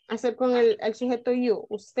hacer con el sujeto you,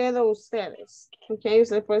 usted o ustedes. ¿Ok?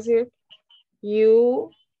 Usted puede decir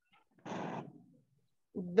you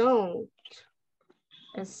don't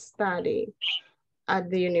study at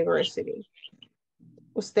the university.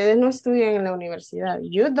 Ustedes no estudian en la universidad.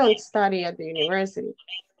 You don't study at the university.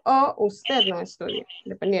 O usted no estudia,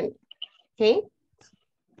 dependiendo. ¿Ok?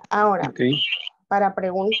 Ahora, para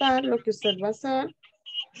preguntar, lo que usted va a hacer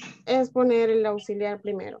es poner el auxiliar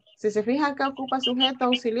primero. Si se fija acá ocupa sujeto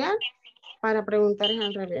auxiliar, para preguntar es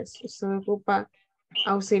al revés. Usted ocupa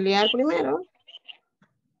auxiliar primero,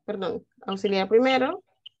 perdón, auxiliar primero,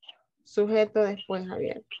 sujeto después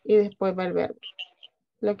Javier, y después va el verbo.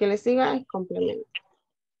 Lo que le siga es complemento.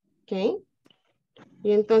 ¿Ok?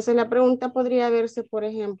 Y entonces la pregunta podría verse, por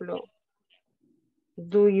ejemplo,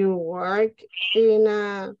 do you work in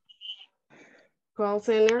a call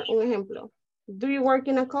center? Un ejemplo. Do you work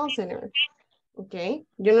in a call center? Ok.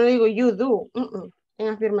 Yo no digo you do. En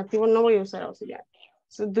afirmativo no voy a usar auxiliar.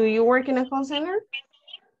 So, do you work in a call center?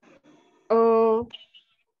 O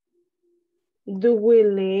do we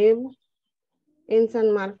live in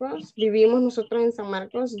San Marcos? ¿Vivimos nosotros en San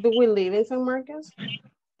Marcos? Do we live in San Marcos?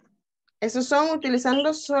 Esos son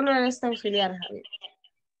utilizando solo este auxiliar, Javier.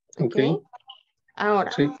 Ok.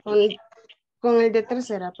 Ahora, con el de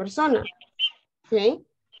tercera persona. Ok.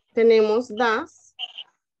 Tenemos das.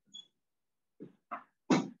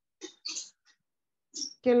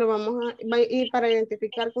 Que lo vamos a ir para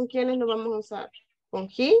identificar con quiénes lo vamos a usar. Con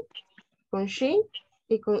he, con she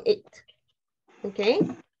y con it. Ok.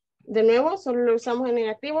 De nuevo, solo lo usamos en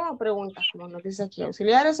negativo o preguntas, como nos dice aquí.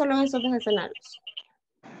 Auxiliares solo en esos dos escenarios.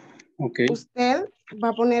 Usted va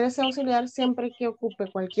a poner ese auxiliar siempre que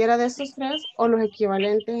ocupe cualquiera de estos tres o los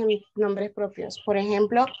equivalentes en nombres propios. Por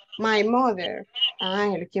ejemplo, my mother.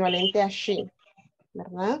 El equivalente a she.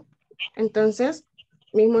 ¿Verdad? Entonces,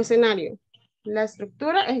 mismo escenario. La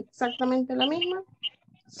estructura es exactamente la misma.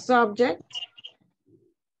 Subject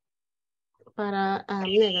para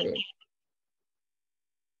negative.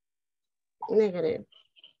 Negative.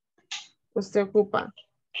 Usted ocupa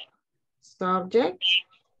subject.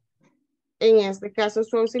 En este caso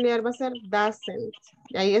su auxiliar va a ser doesn't.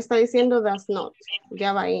 Y ahí está diciendo does not.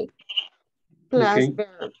 Ya va ahí. Plus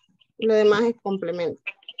verb. Lo demás es complemento.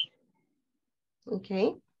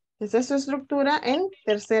 Ok. Esa es su estructura en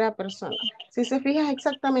tercera persona. Si se fija es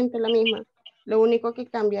exactamente la misma. Lo único que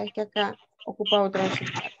cambia es que acá ocupa otro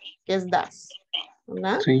auxiliar, que es does.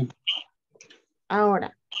 ¿Verdad? Sí.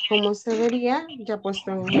 Ahora, ¿cómo se vería? Ya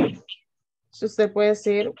puesto en ejemplo. Si usted puede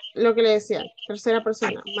decir lo que le decía, tercera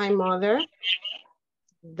persona. My mother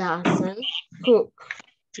doesn't cook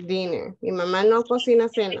dinner. Mi mamá no cocina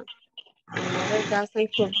cena. My mother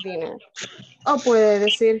doesn't cook dinner. O puede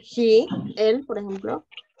decir he, él, por ejemplo.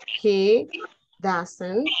 He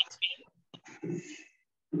doesn't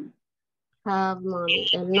have money.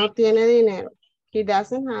 Él no tiene dinero. He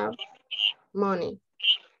doesn't have money.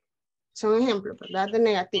 Son ejemplos, ¿verdad? De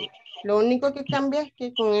negativo. Lo único que cambia es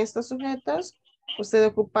que con estos sujetos usted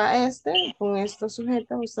ocupa este, con estos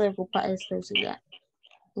sujetos usted ocupa este auxiliar.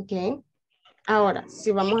 ¿Ok? Ahora,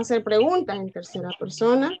 si vamos a hacer preguntas en tercera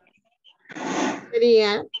persona,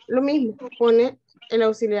 sería lo mismo. Pone el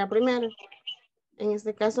auxiliar primero. En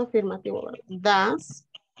este caso, afirmativo. Does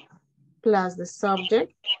plus the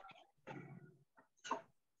subject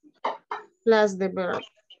plus the verb.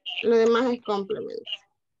 Lo demás es complemento.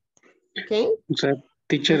 ¿Ok? O sea,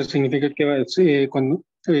 teacher significa que va, sí, cuando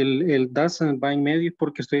el doesn't va en medio es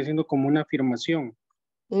porque estoy haciendo como una afirmación.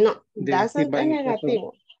 No, De doesn't es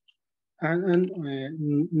negativo.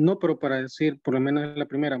 No, pero para decir, por lo menos la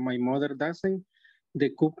primera, my mother doesn't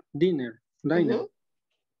cook dinner.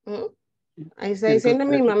 Ahí está diciendo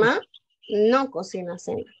mi mamá no cocina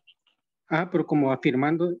cena. Pero como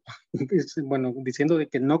afirmando, bueno, diciendo de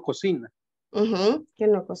que no cocina. Que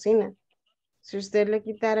no cocina. Si usted le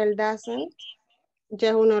quitara el doesn't, ya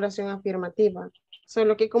es una oración afirmativa.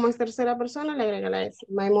 Solo que como es tercera persona, le agrega la S.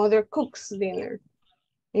 My mother cooks dinner.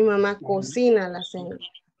 Mi mamá cocina la cena,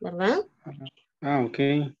 ¿verdad? Ok.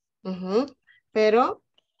 Pero,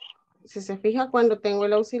 si se fija, cuando tengo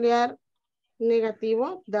el auxiliar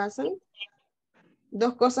negativo, doesn't,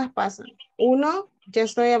 dos cosas pasan. Uno, ya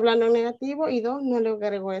estoy hablando en negativo, y dos, no le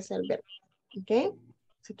agrego ese al verbo. ¿Ok?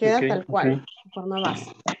 Se queda tal cual, de forma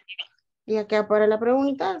básica. Y acá para la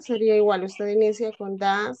pregunta sería igual. Usted inicia con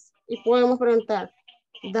does y podemos preguntar,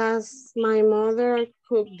 does my mother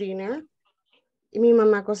cook dinner? Y mi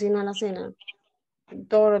mamá cocina la cena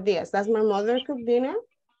todos los días. Does my mother cook dinner?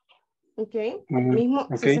 Ok. Mismo,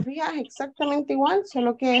 si se fija, es exactamente igual,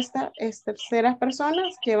 solo que esta es terceras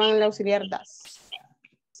personas que van al auxiliar does.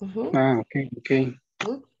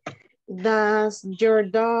 Does your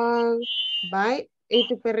dog bite? Y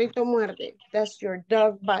tu perrito muerde. Does your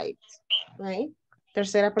dog bite? Right?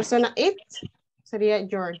 Tercera persona, it sería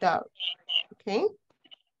your dog. Ok.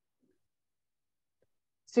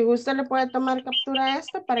 Si gusta, le puede tomar captura a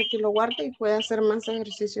esto para que lo guarde y pueda hacer más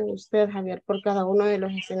ejercicios usted, Javier, por cada uno de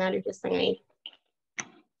los escenarios que están ahí.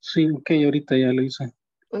 Sí, ok, ahorita ya lo hice.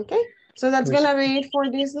 Ok. So that's gonna be it for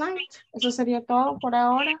this night. Eso sería todo por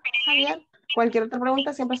ahora, Javier. Cualquier otra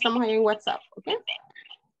pregunta, siempre estamos ahí en WhatsApp, ¿ok?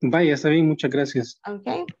 Vaya, está bien, muchas gracias.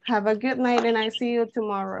 Okay. Have a good night and I see you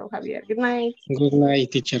tomorrow, Javier. Good night. Good night,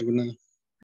 teacher. Good night.